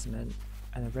heavy specimen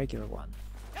and a regular one?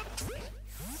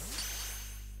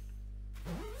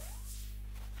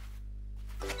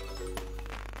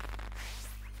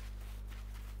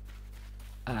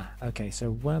 Ah, okay,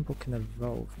 so Wormpool can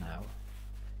evolve now.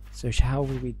 So how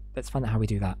will we... Let's find out how we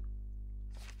do that.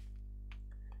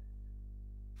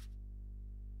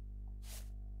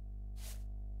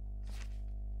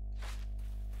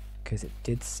 Because it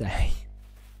did say...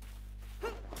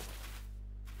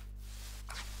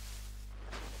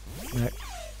 No.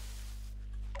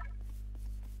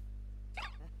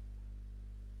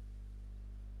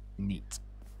 Neat.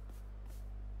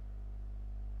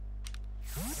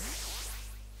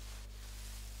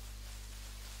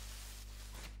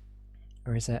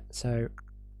 Or is it? So...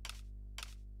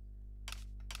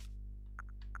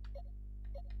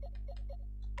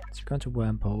 So we're going to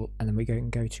Wormpool, and then we can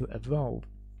go to Evolve.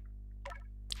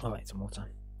 Oh wait, some water.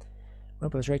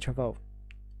 Wormpool is ready to evolve.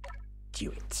 Do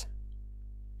it.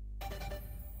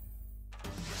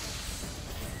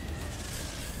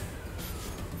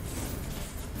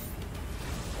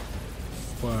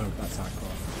 Whoa, that's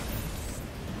hardcore.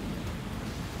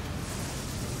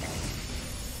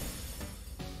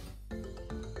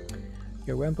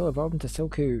 Your Wormpool evolved into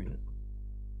Silcoon.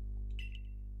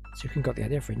 Silcoon got the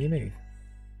idea for a new move.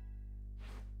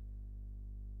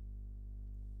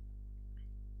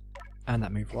 And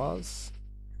that move was...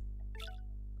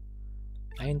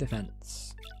 Main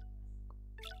defense.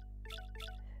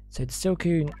 So does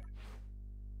Silcoon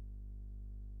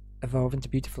evolve into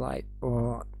Beautifly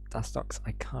or Dustox?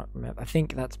 I can't remember. I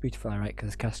think that's Beautifly, right?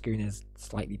 Because Cascoon is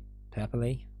slightly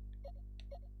purpley.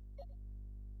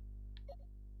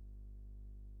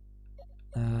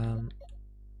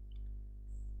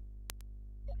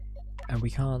 And we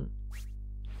can't.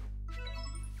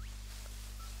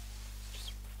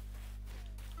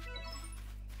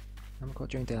 I'm called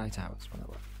during daylight hours.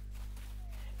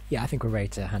 Yeah, I think we're ready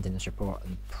to hand in this report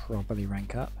and probably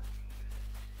rank up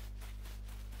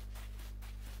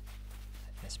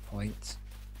at this point.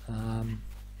 Do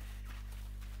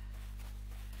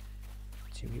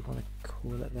we want to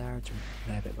call it there, or do we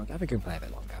play a bit longer? I think we can play a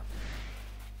bit longer.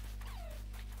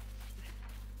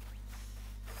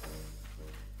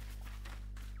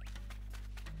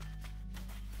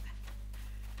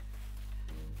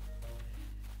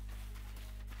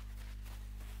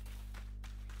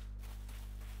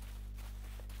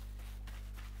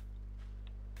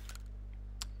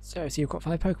 So you've got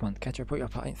 5 Pokemon. Care to report your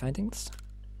findings?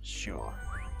 Sure.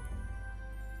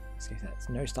 Let's see if that's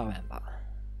no Star Ember.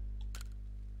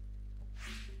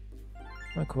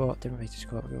 One Court, different races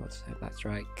Court, Black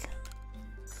Strike.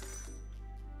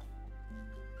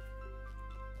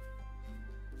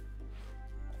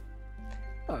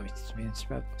 Oh, it's been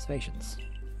observations.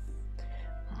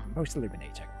 Most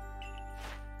illuminating.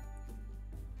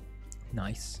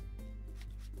 Nice.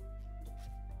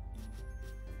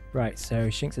 Right, so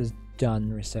Shinx is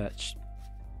done research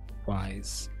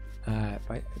wise.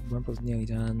 Rumble's nearly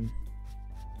done.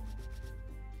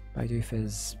 Bidoof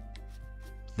is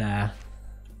there.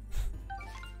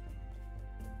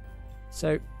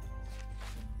 So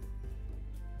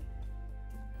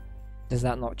does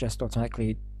that not just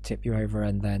automatically tip you over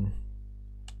and then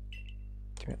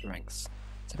do the ranks?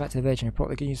 So back to the village and report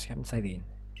the good news to Captain Saline.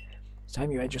 It's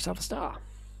time you earned yourself a star.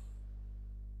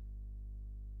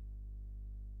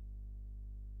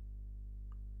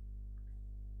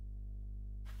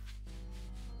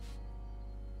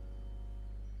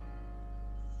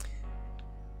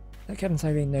 Let Captain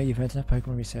Saline know you've earned enough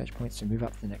Pokemon research points to move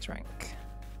up to the next rank.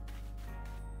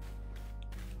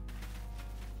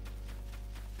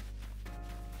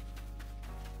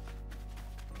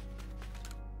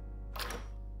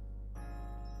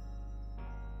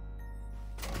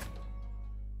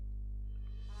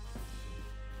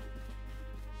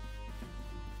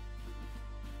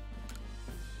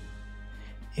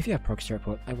 If you have progress to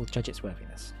report, I will judge its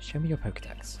worthiness. Show me your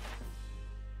Pokedex.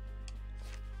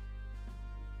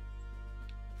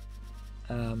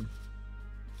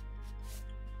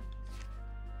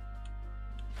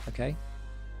 Okay.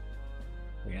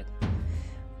 Weird.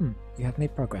 You have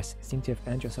made progress. You seem to have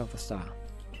earned yourself a star.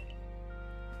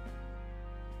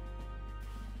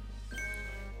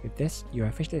 With this, you are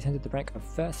officially attended the rank of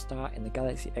first star in the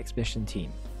Galaxy Expedition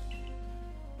team.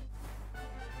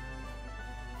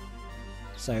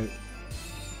 So,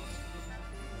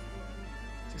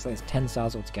 looks like it's 10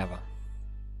 stars altogether.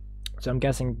 So I'm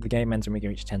guessing the game ends when we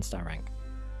reach 10-star rank.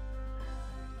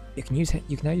 You can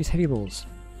now use heavy balls.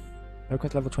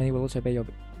 Pokemon level 20 will also obey your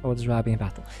orders while being in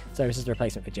battle. So this is the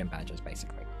replacement for gym badges,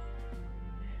 basically.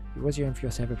 The rewards you earn for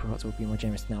your server reports will be more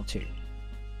generous now too.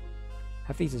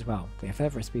 Have these as well. They are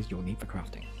further recipes you will need for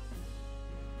crafting.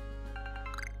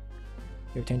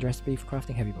 You obtained a recipe for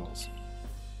crafting heavy balls.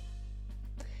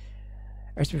 A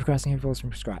recipe for crafting heavy balls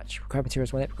from scratch. Required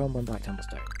materials 1 Apricot, 1 Black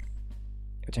Tumblestone.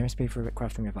 You obtain a recipe for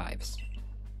crafting revives.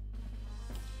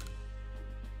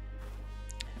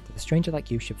 That a stranger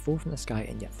like you should fall from the sky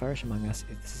and yet flourish among us,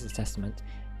 this is a testament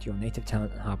to your native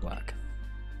talent and hard work.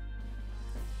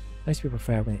 Most people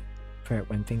prefer it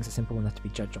when things are simple enough to be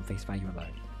judged on face value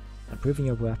alone. And proving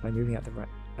your worth by moving up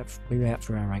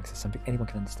through our ranks is something anyone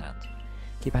can understand.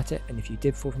 Keep at it, and if you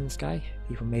did fall from the sky,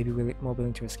 people may be more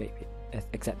willing to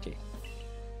accept you.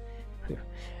 Whew.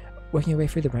 Working your way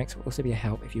through the ranks will also be a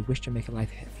help if you wish to make a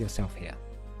life for yourself here.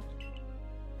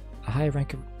 A higher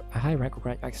rank will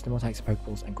grant access to more types of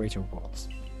Pokeballs and greater rewards.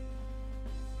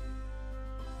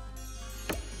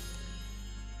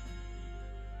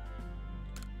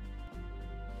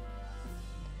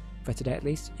 For today at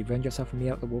least, you've earned yourself a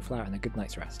meal at the Wallflower and a good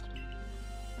night's rest.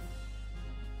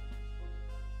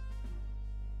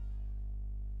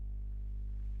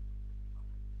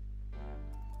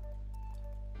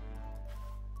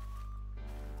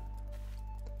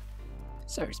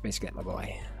 So, Space Cadet, my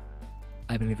boy.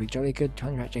 I believe we jolly good.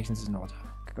 Congratulations is in order.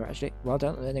 Well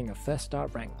done on earning your first star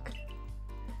rank.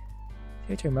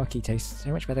 Kyoto Milky tastes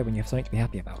so much better when you have something to be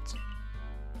happy about.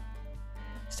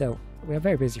 Still, we are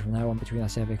very busy from now on between our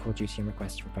survey call duty and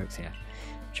requests from folks here.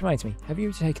 Which reminds me, have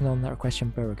you taken on that request from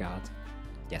Beauregard?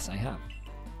 Yes, I have.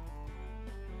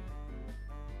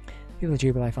 People at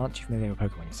Jubilife aren't too familiar with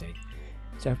Pokemon, you see.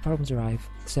 So if problems arrive,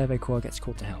 the Survey Corps gets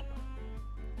called to help.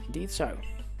 Indeed so.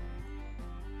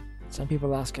 Some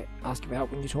people ask for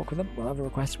help when you talk with them, while other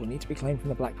requests will need to be claimed from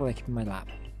the black book I keep in my lab.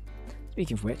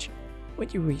 Speaking of which, when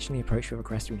you recently approached with a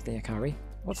request to meet the Akari,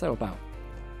 what's that all about?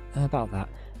 About that,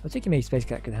 I was thinking maybe Space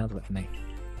Cat could handle it for me.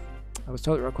 I was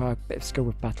told it required a bit of skill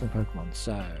with battling Pokemon,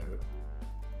 so...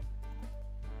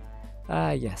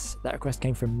 yes, that request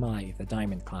came from the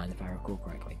Diamond Clan, if I recall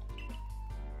correctly.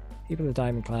 People of the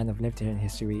Diamond Clan have lived here in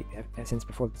history since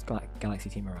before the Galaxy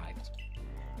team arrived.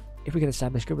 If we could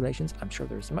establish good relations, I'm sure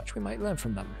there is much we might learn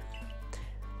from them.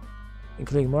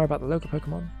 Including more about the local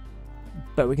Pokemon.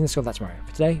 But we can discuss that tomorrow.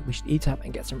 For today, we should eat up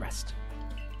and get some rest.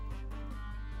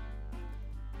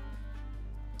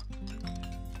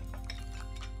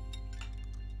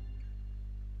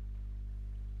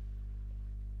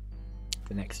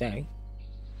 The next day,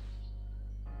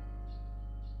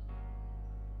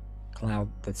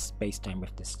 the space-time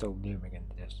rift is still looming in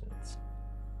the distance.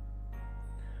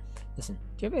 Listen, do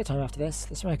you have any time after this?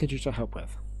 There's something I could use your help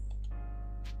with.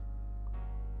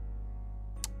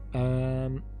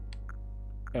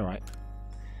 Alright.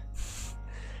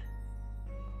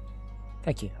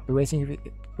 Thank you. I'll be waiting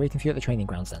for you at the training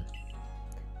grounds then.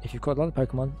 If you've caught a lot of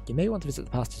Pokemon, you may want to visit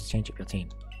the pastures to change up your team.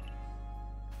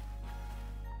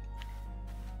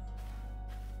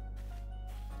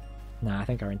 Nah, I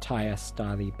think our entire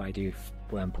Starly, Baidu,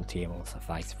 Wurmple team will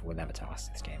suffice for whatever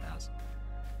task this game has.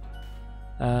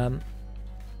 Can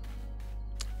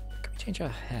we change our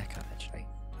haircut actually?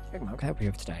 Come on, what can I help you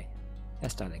with today?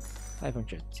 Hairstyling.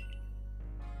 500.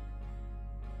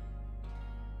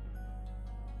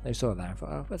 I saw that and thought,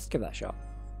 oh, let's give that a shot.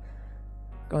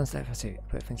 Go on, step for two.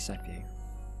 Put things aside for you.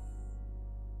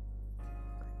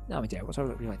 Now, my dear, what sort of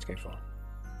look would you like to go for?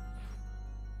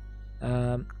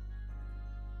 I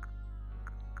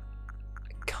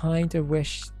kind of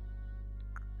wish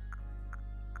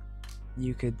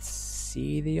you could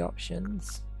see the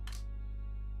options.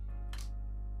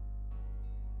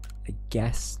 I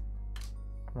guess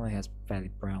my hair's fairly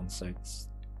brown, so it's...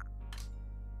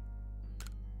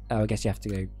 Oh, I guess you have to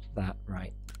go that,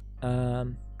 right. Yeah,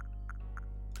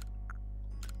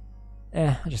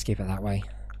 I'll just keep it that way.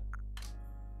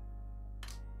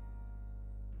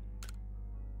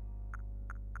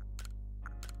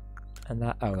 And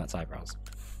that, oh, that's eyebrows.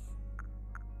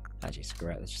 Actually, screw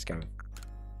it, let's just go.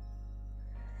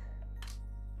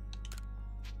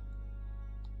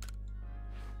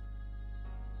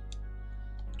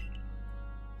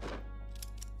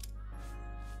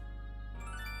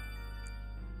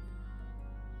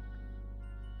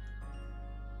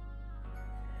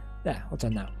 There, all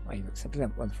done now. Oh, you look simply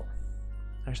wonderful.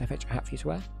 How should I fetch a hat for you to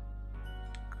wear?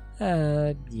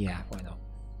 Yeah, why not?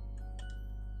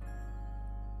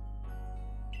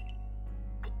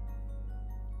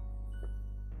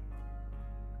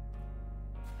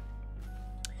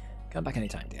 Come back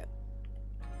anytime, dear.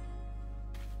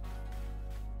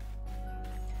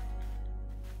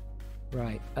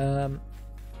 Right,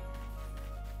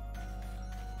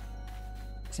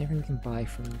 is there anything we can buy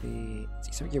from the...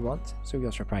 See something you want? So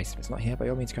yours for a price. If it's not here, by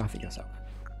all means craft it yourself.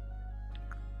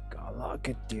 Got a lot of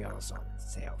good deals on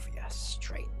sale for you,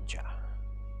 stranger.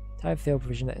 Type of field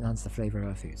provision that enhances the flavour of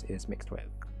our foods is mixed with.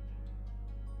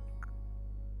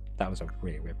 That was a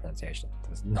really weird pronunciation.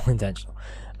 That was not intentional.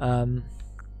 How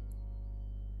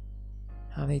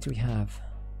many do we have?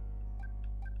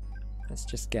 Let's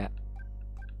just get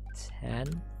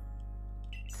 10.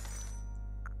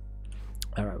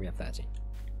 Alright, we have 30.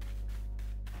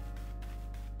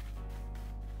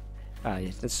 Yeah,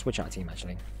 let's switch our team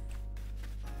actually.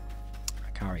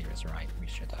 Akari is right, we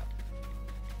should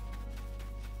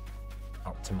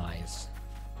optimize.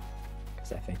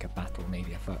 Because I think a battle may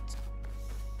be afoot.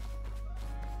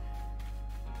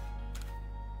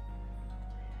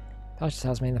 Pasture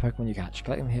tells me the Pokemon you catch.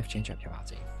 Collect them here to change up your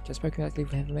party. Just Pokemon like leave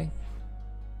them here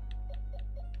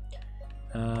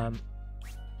for me?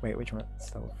 Wait, which one?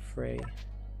 It's level 3.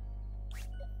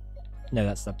 No,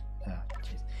 that's the...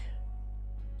 jeez.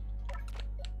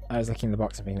 I was looking in the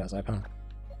box and thinking that's iPad.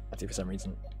 I do for some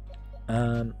reason.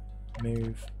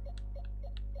 Move.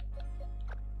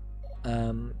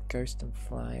 Ghost and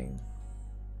Flying.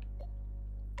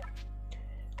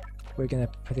 We're gonna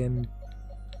put in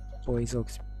Boizel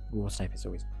because Water type is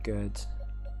always good.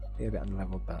 Be a bit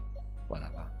unleveled, but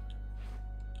whatever.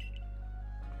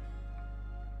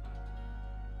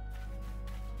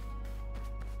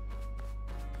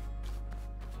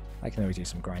 I can always do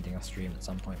some grinding off stream at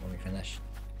some point when we finish.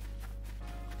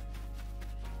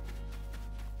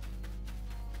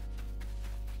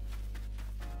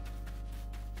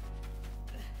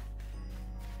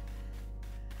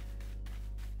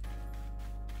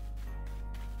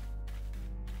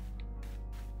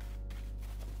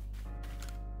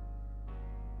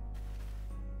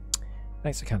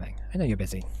 Thanks for coming. I know you're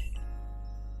busy.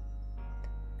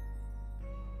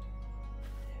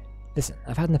 Listen,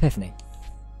 I've had an epiphany.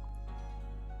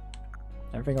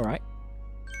 Everything alright?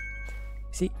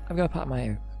 See, I've got a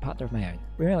partner of my own.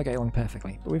 We may not get along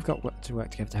perfectly, but we've got to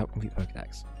work together to help complete the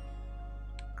Pokédex.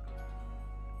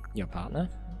 Your partner?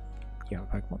 You have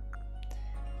a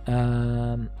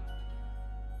Pokemon?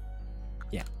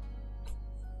 Yeah.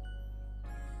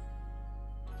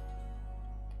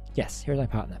 Yes, here's my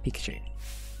partner, Pikachu.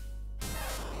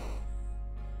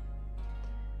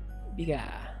 Biga!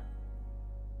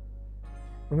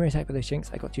 When we were attacked by those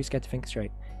Jinx, I got too scared to think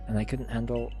straight, and I couldn't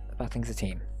handle battling as a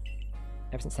team.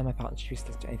 Ever since then, my partner chooses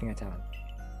to anything I tell him.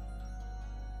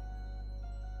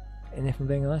 And if I'm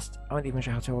being honest, I wasn't even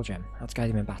sure how to hold him, how to guide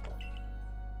him in battle.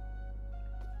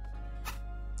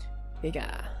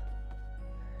 Biga!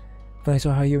 When I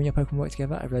saw how you and your Pokemon work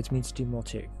together, I realized we need to do more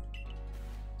too.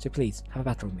 So please, have a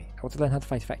battle with me. I want to learn how to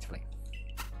fight effectively.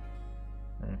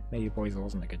 Maybe Boizel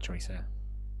wasn't a good choice here.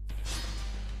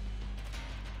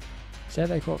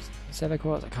 Survey Corps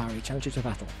Akari, challenge you to a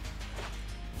battle.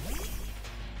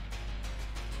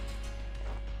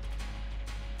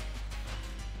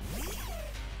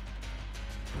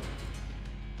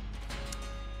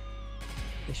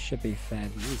 This should be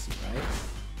fairly easy, right?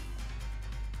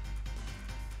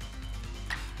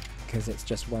 Because it's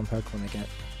just one Pokemon again.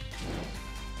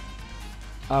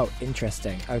 Oh,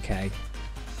 interesting. Okay.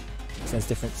 It says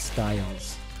different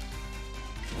styles.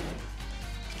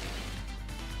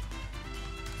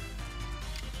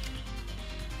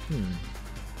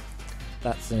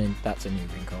 That's a new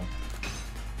wrinkle.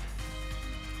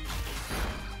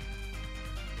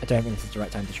 I don't think this is the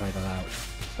right time to try that out,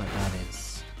 but that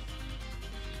is.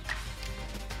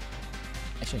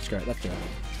 Actually, screw it. Let's do it.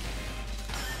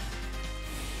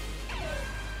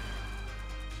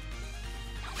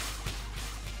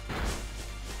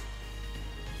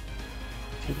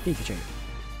 To the Pikachu.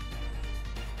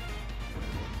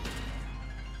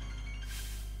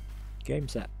 Game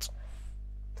set.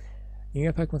 You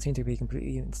and your Pokemon seem to be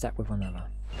completely in step with one another.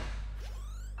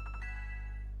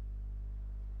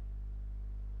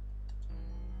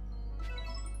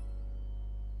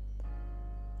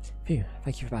 Phew,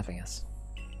 thank you for battling us.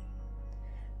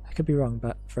 I could be wrong,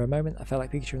 but for a moment I felt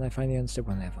like Pikachu and I finally understood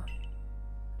one another.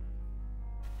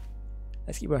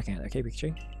 Let's keep working on it, okay,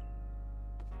 Pikachu?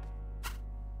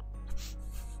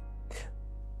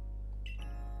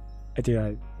 I do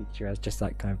like Pikachu has just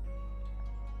that kind of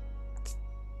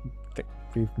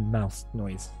mouse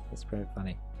noise. It's pretty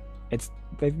funny.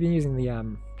 They've been using the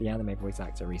anime voice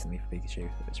actor recently for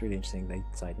Pikachu. It's really interesting they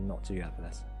decided not to do that for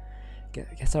this.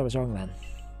 Guess I was wrong then.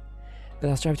 But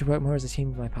I'll strive to work more as a team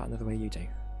with my partner the way you do.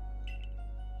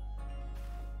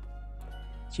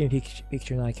 So you and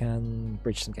Pikachu and I can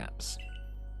bridge some gaps.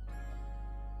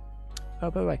 Oh,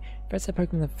 by the way, Fred said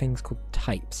Pokemon have things called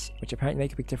types, which apparently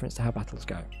make a big difference to how battles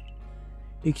go.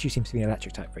 Pikachu seems to be an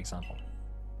electric type, for example.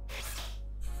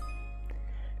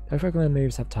 Both Pokemon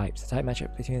moves have types. The type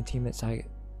matchup between a team that's like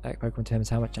Pokemon determines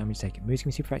how much damage taken. Moves can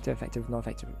be super effective, not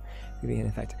effective, really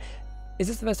ineffective. Is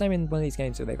this the first time in one of these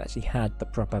games where they've actually had the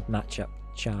proper matchup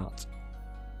chart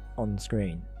on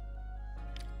screen?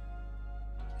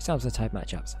 It sounds the type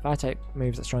matchups. Fire type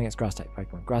moves are strong against grass type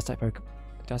Pokemon. Grass type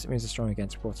moves are strong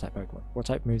against water type Pokemon.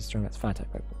 Water type moves are strong against fire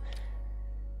type Pokemon.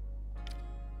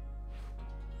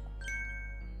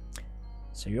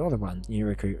 So you're the one you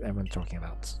recruit everyone's talking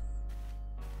about.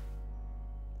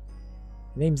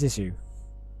 Name's Zissou.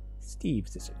 Steve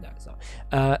Zissou. No, it's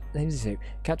not. Name's Zissou.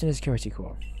 Captain of Security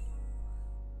Corps.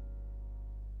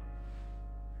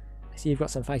 I see you've got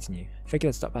some fight in you. Figured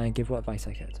I'd stop by and give what advice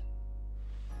I could.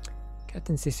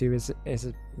 Captain Zissou is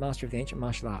a master of the ancient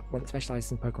martial art, one that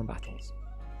specialises in Pokemon battles.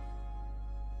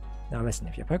 Now listen,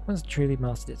 if your Pokemon's truly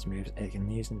mastered its moves, it can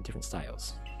be used in different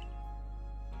styles.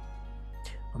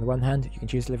 On the one hand, you can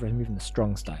choose to deliver a move in the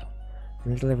strong style. The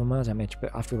move will deliver more damage,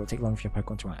 but after it will take longer for your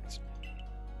Pokemon to act.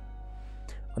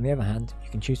 On the other hand, you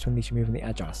can choose to unleash a move in the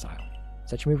agile style.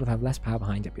 Such a move will have less power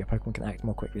behind it, but your Pokemon can act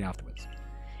more quickly afterwards.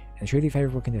 In truly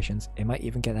favourable conditions, it might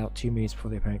even get out 2 moves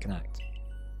before the opponent can act.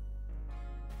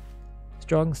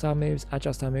 Strong style moves,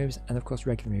 agile style moves, and of course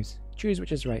regular moves. Choose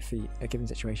which is right for a given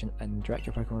situation and direct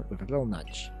your Pokemon with a little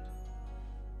nudge.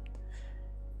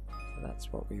 So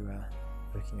that's what we were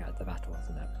looking at the battle,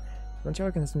 isn't it? Once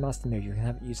your Pokemon has mastered the move, you can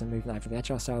have it use a move in either the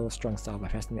agile style or strong style by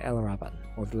pressing the L or R button,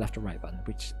 or the left or right button,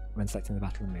 which when selecting the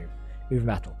battle move in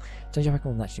battle. Change your Pokemon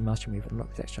will naturally master your move and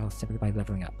unlock the extra simply by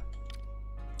leveling up.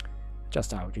 Agile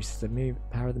style reduces the move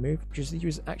power of the move, reduces the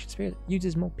user's action speed,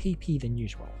 uses more PP than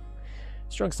usual.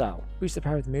 Strong style boosts the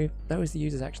power of the move, lowers the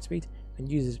user's action speed, and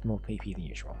uses more PP than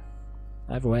usual.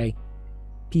 Either way,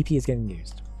 PP is getting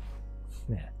used.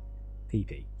 Yeah,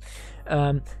 PP.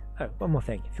 Oh, one more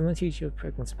thing. If you want to teach your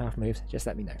Pokemon some powerful moves, just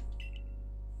let me know.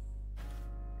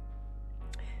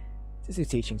 This is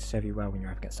teaching to serve you well when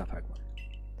you're up against our Pokemon.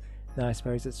 Now I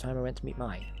suppose it's time I went to meet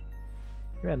mine.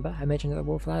 Remember, I mentioned at the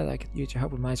Wallflower that I could use your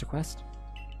help with Mai's request?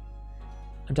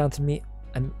 I'm to meet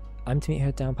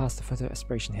her down past the foot of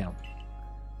Aspiration Hill. You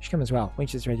should come as well.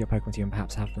 Won't you just raid your Pokemon to you and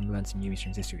perhaps have them learn some new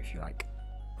from history if you like.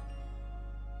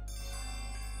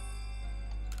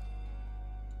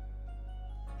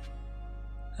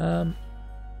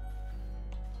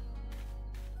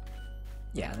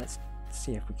 Yeah, let's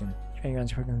see if we can train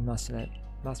around your Pokemon master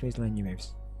moves to learn new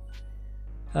moves.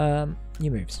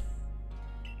 New moves.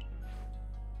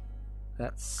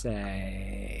 Let's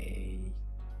say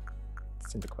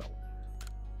Cyndaquil.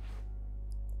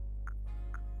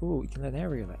 Ooh, we can learn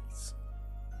Aerialix.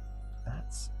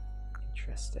 That's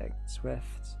interesting.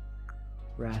 Swift,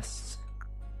 Rest.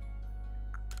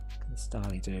 What can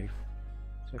Starly do?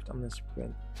 Swift on the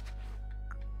sprint.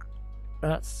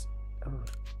 That's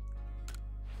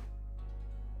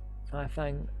Fire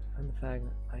Fang, Thunder Fang,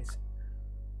 Ice.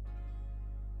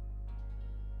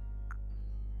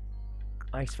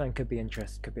 Ice Fang could be a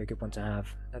good one to have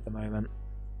at the moment.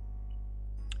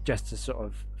 Just to sort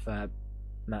of for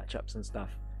matchups and stuff.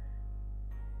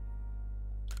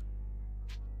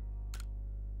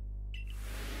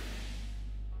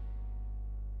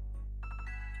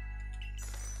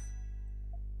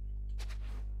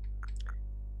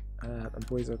 And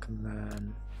Boyzor can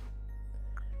learn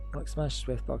Rock Smash,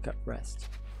 Swift, Bulk Up, Rest.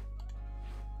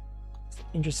 It's an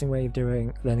interesting way of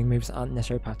learning moves that aren't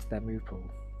necessarily part of their move pool.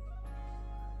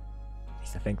 At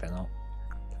least I think they're not.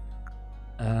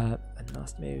 And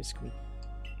master moves, we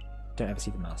don't ever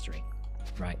see the mastery.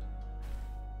 Right.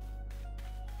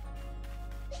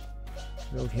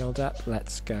 We're all healed up,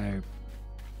 let's go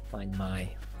find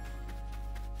Mai.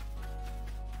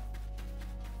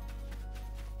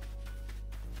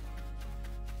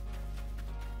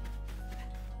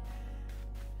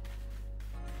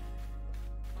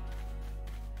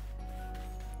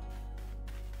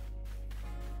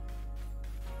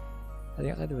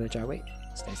 Heading outside the village, are we?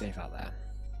 Stay safe out there.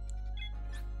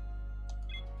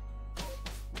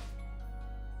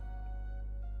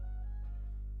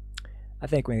 I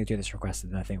think we're going to do this requested,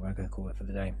 and I think we're going to call it for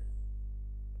the day.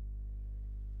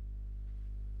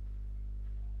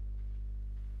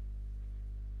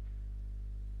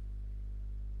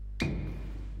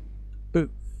 Boo!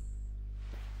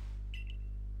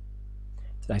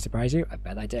 Did I surprise you? I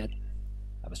bet I did.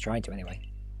 I was trying to anyway.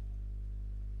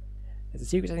 There's a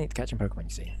secret technique to catching Pokemon, you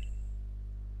see.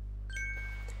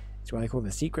 It's what I call the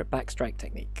secret back strike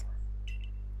technique.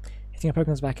 Hitting a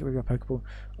Pokemon's back with your Pokeball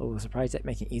will surprise it,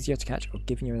 making it easier to catch or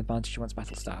giving you an advantage once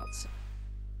battle starts.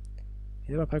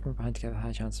 Hit a Pokemon behind to get a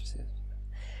higher chance of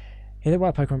Hit a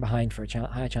wild Pokemon behind for a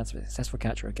higher chance of a successful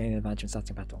catch or gaining an advantage when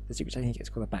starting battle. The secret technique is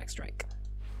called a back strike.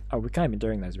 Oh, we've kind of been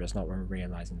doing those, but it's not when we're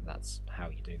realising that that's how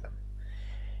you do them.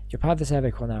 You're part of the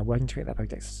survey call now, working to create that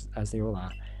Pokedex as they all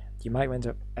are. You might end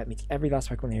up at meeting every last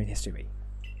Pokemon here in history.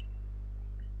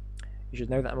 You should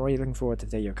know that I'm already looking forward to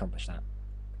the day you accomplish that,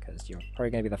 because you're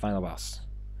probably going to be the final boss.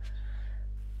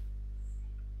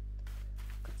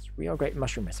 It's real great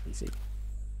mushroom recipe, see?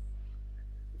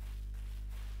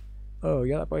 Oh,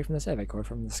 you're that boy from the survey corps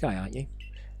from the sky, aren't you?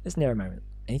 Listen here a moment.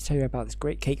 I need to tell you about this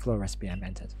great cake lore recipe I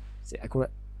invented. See, I call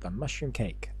it the mushroom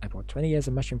cake. I poured 20 years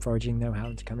of mushroom foraging know-how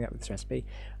into coming up with this recipe,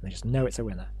 and I just know it's a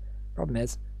winner. Problem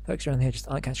is, folks around here just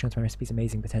aren't catching on to my recipe's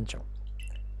amazing potential.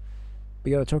 But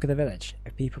you're the talk of the village.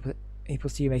 If people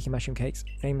see you making mushroom cakes,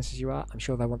 famous as you are, I'm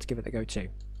sure they'll want to give it a go too.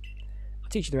 I'll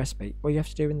teach you the recipe. All you have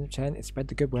to do in return is spread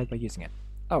the good word by using it.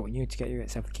 Oh, and you need to get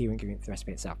yourself the key ingredient for the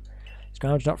recipe itself.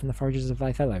 Scrounge not from the forages of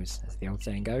thy fellows, as the old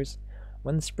saying goes.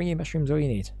 One springy mushroom's all you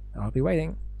need. I'll be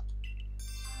waiting.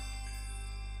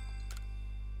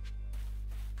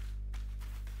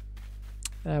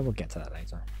 We'll get to that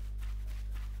later.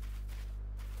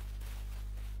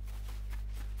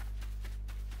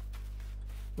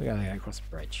 We gotta go across the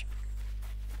bridge.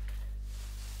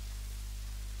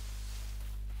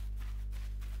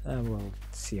 And we'll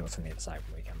see what's on the other side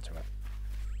when we come to it.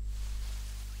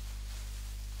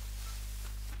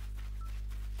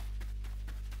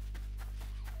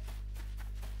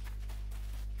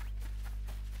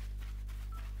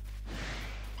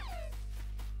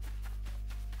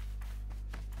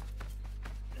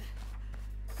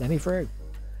 Let me through.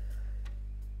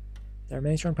 There are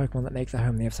many strong Pokemon that make their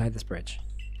home on the other side of this bridge.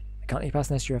 I can't let you pass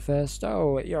unless you're first.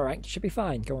 Oh, you're alright. You should be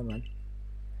fine. Go on then.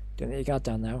 Don't let your guard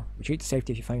down now. Retreat to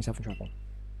safety if you find yourself in trouble.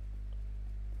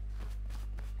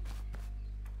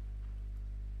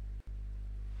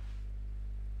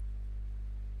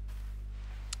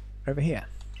 over here.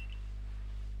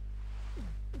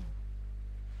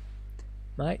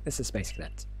 This is Space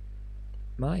Cadet.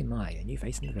 A new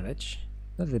face in the village.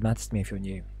 Not that it matters to me if you're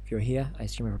new. If you're here, I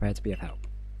assume you're prepared to be of help.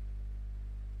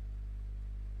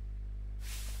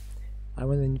 I'm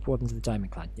one of the wardens of the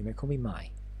Diamond Clan. You may call me Mai.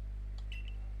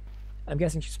 I'm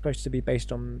guessing she's supposed to be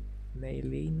based on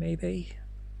Maylene, maybe?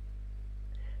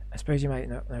 I suppose you might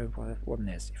not know what a warden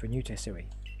is if you're new to Hisui.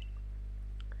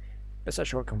 But such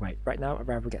short can wait. Right now, I'd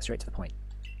rather get straight to the point.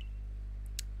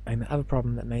 I have a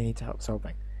problem that may need to help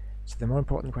solving. So the more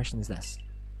important question is this.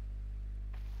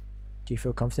 Do you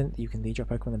feel confident that you can lead your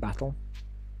Pokemon in battle?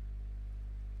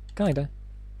 Kinda.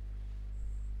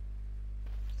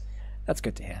 That's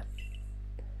good to hear.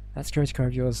 That security core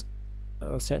of yours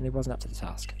certainly wasn't up to the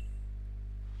task.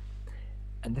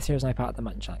 And this here is my part of the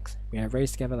Munchlax. We are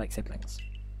raised together like siblings.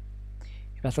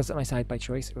 He battles at my side by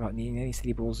choice without needing any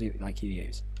silly balls like you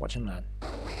use. Watch and learn.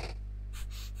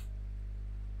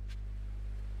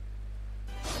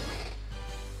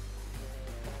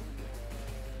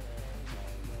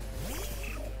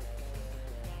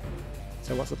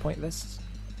 So what's the point of this?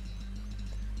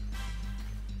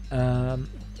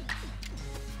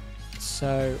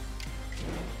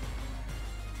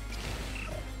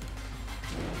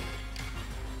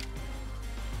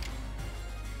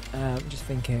 I'm just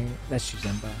thinking, let's choose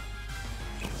Ember.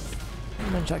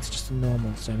 Munchlax is just a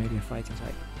normal, so maybe a fighting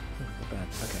type. Oh, not bad.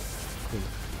 Okay, cool.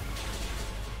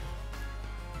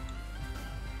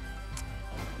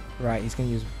 Right, he's going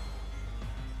to use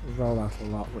Rollout a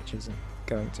lot, which isn't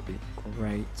going to be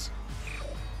great.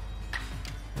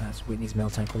 That's Whitney's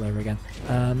Miltank all over again.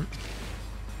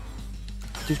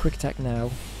 Do quick attack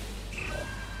now.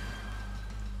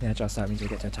 Yeah, just that means we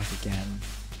get to attack again.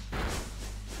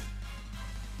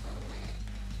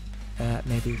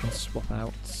 Maybe we can swap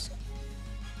out.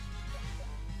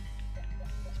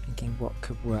 Thinking what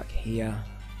could work here.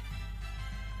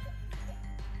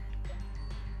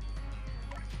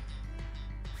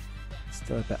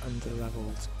 Still a bit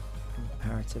under-leveled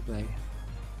comparatively.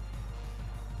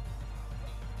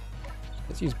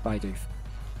 Let's use Bidoof.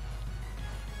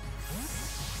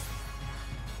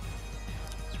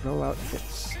 Let's roll out if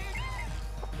it's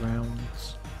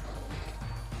grounds.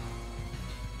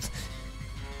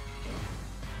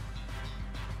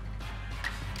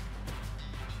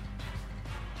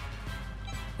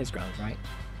 It's grounds, right?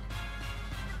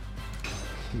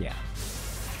 Yeah.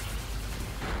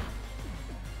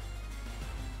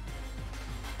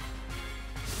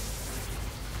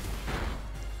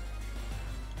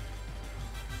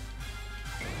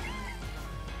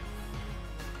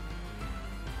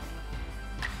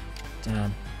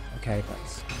 Damn. Okay,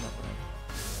 that's not right.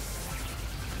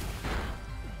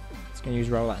 Just gonna use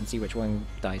Rollout and see which one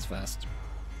dies first.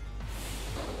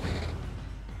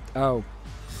 Oh,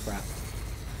 crap.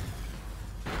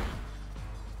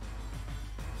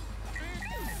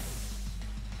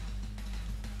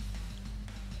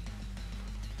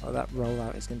 Oh, that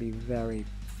Rollout is gonna be very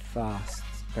fast.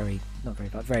 Not very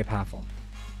fast, very powerful.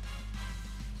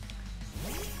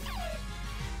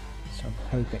 So I'm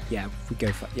hoping, yeah, if we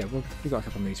go for, yeah, we've got a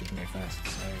couple of moves we can go first,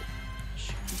 so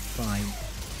should be fine.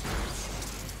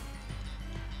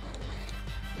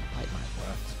 Light might have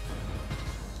worked.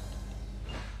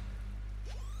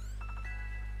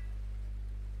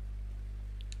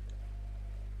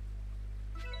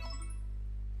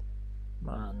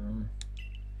 Man,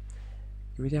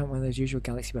 you really aren't one of those usual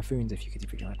galaxy buffoons if you could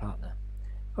defeat my partner.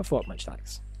 I thought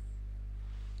Munchlax.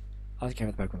 I'll take care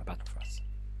of the Pokemon in the battle for us.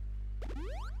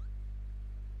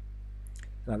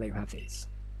 And I'll let you have these.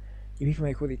 You people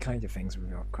make all these kinds of things with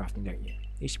your crafting, don't you?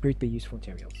 These should prove to be useful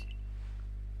materials.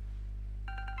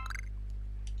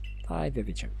 5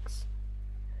 Vivichokes.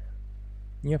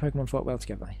 You and your Pokemon fought well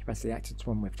together. You practically acted as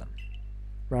one with them.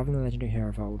 Rather than the legendary hero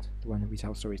of old, the one who we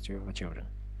tell stories to of our children.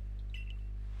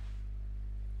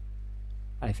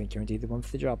 I think you're indeed the one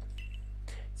for the job.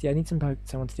 See, I need someone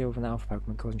to deal with an alpha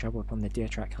Pokemon causing trouble upon the Deer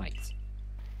Track Heights.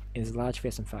 It is a large,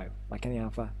 fearsome foe. Like any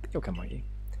alpha, but you'll come, won't you?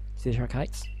 Deer Track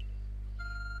Heights?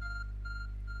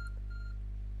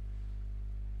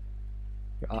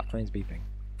 Your arc phone's beeping.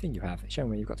 I think you have. It's showing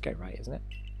where you've got to go, right, isn't it?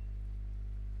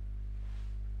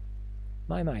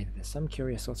 My, there's some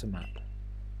curious sort of map.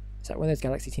 Is that one of those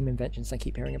Galaxy Team inventions I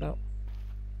keep hearing about?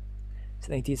 So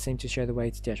they did seem to show the way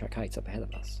to Deer Track Heights up ahead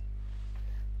of us.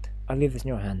 I'll leave this in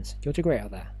your hands. You'll do great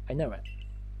out there. I know it.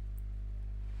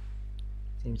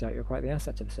 Seems like you're quite the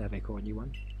asset to the Survey Corps, new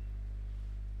one.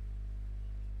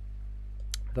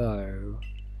 Though,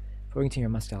 according to your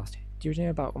must ask, do you know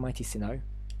about Almighty Sinnoh?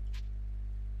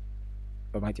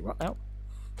 Almighty what now?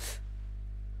 I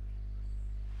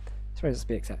suppose it's to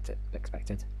be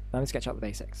expected. Now let's sketch out the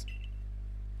basics.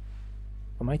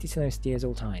 Almighty Sinnoh steers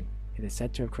all time. It is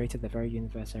said to have created the very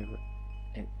universe over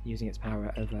it, using its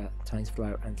power over time's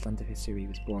flow, and the land of Hisui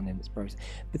was born in its process.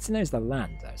 But Sinnoh's the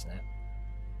land, though, isn't it?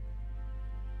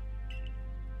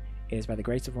 It is by the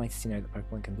grace of Almighty Sinnoh that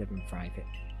Pokemon can live and thrive here.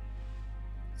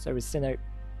 So is Sinnoh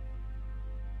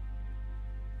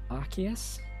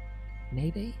Arceus?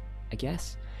 Maybe? I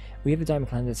guess? We of the Diamond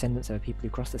Clan are descendants of people who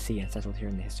crossed the sea and settled here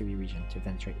in the Hisui region to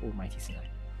venerate Almighty Sinnoh.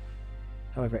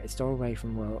 However, it stole away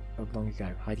from the world of long ago,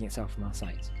 hiding itself from our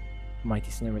sight.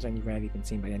 Almighty Sinnoh has only rarely been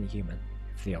seen by any human,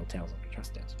 if the old tales are be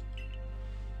trusted.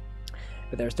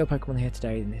 But there are still Pokemon here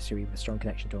today in Hisui with a strong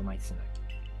connection to Almighty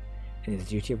Sinnoh, and it is the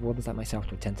duty of wardens like myself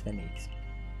to attend to their needs.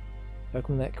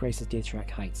 Pokemon that graces Deertrack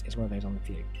Heights is one of those on the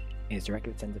few. It is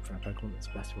directly descended from a Pokemon that's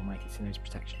blessed with Almighty Sinnoh's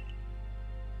protection.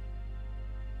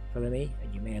 Follow me,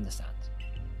 and you may understand.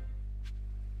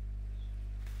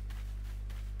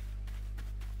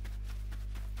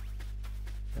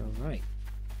 Alright.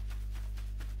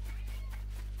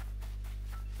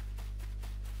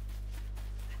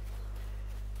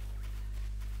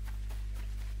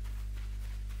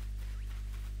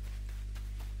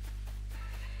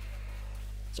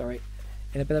 Sorry,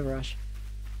 in a bit of a rush.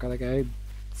 Gotta go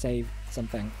save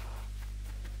something.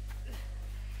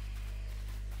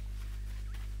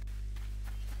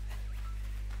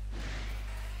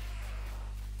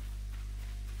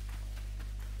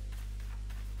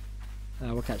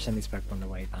 We'll catch some of these Pokemon on the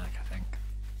way back, I think.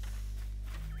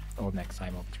 Or next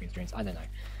time, or between streams, I don't know.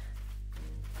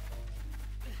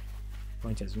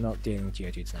 Point is, we're not dealing with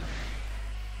Geodudes now.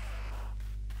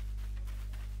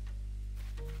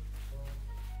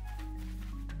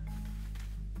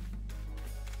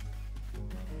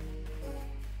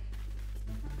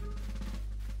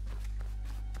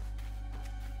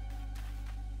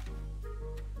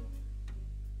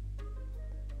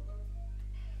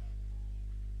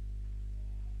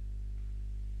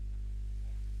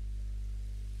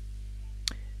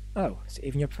 Oh, so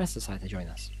even your professor decided to join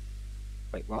us.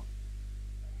 Wait, what?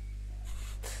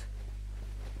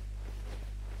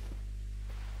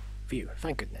 Phew,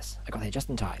 thank goodness. I got here just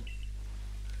in time.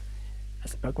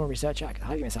 As a Pokemon researcher, I could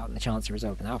hardly miss out on the chance to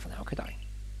resolve an alpha now, could I?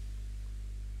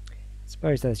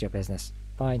 Suppose that's your business.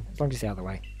 Fine, as long as you stay out of the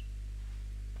way.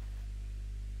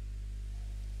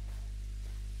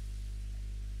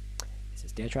 This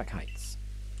is Deertrack Heights.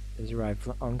 It has arrived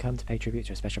on come to pay tribute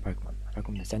to a special Pokemon. A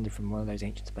Pokemon descended from one of those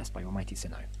ancients blessed by Almighty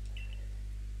Sinnoh.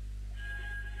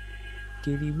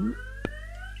 Gilly-whoop.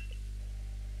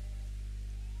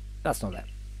 That's not it.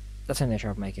 That's only a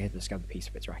troublemaker here to discover the piece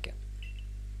of its racket.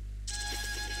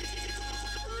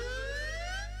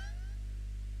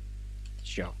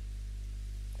 Sure.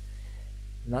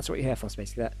 And that's what you're here for,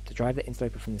 basically, to drive the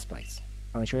interloper from this place.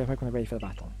 I'll ensure your Pokemon are ready for the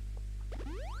battle.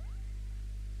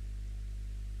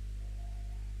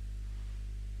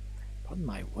 Upon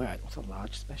my word, what a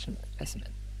large specimen.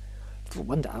 Little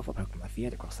wonder alpha Pokemon are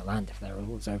feared across the land if they're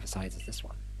all as oversized as this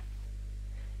one.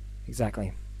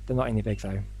 Exactly. They're not only big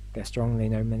though. They're strong, they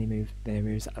know many moves, they know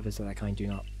moves that others of their kind do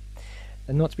not.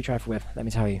 They're not to be trifled with, let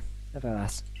me tell you.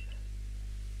 Nevertheless.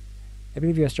 I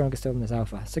believe you are stronger still than this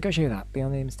alpha, so go show that,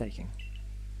 beyond any mistaking.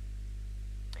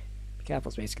 Be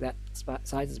careful, Space Cadet.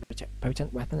 Size is a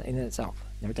potent weapon in itself.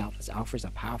 No doubt this alpha is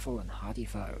a powerful and hardy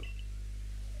foe.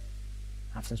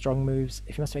 Have some strong moves.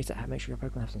 If you must face it, make sure your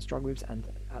Pokemon have some strong moves and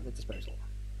at their disposal.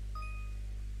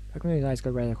 Pokemon whose eyes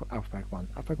go red are Alpha Pokemon.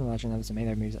 Alpha Pokemon larger than others and may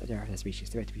their moves at their species,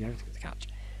 to be difficult to catch.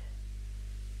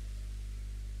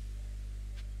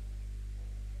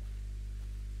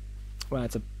 Well,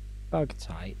 it's a bug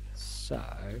type, so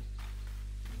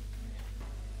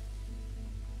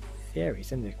Theory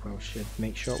Cyndaquil should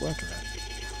make short work of it.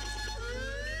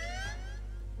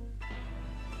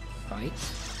 Right.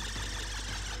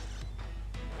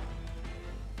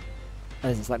 Oh,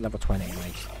 it's like level 20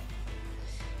 anyway.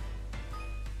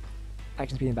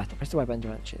 Action speed in battle. Press the Y button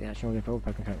to check the action order of all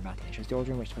Pokemon currently battling. It shows the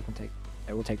order in which the Pokemon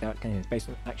will take that action based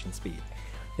on action speed.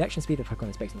 The action speed of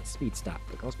Pokemon is based on its speed stat,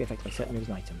 but can also be affected by certain moves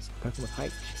and items. Pokemon with high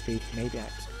action speed may be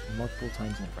acted multiple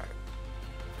times in a row.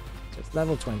 So it's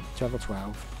level 20 to level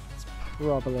 12. It's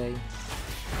probably...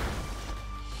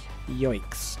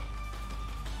 Yoicks.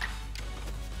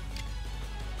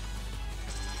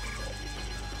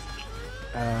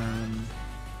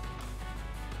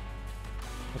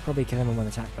 We'll probably kill him in one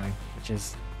attack though, which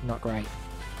is not great.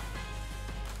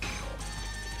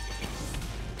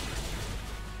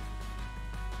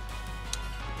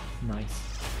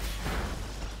 Nice.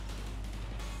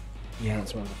 Yeah,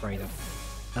 that's what I was afraid of.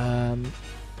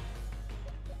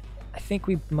 I think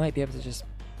we might be able to just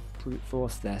brute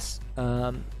force this.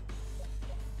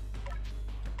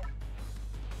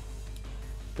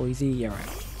 Boise, you're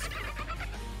out.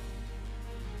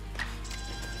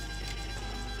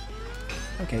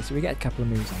 Okay, so we get a couple of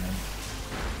moves on him.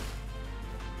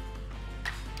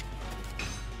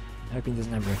 I'm hoping he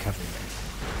doesn't have a recovery rate.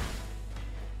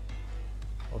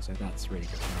 Also, that's really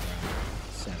good for our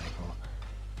survey core.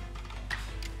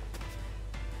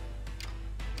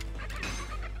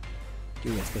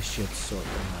 Do this should sort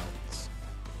them out.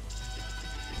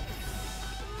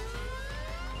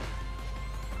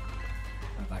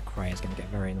 Oh, that cry is going to get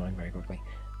very annoying very quickly.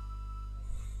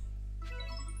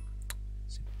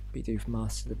 So, Bidoof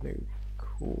master the move.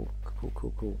 Cool, cool,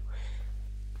 cool, cool.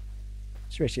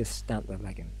 Should we just stamp the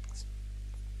leggings?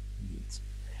 Yeet.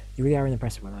 You really are an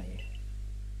impressive one, aren't you?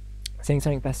 Saying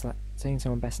someone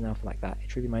best in alpha like that, it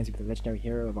truly reminds me of the legendary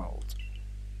hero of old.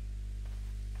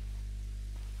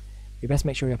 You best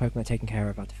make sure your Pokemon are taken care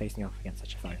of after facing off against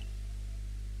such a foe.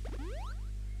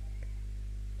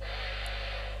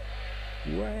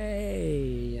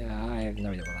 Way! I have no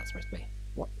idea what that's supposed to be.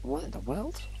 What in the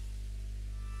world?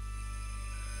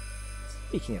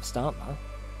 Speaking of Startler,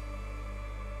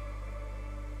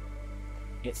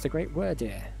 it's the Great Word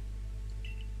Deer.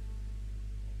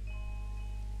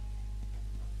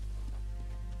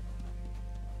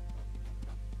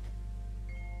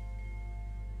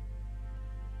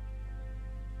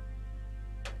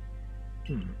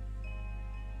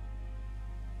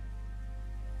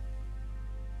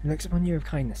 He looks upon you with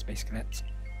kindness, Space Cadet.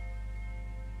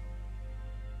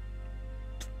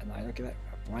 And I look at that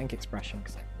blank expression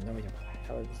because I have no idea what the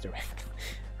hell I was doing.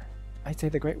 I'd say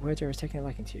the Great Word Deer is taking a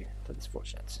liking to you. That is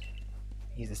fortunate.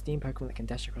 He's a steam Pokemon that can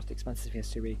dash across the expanses of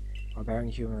Hisui while bearing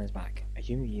a human on his back. A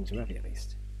human who seems worthy, at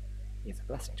least. He is a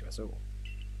blessing to us all.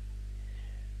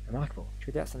 Remarkable.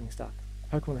 Truly outstanding stuff.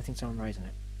 A Pokemon letting someone ride on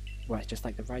it. Well, it's just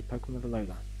like the ride Pokemon of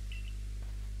Alola.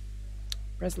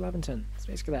 Where's Laventon?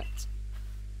 Space Cadet.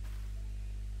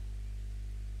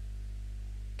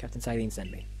 Captain Silene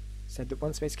sent me. Said that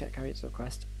once Space Cadet carried its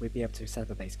request, we'd be able to set up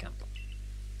a base camp.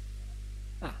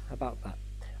 Ah, about that.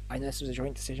 I know this was a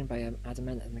joint decision by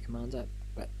Adamant and the commander,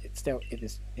 but is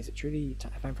it truly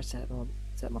time for us to set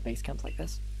up more base camps like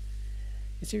this?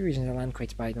 There's two reasons a land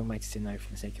created by an almighty Sinnoh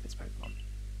for the sake of its Pokemon.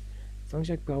 As long as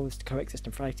your goal is to coexist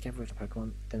and thrive together with the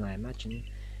Pokemon, then I imagine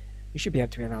you should be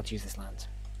able to be allowed to use this land.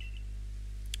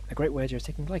 The Great Word Deer is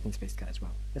taking a liking to Space Cadet as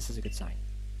well. This is a good sign.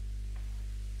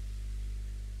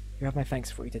 You have my thanks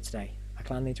for what you did today. Our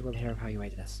clan leader will hear of how you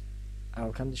aided us. I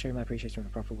will come to show my appreciation for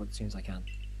the proper word as soon as I can.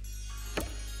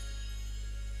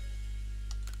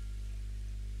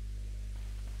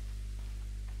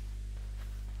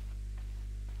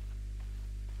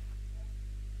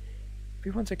 If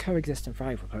we want to coexist and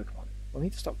thrive with Pokemon, we'll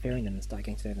need to stop fearing them and start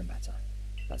getting to know them better.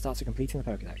 That starts with completing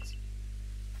the Pokédex.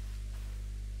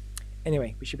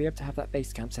 Anyway, we should be able to have that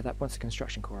base camp set up once the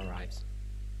construction core arrives.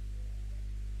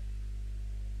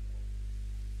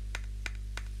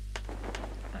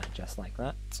 And just like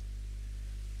that.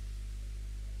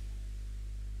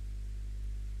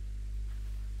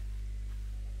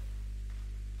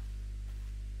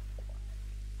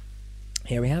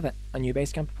 Here we have it, a new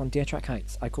base camp upon Deer Track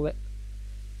Heights. I call it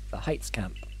the Heights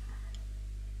Camp.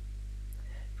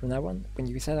 From now on, when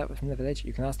you set out from the village,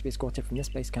 you can ask to be escorted from this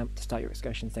base camp to start your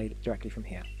excursion stay directly from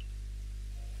here.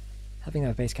 Having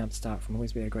a base camp to start from will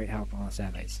always be a great help on our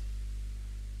surveys.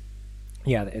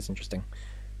 Yeah, that is interesting.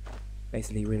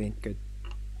 Basically, really good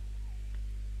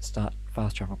start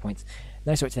fast travel points.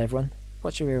 Nice work to everyone.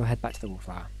 Watch your we'll head back to the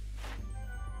Wallflower.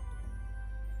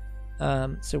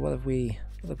 So what have we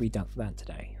learned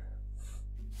today?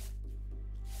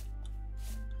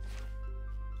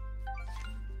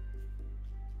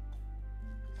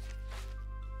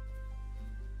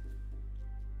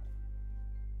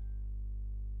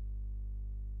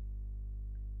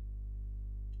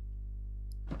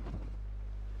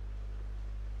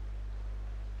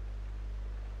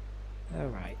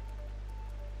 Alright.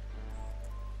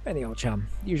 Any old chum.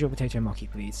 Usual potato mocky,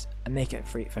 please. And make it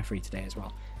for free today as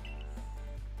well.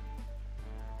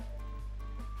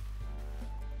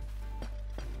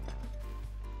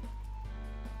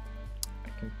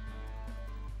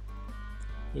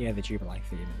 Yeah, the Jubilee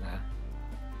theme there.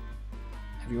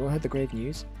 Have you all heard the grave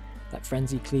news? That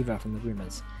frenzied cleaver from the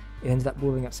rumours. It ended up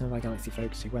walling up some of our galaxy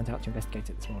folks who went out to investigate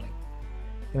it this morning.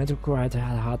 The medical corps had a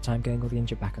hard time getting all the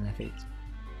injured back on their feet.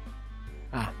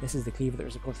 Ah, this is the cleaver that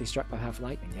was reportedly struck by powerful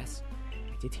lightning, yes?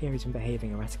 I did hear he's been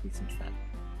behaving erratically since then.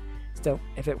 Still,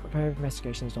 if it further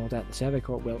investigation is not out, the Survey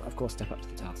Corps will, of course, step up to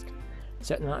the task. A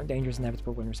certain amount of danger is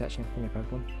inevitable when researching a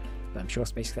Pokemon, but I'm sure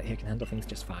Space Cadet here can handle things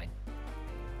just fine.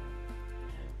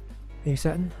 Are you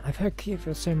certain? I've heard Cleaver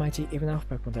feels so mighty, even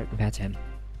Alpha Pokemon don't compare to him.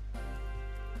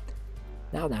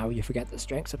 Now, you forget that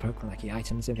strengths of Pokemon are key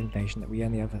items of information that we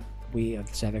of the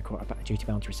Survey Corps are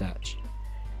duty-bound to research.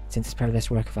 Since this perilous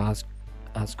work of ours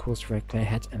calls for a clear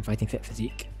head and fighting fit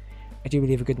physique, I do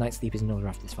believe a good night's sleep is in order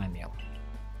after this fine meal.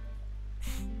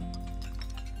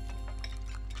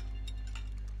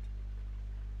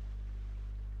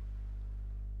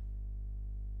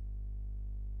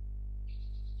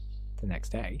 The next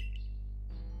day.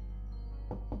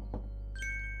 Good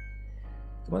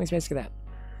morning, Space Cadet.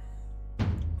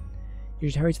 You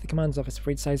should hurry to the commander's office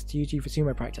before he decides to use you for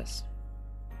sumo practice.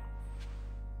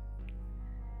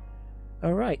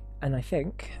 Alright, and I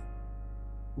think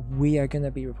we are going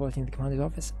to be reporting to the commander's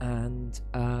office and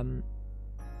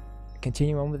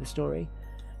continue on with the story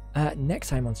next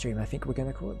time on stream. I think we're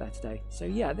going to call it that today. So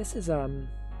yeah, this has been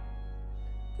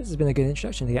a good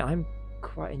introduction here. I'm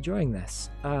quite enjoying this.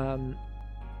 Yeah,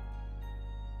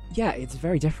 it's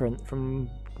very different from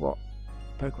what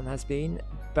Pokemon has been,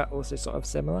 but also sort of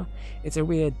similar. It's a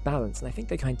weird balance, and I think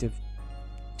they kind of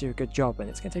do a good job, and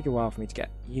it's going to take a while for me to get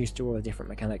used to all the different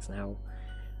mechanics now.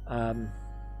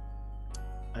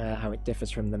 How it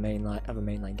differs from the other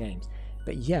mainline games.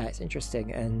 But yeah, it's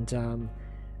interesting, and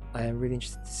I am really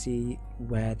interested to see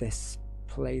where this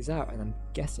plays out, and I'm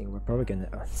guessing we're probably going to...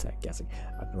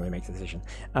 I've already made the decision.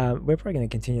 We're probably going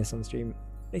to continue this on the stream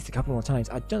at least a couple more times.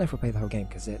 I don't know if we'll play the whole game,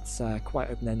 because it's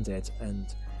quite open-ended, and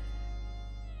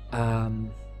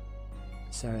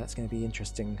so that's going to be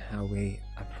interesting how we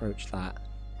approach that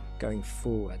going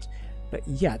forward. But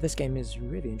yeah, this game is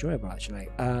really enjoyable, actually.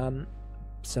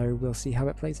 So we'll see how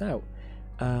it plays out.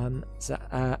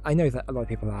 I know that a lot of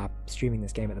people are streaming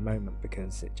this game at the moment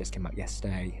because it just came out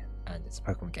yesterday and it's a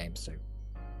Pokemon game, so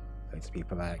loads of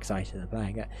people are excited and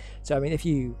playing it. So I mean, if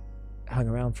you hung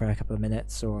around for a couple of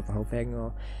minutes or the whole thing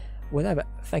or whatever,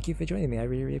 thank you for joining me. I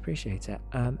really, really appreciate it.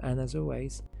 And as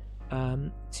always,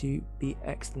 to be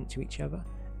excellent to each other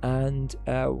and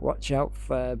watch out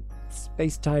for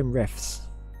space-time rifts.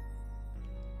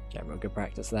 General good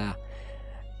practice there.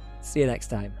 See you next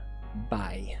time.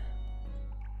 Bye.